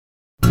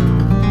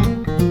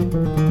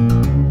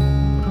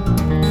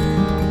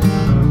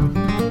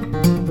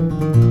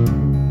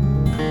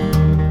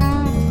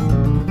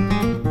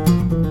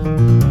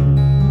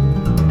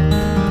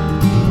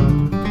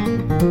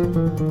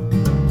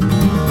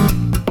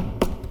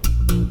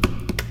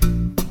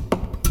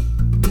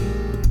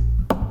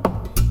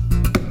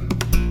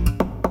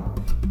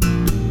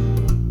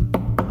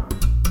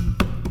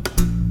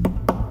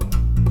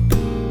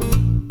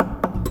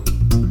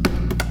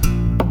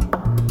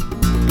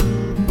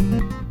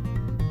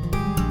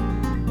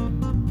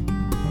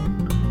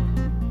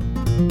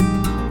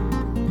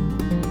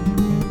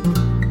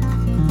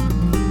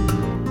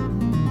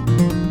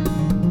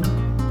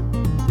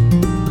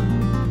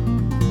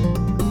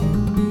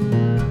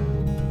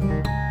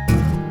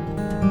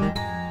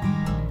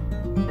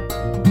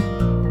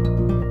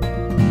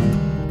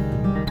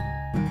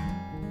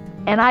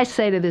 And I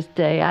say to this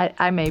day,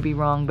 I may be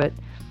wrong, but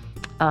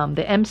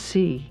the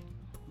MC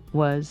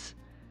was,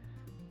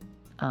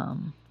 wow,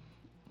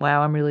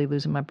 I'm really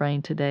losing my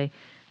brain today.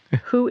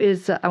 Who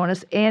is, I want to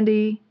say,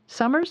 Andy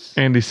Summers?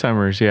 Andy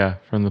Summers, yeah,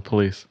 from the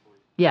Police.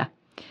 Yeah.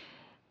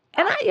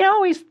 And I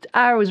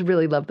always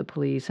really loved the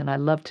Police, and I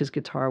loved his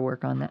guitar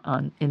work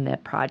in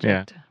that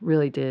project. Yeah.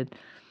 Really did.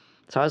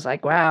 So I was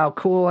like, wow,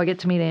 cool, I get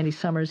to meet Andy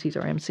Summers, he's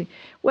our MC.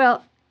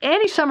 Well,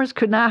 Andy Summers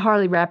could not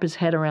hardly wrap his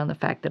head around the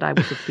fact that I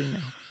was a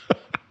female.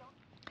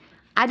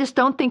 I just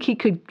don't think he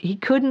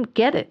couldn't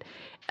get it.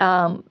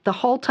 The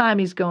whole time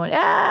he's going,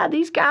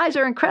 these guys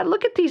are incredible.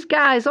 Look at these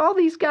guys. All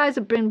these guys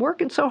have been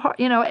working so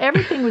hard.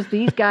 Everything was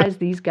these guys,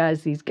 these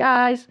guys, these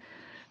guys.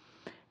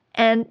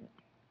 And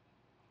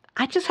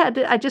I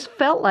just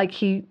felt like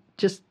he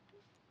just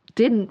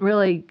didn't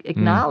really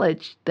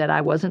acknowledge that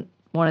I wasn't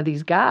one of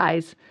these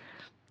guys.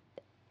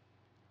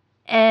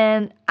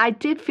 And I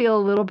did feel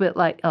a little bit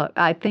like,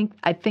 I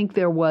think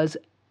there was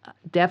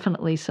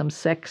definitely some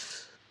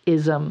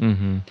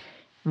sexism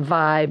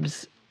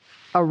vibes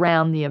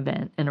around the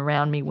event and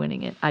around me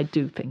winning it. I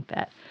do think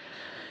that.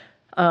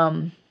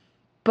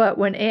 But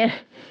when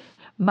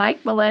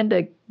Mike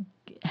Melenda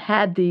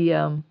had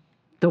the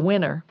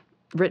winner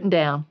written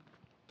down,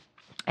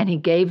 and he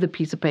gave the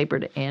piece of paper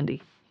to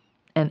Andy,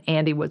 and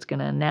Andy was going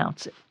to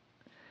announce it.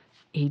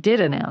 He did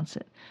announce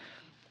it.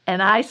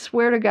 And I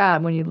swear to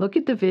God, when I look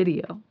at the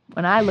video,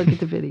 and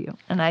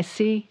I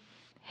see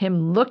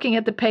him looking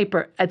at the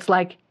paper, it's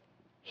like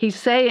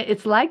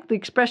it's like the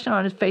expression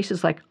on his face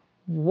is like,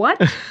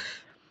 what?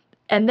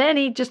 And then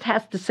he just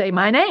has to say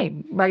my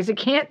name, because he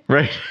can't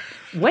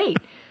wait.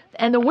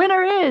 And the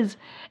winner is,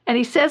 and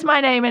he says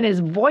my name and his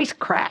voice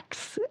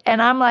cracks.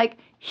 And I'm like,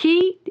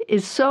 he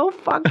is so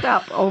fucked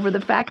up over the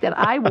fact that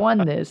I won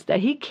this that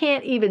he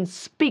can't even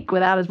speak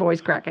without his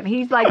voice cracking.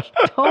 He's like,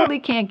 totally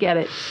can't get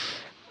it.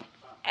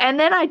 And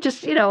then I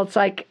just, it's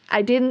like,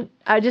 I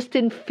just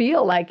didn't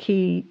feel like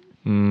he,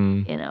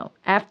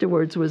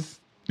 afterwards was.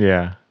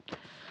 Yeah.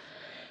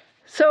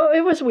 So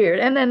it was weird.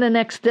 And then the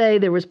next day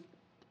there was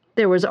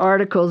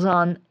articles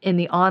in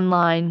the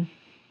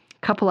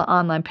couple of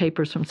online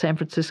papers from San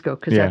Francisco,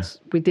 because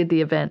we did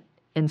the event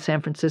in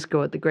San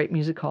Francisco at the Great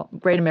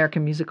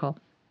American Music Hall.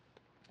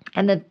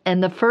 And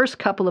the first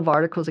couple of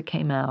articles that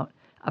came out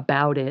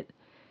about it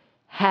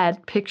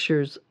had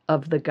pictures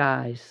of the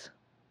guys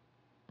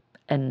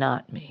and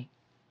not me.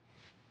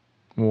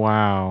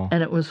 Wow.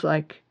 And it was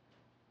like,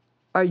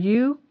 are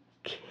you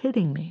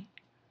kidding me?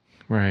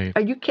 Right.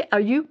 Are you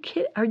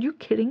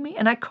kidding me?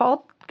 And I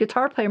called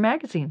Guitar Player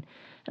magazine,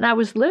 and I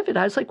was livid.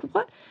 I was like,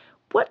 what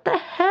the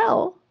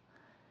hell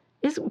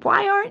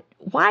why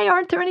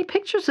aren't there any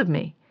pictures of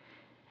me?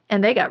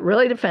 And they got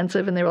really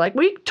defensive, and they were like,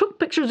 we took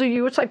pictures of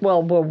you. It's like,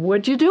 well,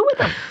 what'd you do with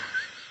them?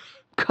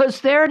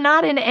 Because they're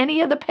not in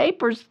any of the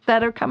papers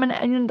that are coming,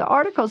 in the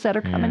articles that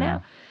are coming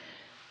out.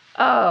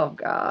 Oh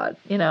God,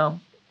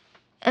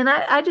 and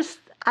I just,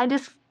 I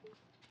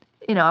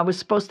was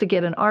supposed to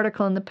get an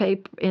article in the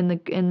paper,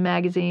 in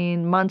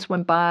magazine. Months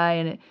went by,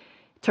 and it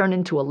turned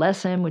into a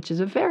lesson, which is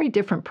a very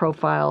different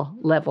profile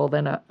level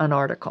than an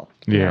article,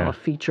 a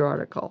feature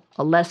article.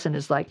 A lesson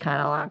is like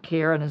kind of like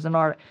here and is an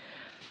art.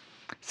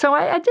 So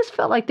I just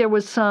felt like there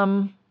was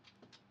some,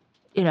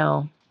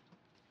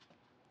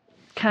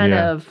 kind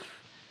of,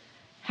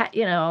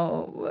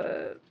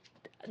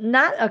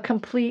 not a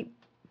complete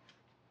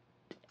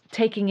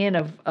taking in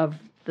of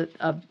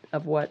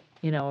what,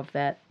 of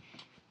that.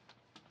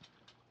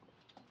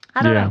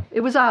 I don't know.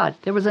 It was odd.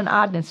 There was an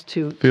oddness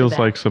to Feels that.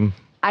 like some...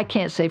 I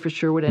can't say for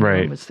sure what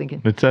anyone was thinking.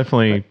 It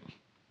definitely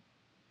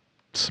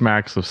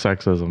smacks of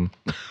sexism.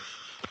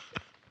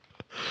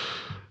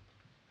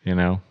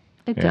 It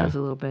does a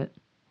little bit.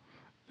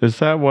 Is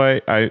that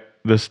why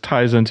this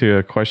ties into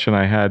a question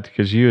I had,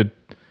 because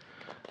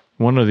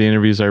one of the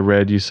interviews I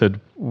read, you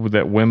said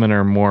that women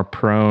are more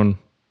prone,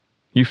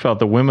 you felt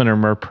that women are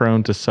more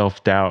prone to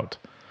self-doubt.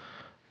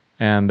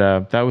 And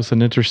that was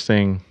an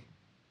interesting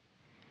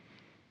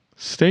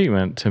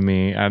statement to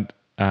me.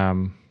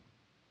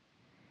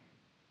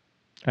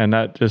 And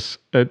that just,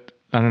 I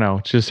don't know,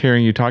 just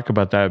hearing you talk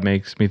about that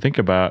makes me think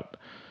about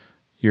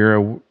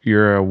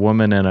you're a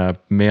woman in a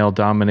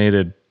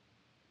male-dominated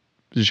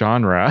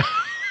genre.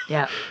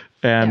 Yeah.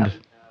 And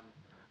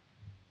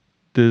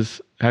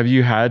have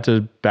you had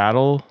to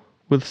battle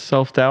with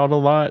self-doubt a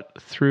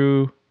lot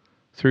through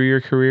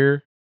your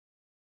career?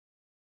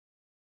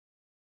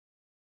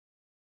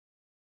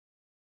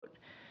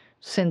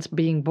 Since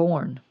being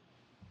born.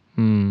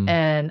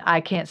 And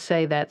I can't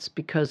say that's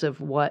because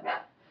of what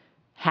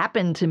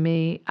happened to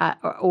me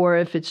or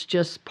if it's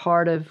just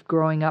part of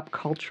growing up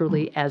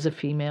culturally as a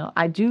female.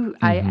 I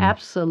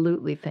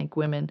absolutely think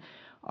women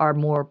are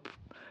more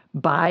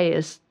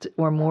biased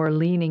or more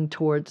leaning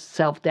towards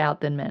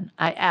self-doubt than men.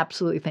 I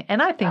absolutely think,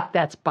 and I think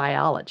that's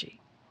biology.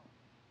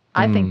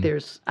 I think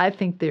there's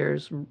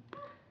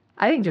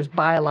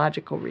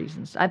biological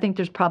reasons. I think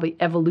there's probably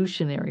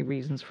evolutionary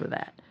reasons for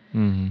that.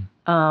 And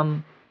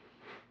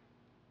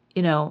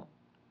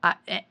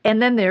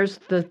then there's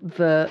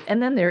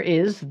there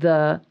is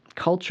the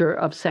culture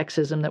of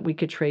sexism that we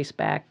could trace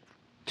back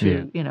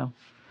to,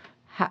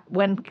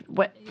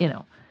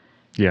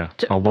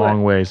 a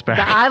long ways back.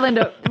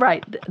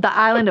 The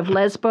island of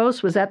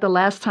Lesbos, was that the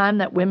last time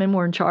that women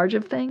were in charge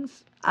of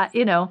things?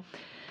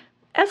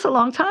 That's a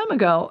long time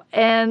ago.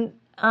 And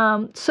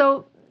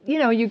so,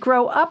 you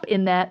grow up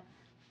in that.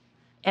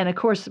 And of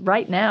course,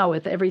 right now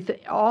with everything,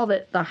 all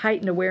the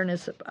heightened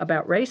awareness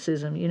about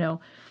racism,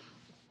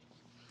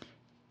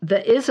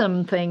 the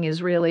ism thing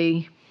is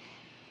really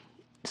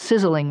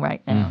sizzling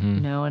right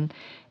now,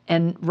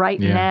 and right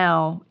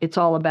now it's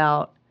all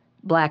about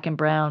black and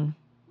brown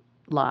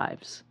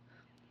lives.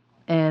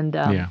 And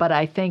but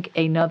I think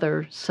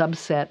another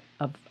subset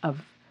of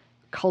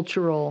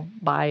cultural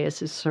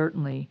bias is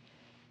certainly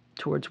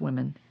towards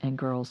women and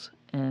girls.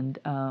 And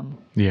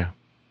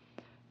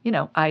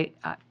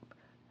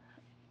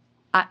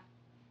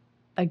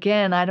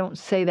again, I don't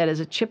say that as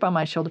a chip on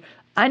my shoulder.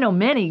 I know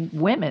many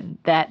women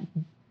that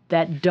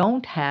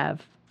don't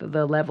have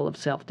the level of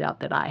self-doubt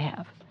that I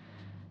have.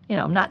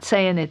 I'm not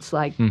saying it's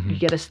like you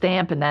get a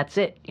stamp and that's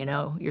it,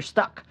 you're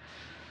stuck.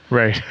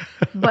 Right.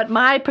 But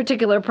my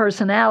particular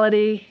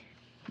personality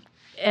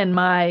and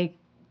my,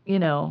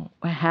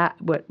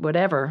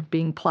 whatever,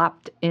 being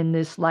plopped in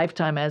this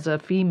lifetime as a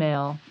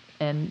female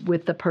and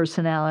with the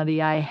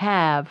personality I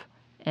have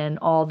and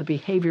all the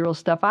behavioral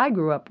stuff I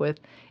grew up with,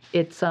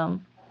 it's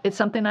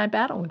something I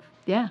battle with.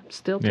 Yeah,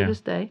 still to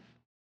this day.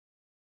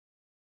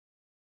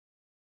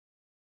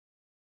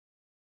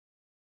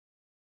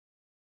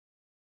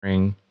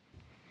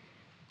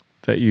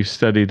 That you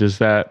study, does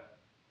that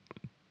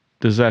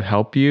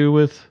help you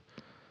with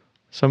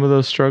some of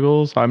those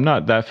struggles? I'm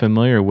not that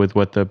familiar with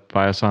what the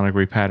biosonic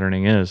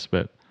repatterning is,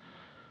 but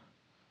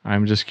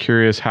I'm just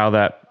curious how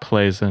that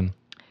plays in.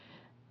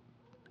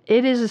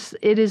 It is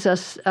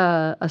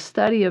a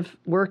study of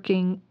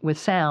working with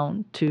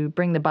sound to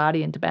bring the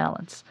body into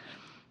balance,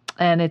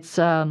 and it's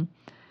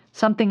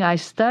something I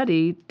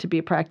studied to be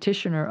a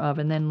practitioner of,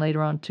 and then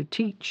later on to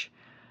teach.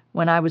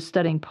 When I was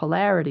studying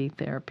polarity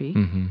therapy,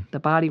 the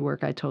body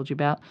work I told you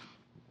about,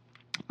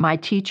 my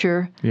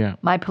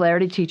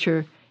polarity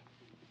teacher,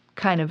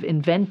 kind of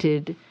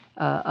invented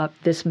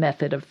this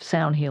method of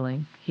sound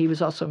healing. He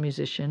was also a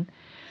musician,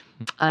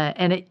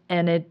 and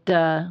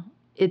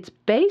it's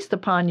based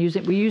upon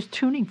we use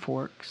tuning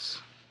forks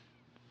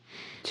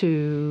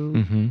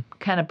to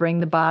kind of bring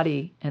the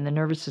body and the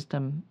nervous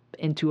system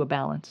into a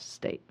balanced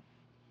state.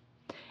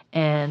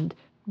 And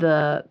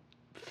the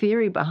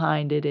theory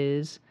behind it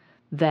is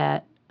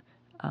that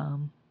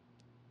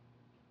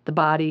the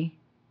body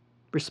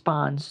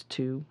responds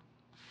to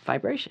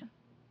vibration.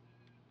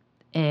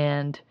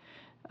 And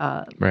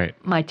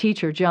my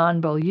teacher,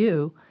 John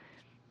Beaulieu,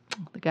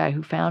 the guy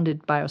who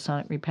founded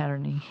biosonic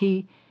repatterning,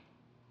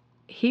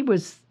 he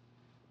was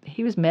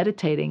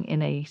meditating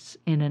in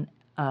an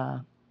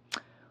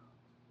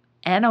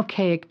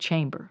anechoic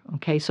chamber.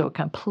 Okay, so a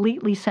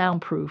completely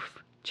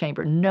soundproof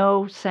chamber.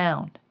 No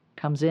sound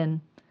comes in,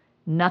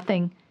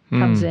 nothing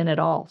comes in at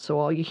all. So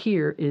all you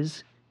hear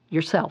is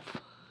yourself.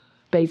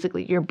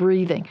 basically. You're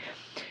breathing.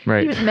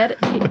 Right. He was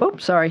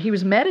he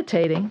was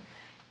meditating.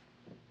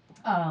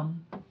 A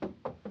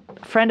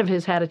friend of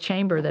his had a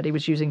chamber that he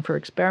was using for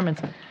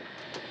experiments.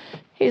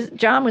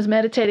 John was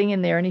meditating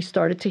in there, and he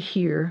started to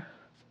hear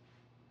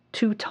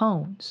two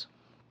tones.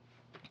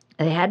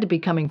 They had to be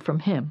coming from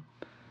him.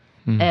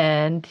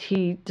 And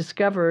he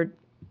discovered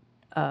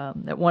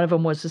that one of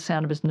them was the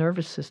sound of his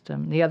nervous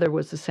system. The other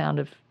was the sound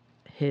of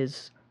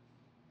his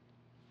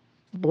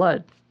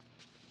blood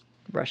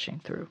rushing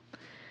through.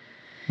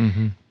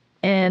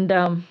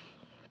 And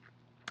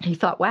he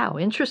thought, wow,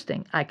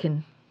 interesting. I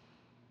can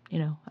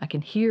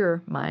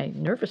hear my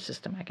nervous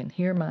system. I can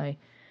hear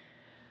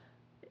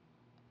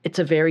it's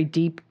a very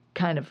deep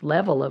kind of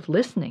level of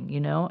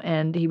listening,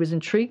 and he was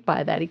intrigued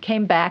by that. He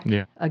came back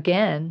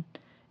again,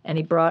 and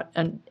he brought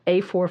an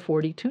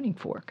A440 tuning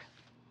fork.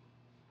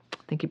 I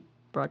think he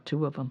brought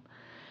two of them.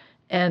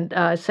 And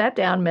sat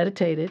down,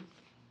 meditated,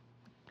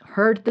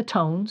 heard the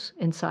tones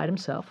inside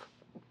himself,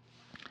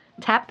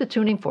 tapped the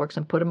tuning forks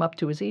and put them up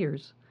to his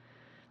ears.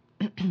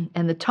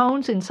 And the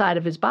tones inside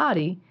of his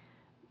body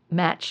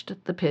matched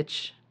the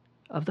pitch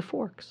of the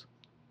forks.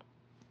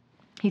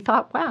 He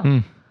thought,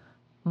 wow,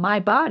 my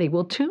body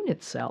will tune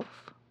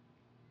itself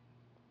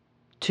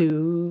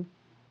to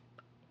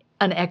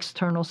an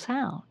external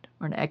sound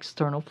or an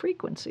external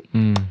frequency.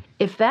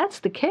 If that's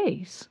the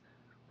case,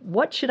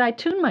 what should I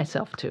tune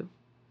myself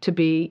to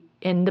be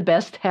in the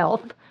best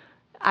health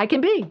I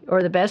can be,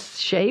 or the best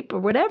shape, or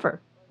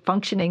whatever,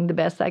 functioning the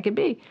best I could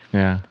be?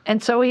 Yeah.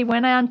 And so he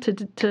went on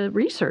to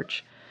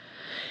research.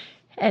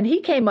 And he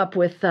came up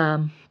with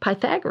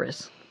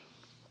Pythagoras.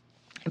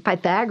 And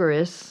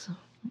Pythagoras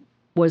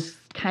was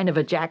kind of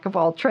a jack of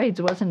all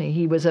trades, wasn't he?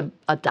 He was a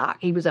doc.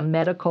 He was a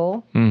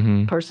medical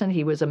person.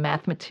 He was a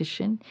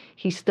mathematician.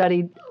 He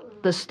studied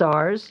the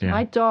stars. Yeah.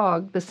 My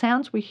dog, the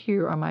sounds we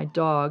hear are my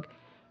dog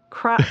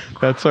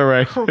That's all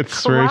right.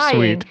 It's very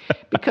sweet.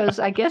 Because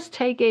I guess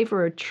Tay gave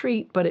her a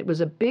treat, but it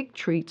was a big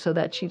treat so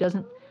that she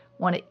doesn't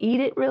want to eat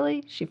it,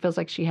 really. She feels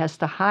like she has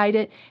to hide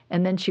it,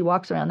 and then she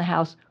walks around the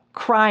house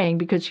crying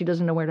because she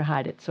doesn't know where to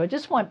hide it. So I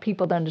just want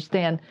people to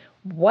understand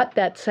what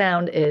that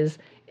sound is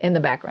in the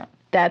background.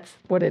 That's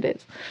what it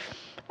is.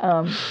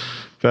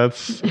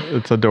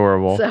 It's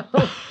adorable. So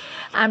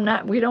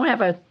we don't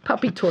have a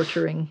puppy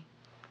torturing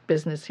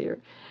business here.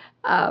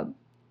 No.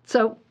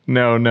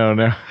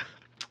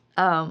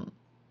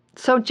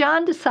 So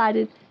John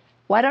decided,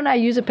 why don't I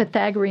use a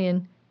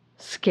Pythagorean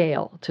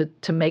scale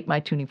to make my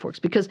tuning forks?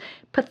 Because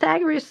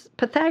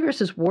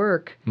Pythagoras's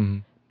work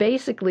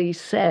basically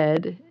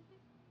said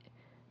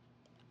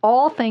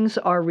all things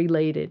are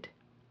related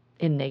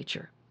in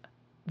nature.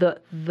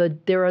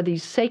 There are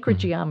these sacred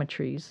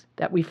geometries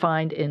that we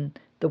find in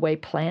the way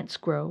plants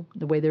grow,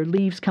 the way their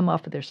leaves come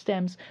off of their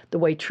stems, the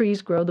way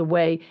trees grow, the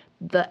way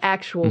the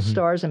actual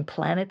stars and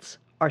planets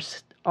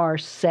are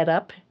set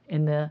up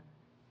in the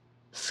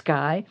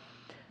sky,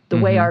 the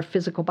way our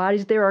physical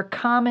bodies. There are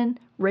common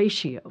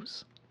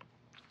ratios.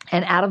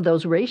 And out of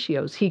those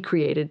ratios, he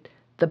created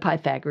the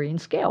Pythagorean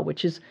scale,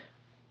 which is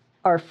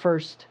our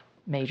first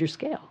major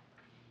scale.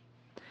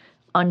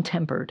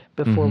 Untempered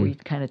before we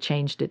kind of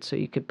changed it so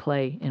you could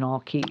play in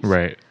all keys.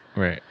 Right.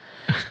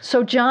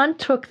 So John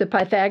took the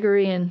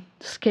Pythagorean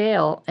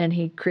scale and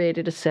he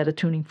created a set of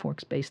tuning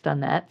forks based on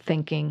that,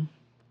 thinking,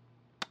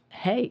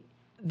 hey,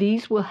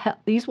 these will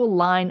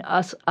line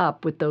us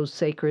up with those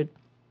sacred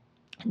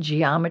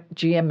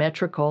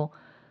geometrical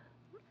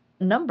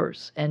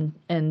numbers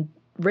and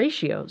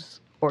ratios,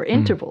 or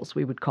intervals,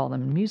 we would call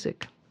them in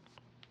music.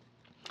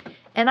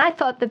 And I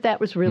thought that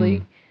was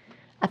really...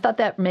 I thought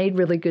that made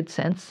really good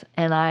sense,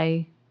 and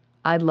I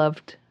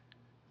loved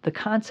the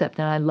concept,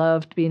 and I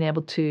loved being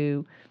able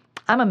to...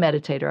 I'm a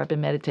meditator. I've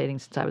been meditating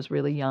since I was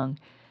really young,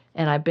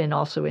 and I've been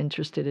also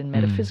interested in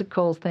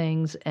metaphysical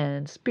things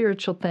and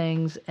spiritual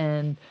things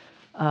and,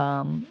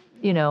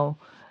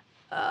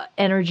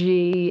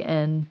 energy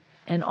and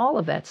all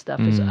of that stuff.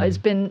 It's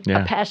been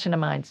a passion of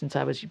mine since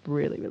I was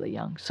really, really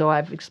young. So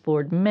I've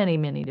explored many,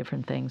 many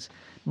different things,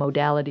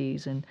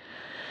 modalities, and...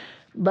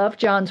 Love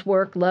John's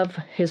work, love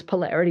his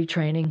polarity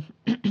training,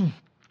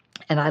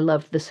 and I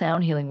love the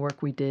sound healing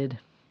work we did.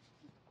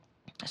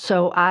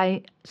 So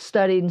I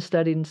studied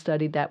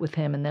that with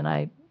him, and then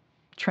I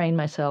trained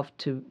myself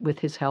with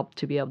his help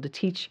to be able to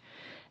teach.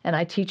 And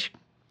I teach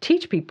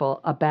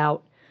people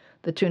about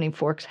the tuning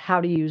forks,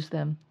 how to use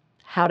them,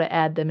 how to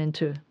add them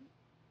into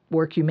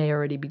work you may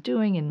already be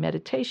doing in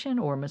meditation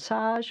or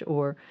massage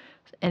or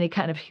any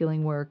kind of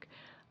healing work,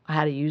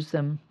 how to use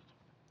them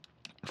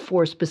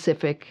for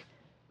specific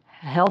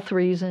health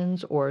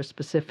reasons or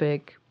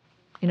specific,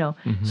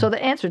 So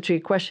the answer to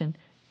your question,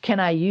 can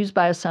I use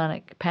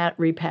biosonic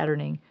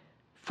repatterning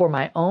for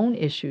my own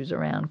issues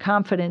around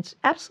confidence?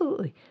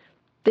 Absolutely.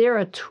 They're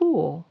a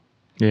tool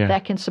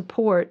that can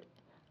support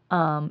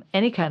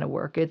any kind of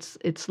work.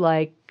 It's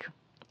like,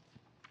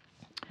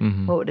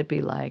 what would it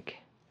be like?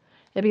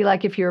 It'd be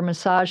like if you're a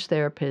massage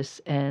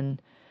therapist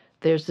and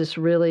there's this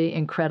really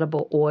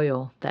incredible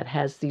oil that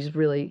has these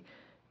really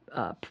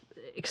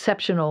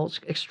exceptional,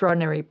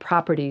 extraordinary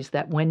properties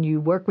that when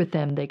you work with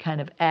them, they kind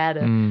of add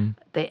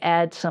they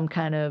add some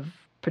kind of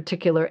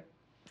particular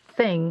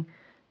thing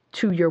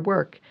to your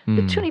work.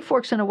 The tuning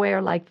forks, in a way,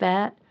 are like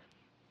that.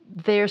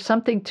 They're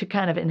something to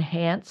kind of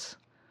enhance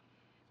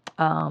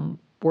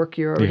work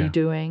you're already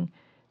doing.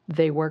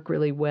 They work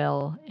really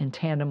well in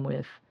tandem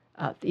with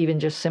even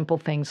just simple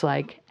things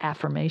like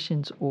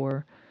affirmations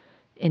or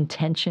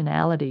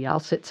intentionality. I'll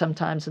sit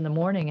sometimes in the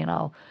morning and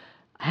I'll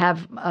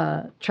have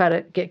try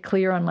to get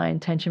clear on my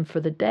intention for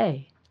the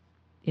day.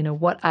 You know,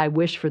 what I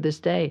wish for this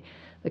day,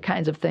 the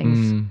kinds of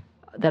things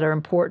that are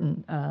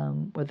important,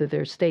 whether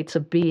they're states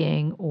of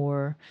being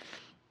or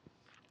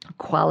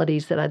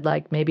qualities that I'd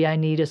like. Maybe I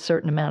need a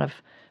certain amount of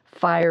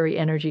fiery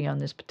energy on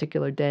this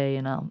particular day,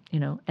 and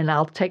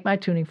I'll take my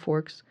tuning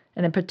forks.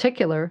 And in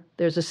particular,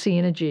 there's a C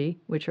and a G,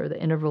 which are the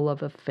interval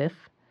of a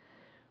fifth,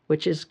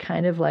 which is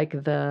kind of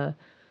like the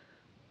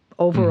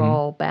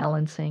overall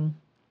balancing.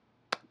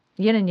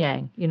 Yin and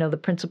yang, the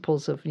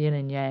principles of yin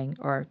and yang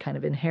are kind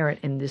of inherent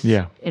in this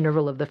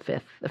interval of the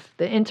fifth.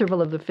 The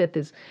interval of the fifth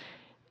is,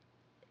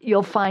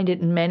 you'll find it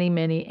in many,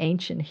 many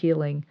ancient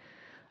healing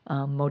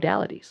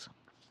modalities.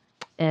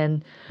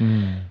 And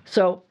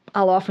so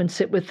I'll often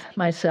sit with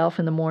myself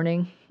in the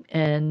morning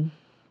and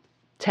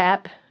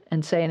tap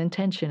and say an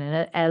intention.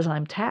 And as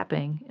I'm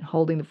tapping and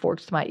holding the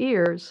forks to my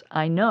ears,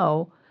 I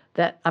know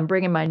that I'm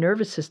bringing my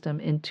nervous system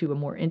into a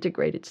more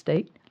integrated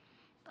state.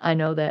 I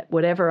know that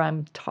whatever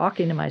I'm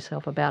talking to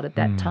myself about at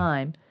that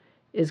time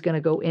is going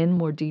to go in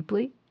more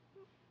deeply.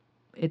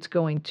 It's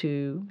going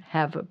to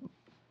have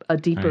a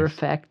deeper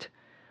effect.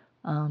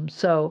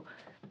 So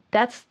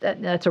that's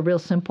a real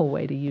simple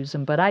way to use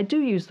them. But I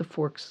do use the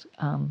forks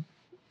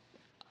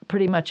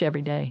pretty much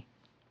every day.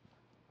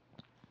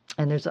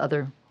 And there's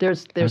awesome.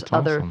 There's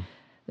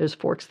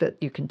forks that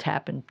you can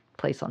tap and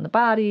place on the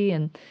body,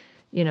 and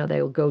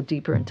they will go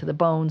deeper into the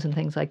bones and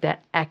things like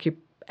that.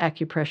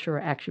 Acupressure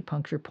or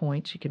acupuncture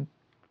points, you can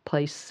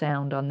place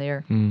sound on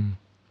there.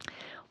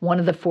 One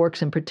of the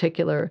forks in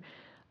particular,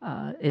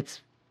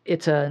 it's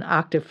an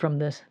octave from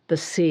the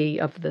C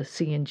of the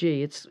C and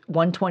G. It's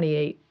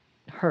 128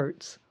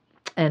 hertz,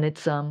 and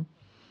it's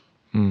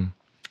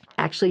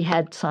actually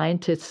had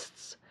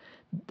scientists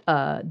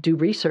do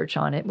research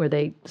on it,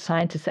 where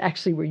scientists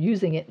actually were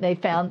using it, and they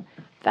found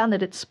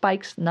that it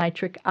spikes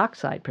nitric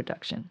oxide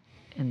production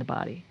in the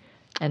body.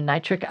 And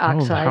nitric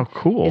oxide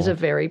is a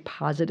very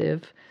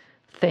positive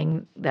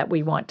thing that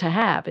we want to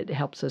have. It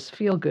helps us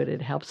feel good.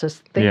 It helps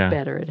us think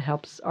better. It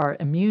helps our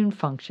immune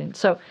function.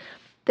 So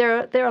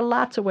there are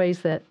lots of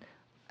ways that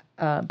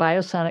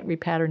biosonic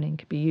repatterning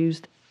can be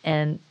used.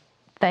 And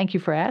thank you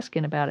for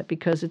asking about it,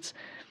 because it's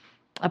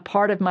a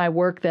part of my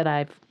work that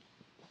I've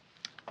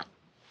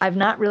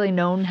not really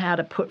known how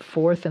to put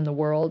forth in the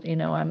world.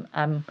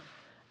 I'm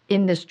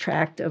in this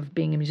tract of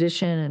being a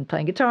musician and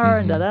playing guitar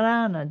and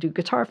da-da-da, and I do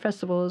guitar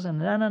festivals and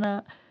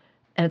da-da-da.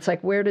 And it's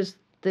like, where does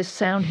this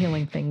sound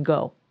healing thing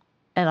go?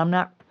 And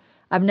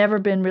I've never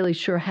been really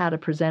sure how to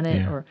present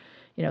it, or,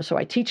 so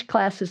I teach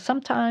classes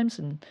sometimes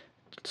in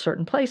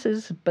certain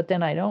places, but then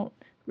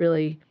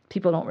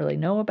people don't really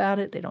know about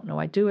it. They don't know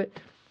I do it.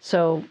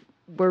 So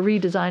we're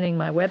redesigning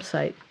my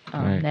website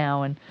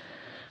now, and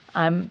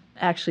I'm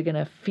actually going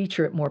to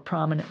feature it more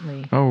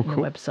prominently on the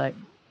website.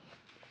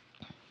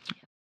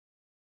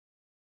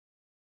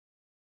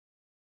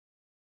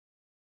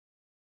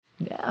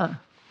 Yeah.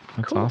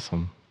 That's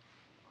awesome.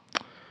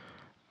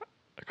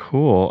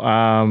 Cool.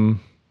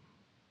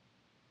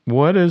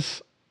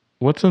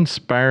 What's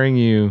inspiring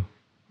you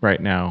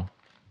right now?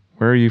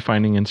 Where are you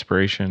finding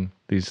inspiration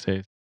these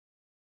days?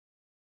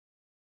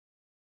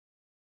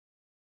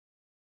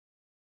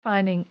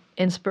 Finding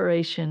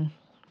inspiration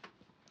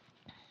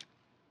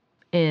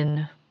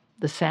in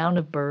the sound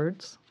of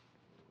birds,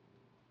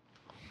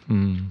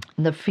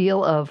 the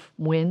feel of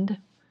wind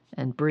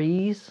and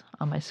breeze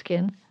on my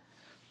skin,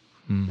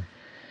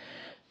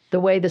 the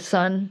way the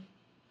sun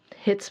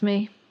hits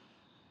me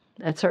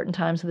at certain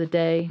times of the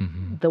day,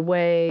 the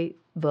way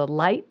the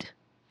light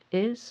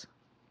is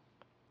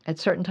at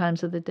certain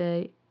times of the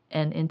day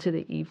and into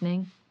the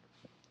evening.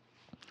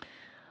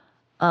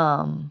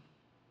 I'm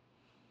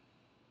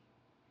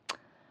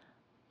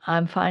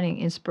finding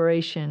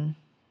inspiration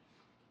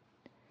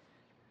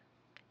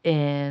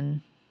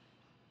in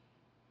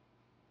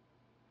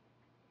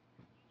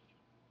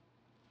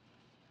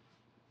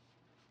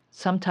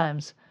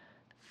sometimes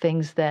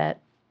things that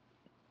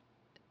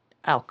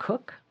I'll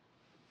cook.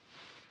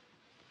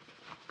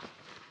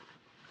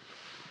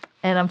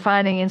 And I'm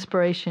finding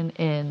inspiration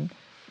in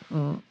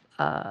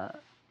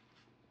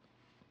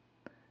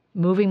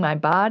moving my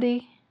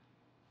body,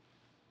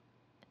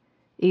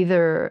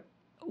 either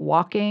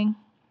walking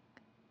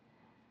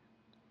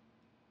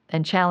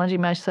and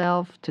challenging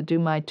myself to do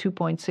my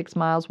 2.6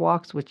 miles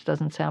walks, which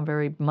doesn't sound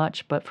very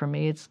much, but for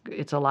me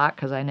it's a lot,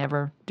 because I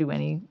never do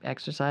any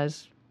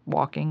exercise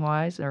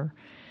walking-wise or,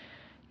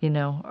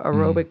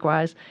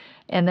 aerobic-wise.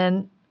 And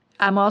then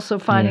I'm also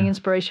finding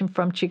inspiration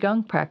from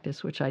Qigong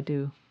practice, which I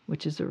do,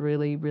 which is a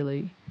really,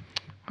 really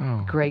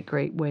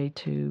great way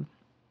to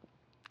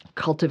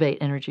cultivate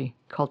energy,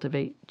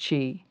 cultivate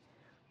chi.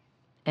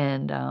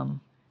 And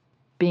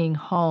being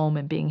home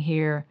and being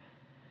here,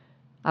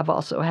 I've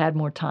also had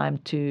more time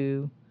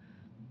to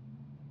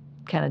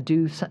kind of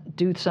do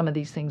some of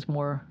these things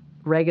more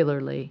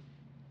regularly,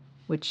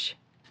 which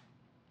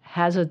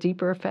has a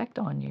deeper effect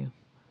on you.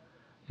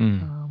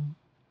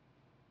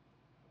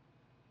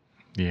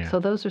 Yeah. So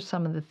those are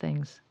some of the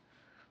things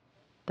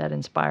that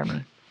inspire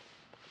me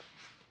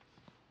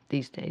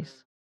these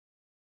days.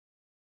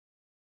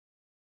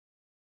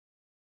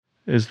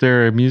 Is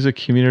there a music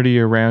community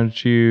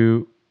around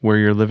you where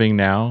you're living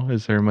now?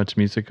 Is there much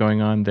music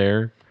going on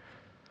there?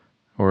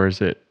 Or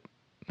is it?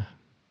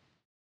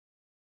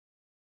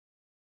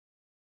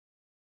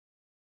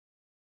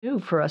 New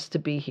for us to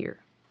be here.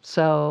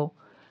 So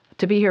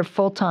to be here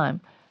full time.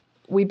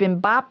 We've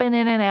been bopping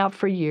in and out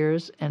for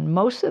years, and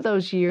most of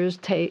those years,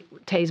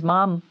 Tay's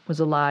mom was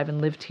alive and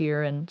lived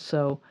here, and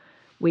so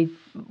we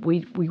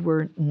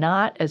were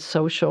not as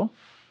social.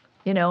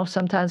 You know,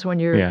 sometimes when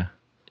you're Yeah.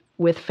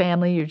 with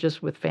family, you're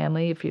just with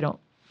family if you don't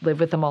live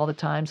with them all the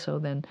time.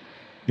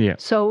 Yeah.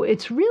 So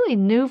it's really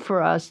new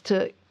for us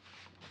to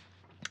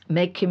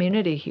make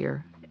community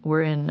here.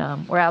 We're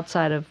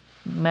outside of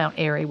Mount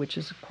Airy, which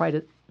is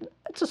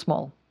it's a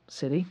small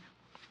city.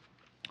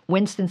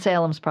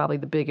 Winston-Salem's probably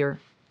the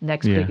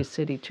next biggest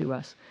city to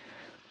us.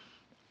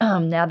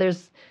 Now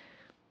there's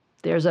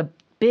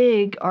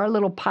our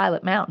little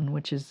Pilot Mountain,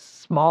 which is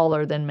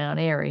smaller than Mount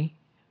Airy.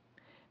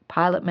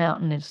 Pilot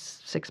Mountain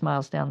is 6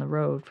 miles down the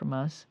road from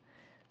us.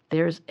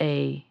 There's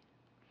a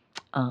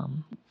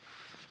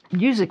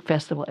music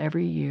festival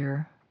every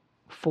year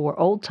for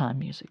old-time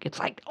music. It's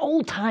like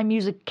old-time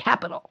music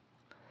capital.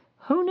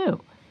 Who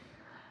knew?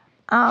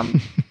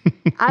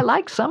 I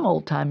like some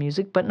old-time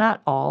music, but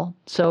not all.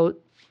 So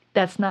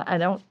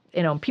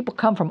people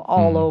come from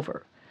all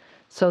over.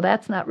 So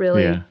that's not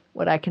really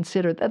what I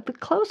consider. That the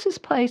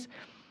closest place,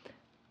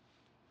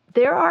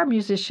 there are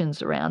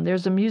musicians around.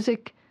 There's a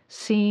music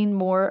scene,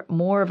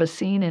 more of a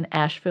scene in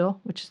Asheville,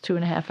 which is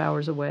 2.5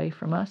 hours away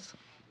from us.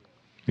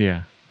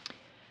 Yeah.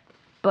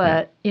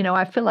 But,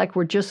 I feel like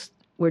we're just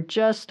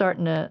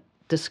starting to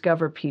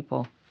discover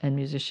people and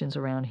musicians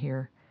around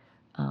here.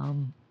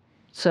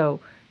 So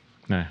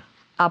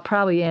I'll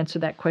probably answer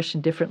that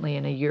question differently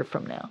in a year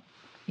from now.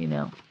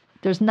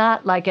 There's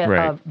not like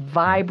a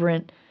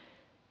vibrant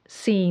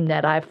scene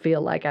that I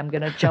feel like I'm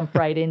going to jump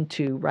right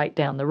into right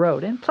down the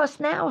road. And plus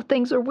now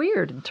things are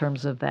weird in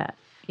terms of that.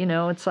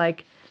 It's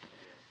like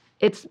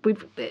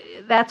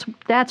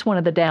that's one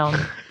of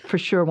the for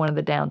sure one of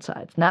the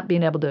downsides. Not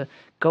being able to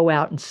go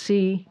out and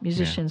see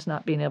musicians,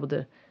 not being able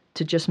to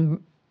just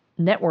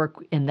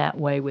network in that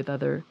way with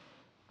other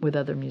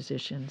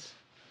musicians.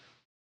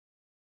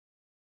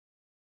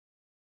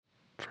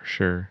 For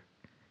sure.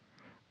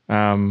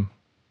 Do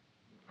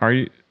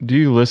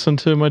you listen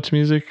to much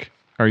music?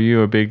 Are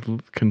you a big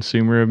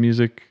consumer of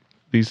music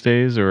these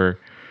days,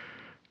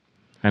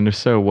 and if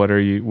so, what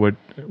who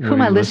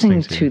am I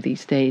listening to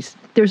these days?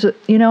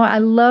 I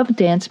love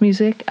dance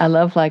music. I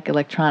love like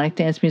electronic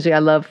dance music. I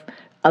love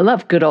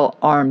good old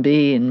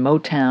R&B and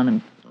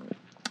Motown.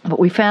 But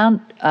we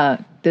found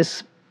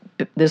this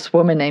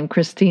woman named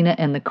Christina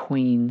and the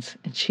Queens,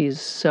 and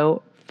she's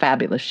so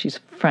fabulous. She's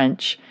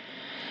French,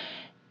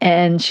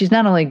 and she's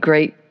not only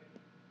great.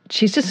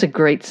 She's just a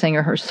great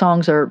singer. Her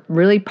songs are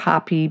really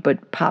poppy,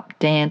 but pop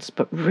dance,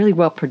 but really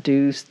well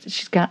produced.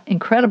 She's got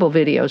incredible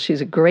videos.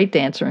 She's a great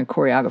dancer and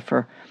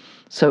choreographer.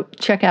 So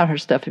check out her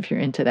stuff if you're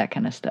into that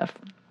kind of stuff.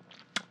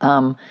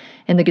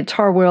 In the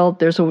guitar world,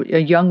 there's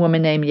a young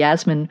woman named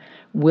Yasmin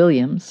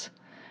Williams,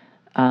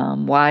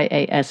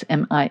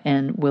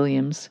 Yasmin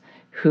Williams,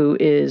 who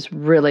is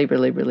really,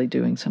 really, really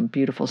doing some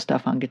beautiful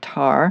stuff on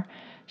guitar.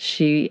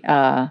 She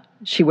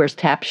wears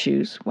tap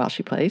shoes while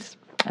she plays.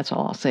 That's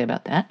all I'll say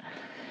about that.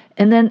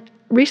 And then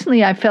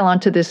recently I fell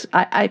onto this.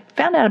 I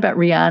found out about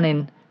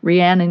Rhiannon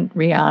Giddens,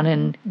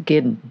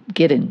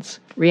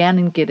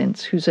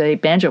 who's a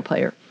banjo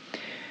player,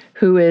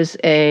 who is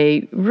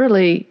a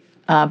really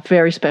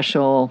very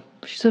special.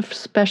 She's a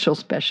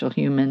special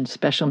human,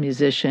 special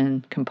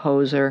musician,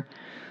 composer,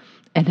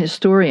 and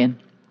historian.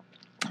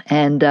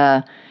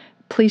 And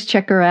please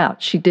check her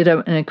out. She did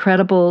an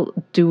incredible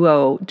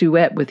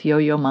duet with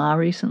Yo-Yo Ma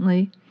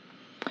recently.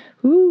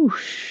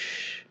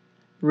 Whoosh.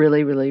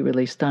 Really, really,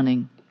 really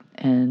stunning.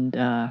 And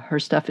her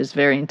stuff is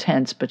very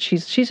intense, but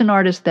she's an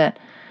artist that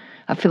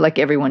I feel like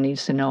everyone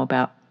needs to know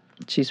about.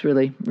 She's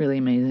really, really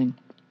amazing.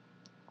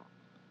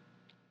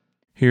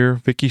 Here,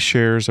 Vicki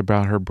shares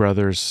about her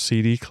brother's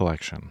CD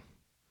collection.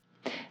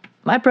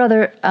 My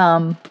brother,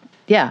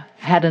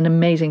 had an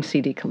amazing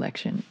CD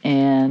collection.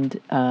 And,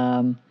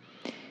 for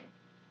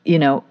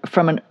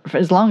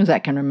as long as I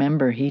can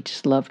remember, he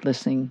just loved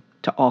listening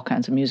to all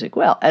kinds of music.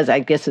 Well, as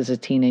a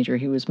teenager,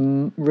 he was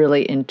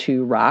really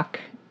into rock,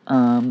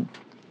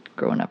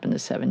 growing up in the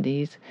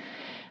 70s.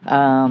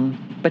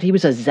 But he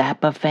was a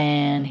Zappa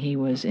fan. He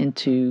was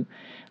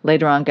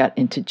later on got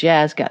into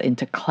jazz, got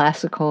into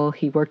classical.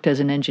 He worked as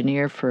an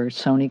engineer for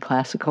Sony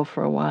Classical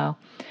for a while.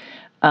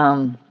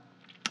 And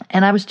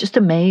I was just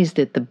amazed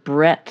at the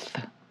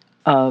breadth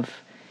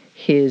of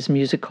his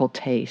musical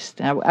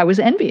taste. I was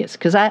envious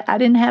because I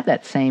didn't have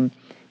that same,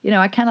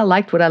 I kind of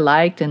liked what I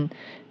liked, and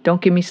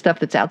don't give me stuff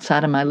that's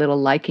outside of my little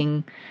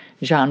liking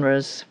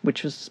genres,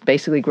 which was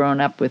basically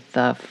growing up with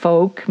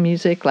folk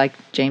music like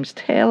James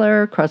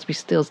Taylor, Crosby,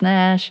 Stills,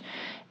 Nash,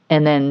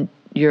 and then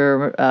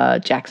your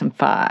Jackson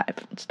 5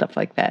 and stuff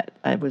like that.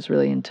 I was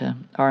really into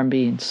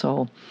R&B and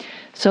soul.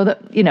 So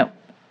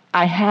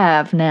I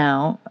have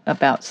now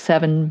about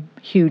 7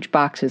 huge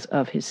boxes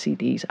of his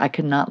CDs. I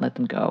could not let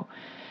them go.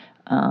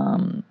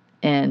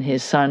 And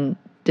his son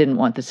didn't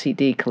want the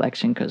CD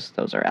collection because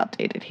those are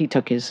outdated. He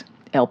took his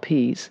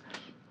LPs.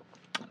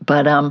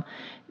 But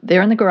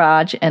they're in the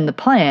garage, and the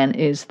plan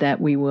is that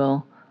we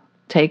will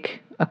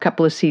take a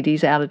couple of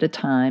CDs out at a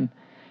time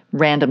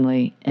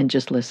randomly and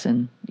just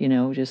listen,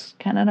 just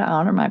kind of to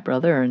honor my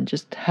brother and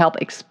just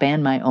help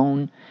expand my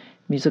own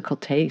musical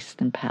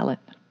taste and palette.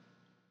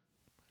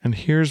 And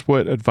here's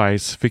what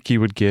advice Vicki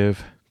would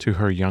give to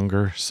her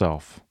younger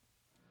self.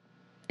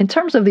 In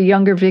terms of the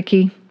younger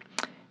Vicki,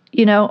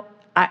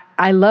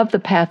 I love the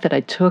path that I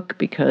took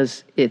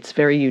because it's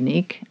very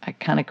unique. I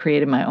kind of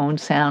created my own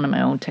sound and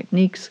my own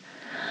techniques.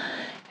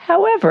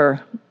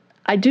 However,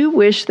 I do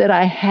wish that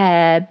I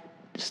had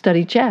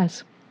studied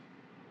jazz,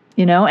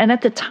 and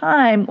at the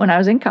time when I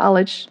was in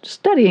college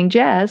studying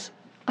jazz,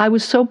 I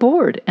was so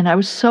bored and I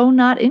was so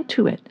not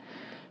into it.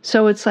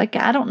 So it's like,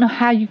 I don't know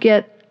how you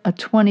get a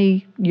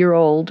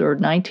 20-year-old or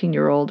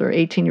 19-year-old or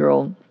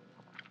 18-year-old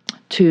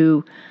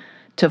to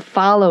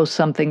follow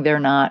something they're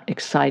not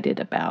excited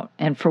about.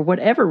 And for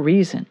whatever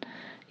reason,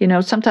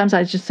 sometimes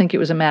I just think it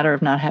was a matter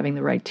of not having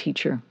the right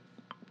teacher.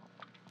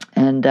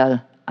 And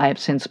I have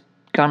since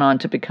gone on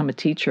to become a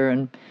teacher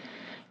and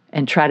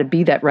try to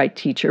be that right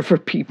teacher for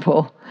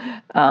people.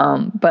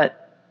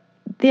 But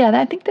yeah,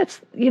 I think that's,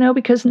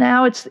 because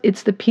now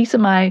it's the piece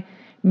of my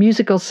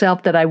musical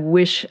self that I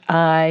wish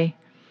I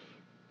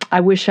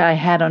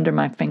had under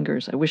my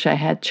fingers. I wish I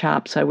had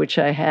chops. I wish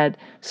I had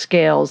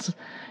scales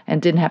and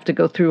didn't have to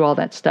go through all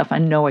that stuff. I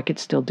know I could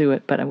still do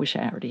it, but I wish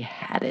I already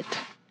had it.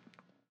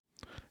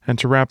 And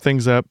to wrap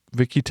things up,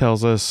 Vicki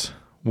tells us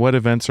what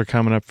events are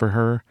coming up for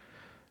her,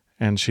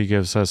 and she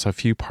gives us a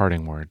few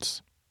parting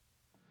words.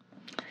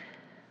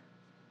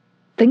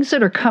 Things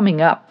that are coming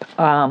up,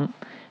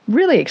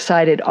 really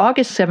excited.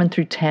 August 7th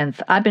through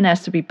 10th, I've been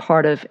asked to be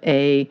part of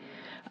a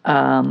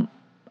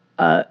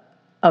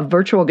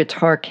virtual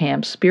guitar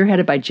camp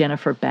spearheaded by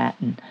Jennifer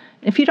Batten.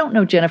 If you don't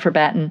know Jennifer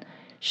Batten,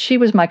 she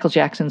was Michael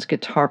Jackson's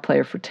guitar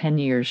player for 10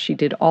 years. She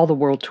did all the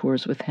world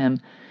tours with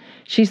him.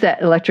 She's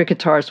that electric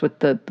guitarist with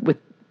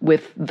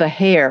the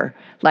hair.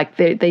 Like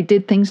they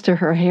did things to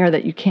her hair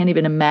that you can't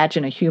even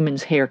imagine a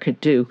human's hair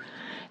could do.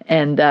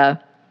 And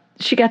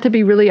she got to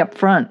be really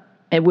upfront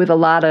and with a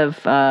lot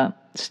of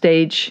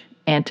stage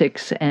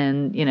antics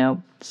and,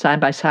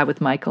 side by side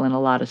with Michael and a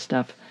lot of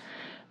stuff.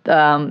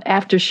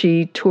 After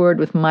she toured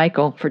with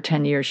Michael for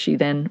 10 years, she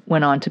then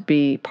went on to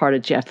be part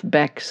of Jeff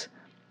Beck's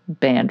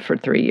band for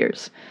 3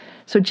 years.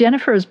 So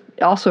Jennifer is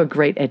also a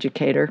great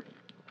educator,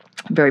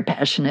 very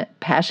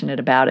passionate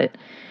about it.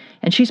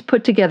 And she's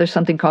put together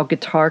something called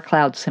Guitar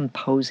Cloud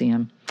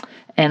Symposium.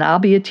 And I'll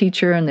be a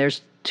teacher, and there's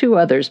 2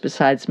 others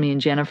besides me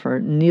and Jennifer.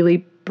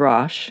 Neely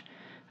Brosh,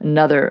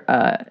 another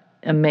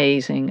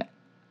amazing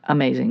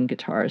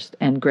guitarist,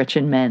 and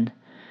Gretchen Menn.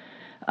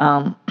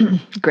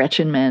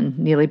 Gretchen Menn,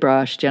 Neely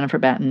Brosh, Jennifer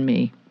Batten,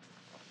 me.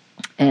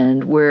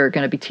 And we're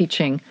going to be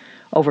teaching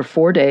over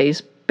 4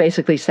 days.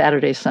 Basically,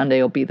 Saturday,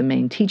 Sunday will be the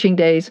main teaching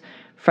days.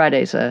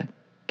 Friday's a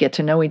get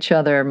to know each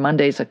other.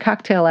 Monday's a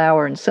cocktail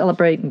hour and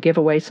celebrate and give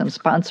away some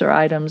sponsor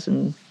items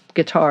and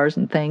guitars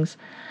and things.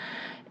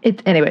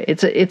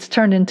 It's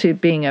turned into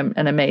being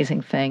an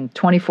amazing thing.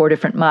 24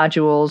 different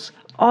modules,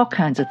 all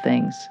kinds of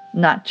things.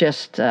 Not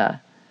just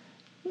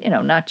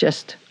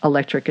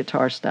electric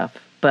guitar stuff,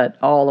 but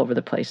all over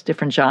the place.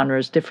 Different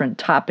genres, different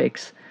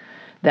topics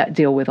that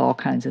deal with all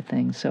kinds of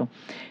things. So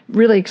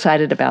really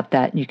excited about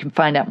that. And you can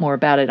find out more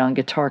about it on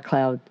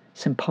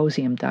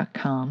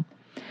guitarcloudsymposium.com.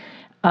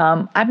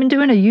 I've been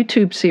doing a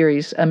YouTube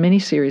series, a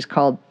mini-series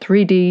called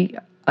 3D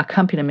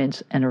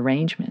Accompaniments and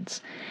Arrangements.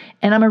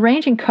 And I'm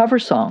arranging cover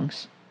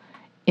songs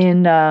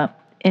in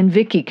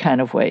Vicki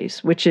kind of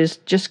ways, which is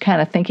just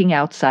kind of thinking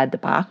outside the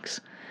box.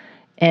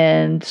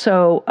 And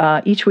so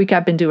each week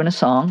I've been doing a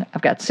song.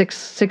 I've got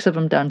six of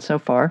them done so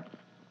far.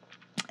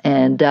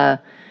 And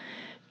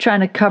trying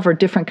to cover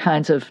different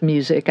kinds of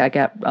music. I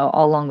got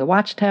All Along the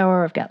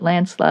Watchtower. I've got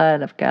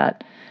Landslide. I've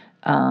got,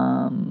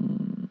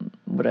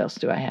 what else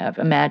do I have?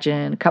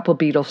 Imagine. A couple of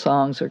Beatles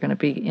songs are going to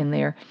be in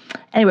there.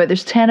 Anyway,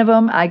 there's 10 of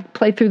them. I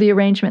play through the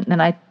arrangement, and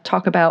then I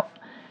talk about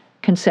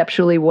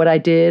conceptually what I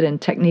did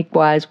and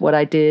technique-wise what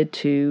I did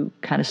to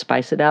kind of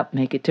spice it up,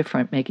 make it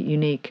different, make it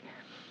unique.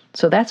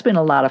 So that's been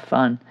a lot of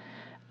fun.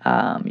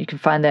 You can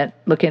find that.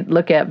 Look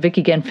at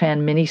Vicki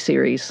Genfan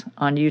miniseries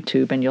on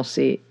YouTube, and you'll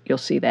see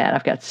that.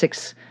 I've got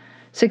six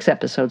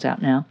episodes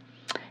out now.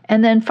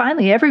 And then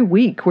finally, every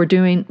week we're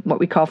doing what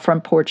we call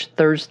Front Porch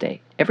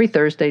Thursday. Every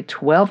Thursday,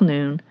 12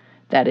 noon,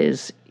 That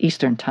is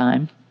Eastern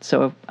time.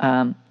 So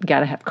got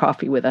to have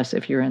coffee with us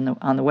if you're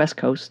on the West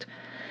Coast.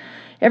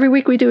 Every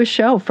week we do a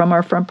show from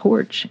our front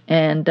porch.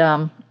 And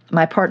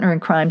my partner in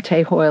crime,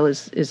 Tay Hoyle,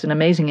 is an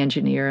amazing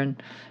engineer, and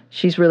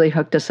she's really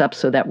hooked us up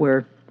so that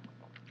we're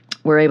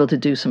able to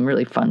do some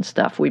really fun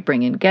stuff. We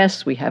bring in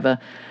guests. We have a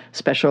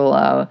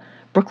special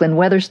Brooklyn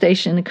weather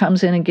station that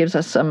comes in and gives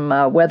us some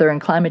weather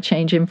and climate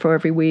change info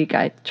every week.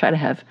 I try to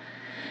have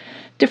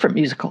different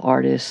musical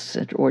artists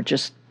or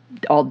just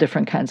all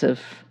different kinds of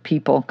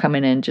people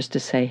coming in just to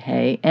say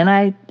hey. And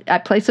I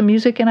play some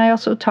music, and I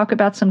also talk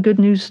about some good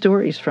news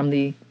stories from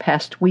the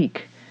past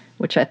week,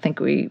 which I think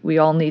we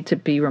all need to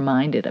be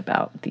reminded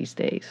about these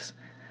days.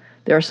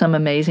 There are some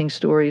amazing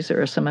stories.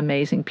 There are some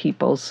amazing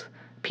peoples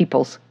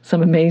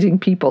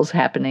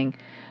happening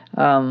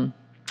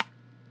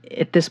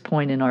at this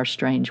point in our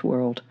strange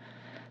world.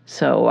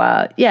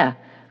 So,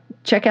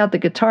 check out the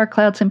Guitar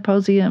Cloud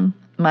Symposium,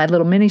 my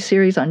little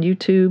mini-series on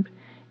YouTube,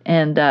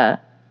 and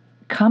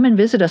come and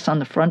visit us on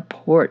the front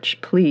porch,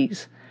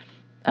 please.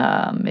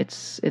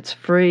 It's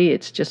free.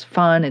 It's just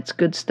fun. It's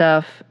good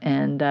stuff,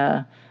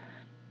 and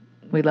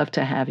we love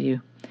to have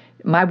you.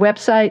 My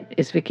website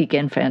is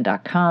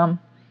vickigenfan.com,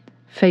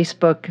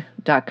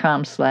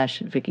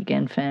 facebook.com/Vicki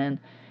Genfan,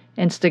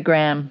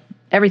 Instagram.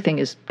 Everything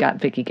has got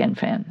Vicki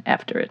Genfan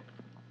after it.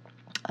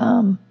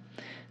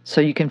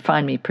 So you can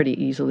find me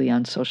pretty easily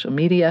on social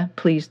media.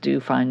 Please do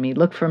find me.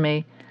 Look for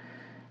me.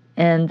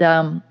 And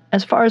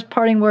as far as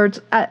parting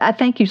words, I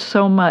thank you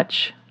so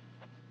much.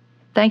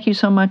 Thank you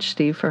so much,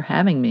 Steve, for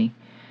having me.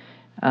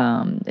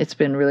 It's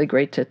been really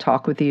great to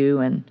talk with you,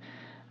 and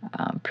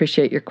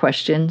appreciate your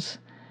questions.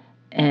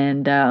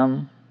 And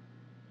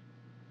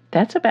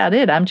that's about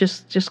it. I'm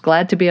just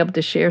glad to be able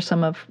to share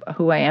some of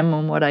who I am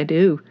and what I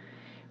do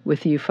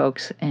with you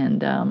folks.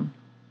 And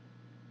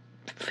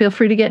feel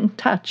free to get in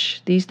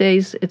touch. These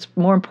days, it's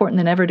more important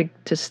than ever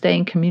to stay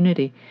in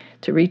community,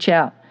 to reach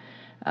out,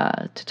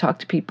 to talk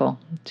to people,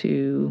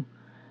 to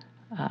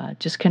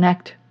just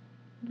connect.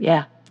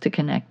 Yeah, to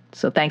connect.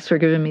 So thanks for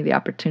giving me the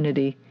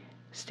opportunity,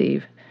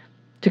 Steve,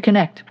 to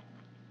connect.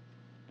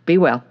 Be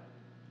well.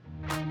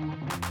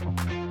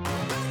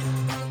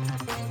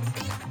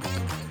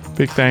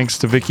 Big thanks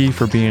to Vicki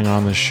for being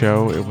on the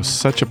show. It was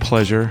such a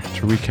pleasure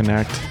to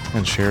reconnect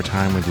and share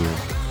time with you.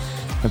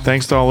 And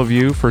thanks to all of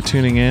you for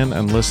tuning in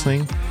and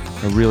listening.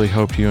 I really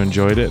hope you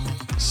enjoyed it.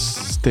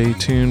 Stay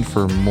tuned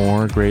for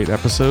more great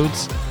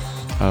episodes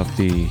of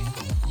The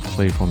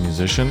Playful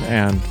Musician,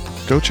 and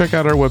go check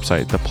out our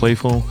website,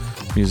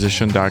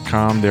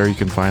 theplayfulmusician.com. There you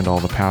can find all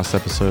the past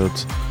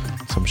episodes,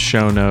 some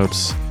show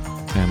notes,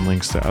 and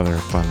links to other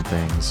fun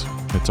things.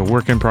 It's a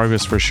work in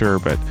progress for sure,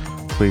 but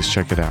please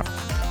check it out.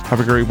 Have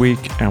a great week,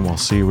 and we'll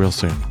see you real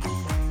soon.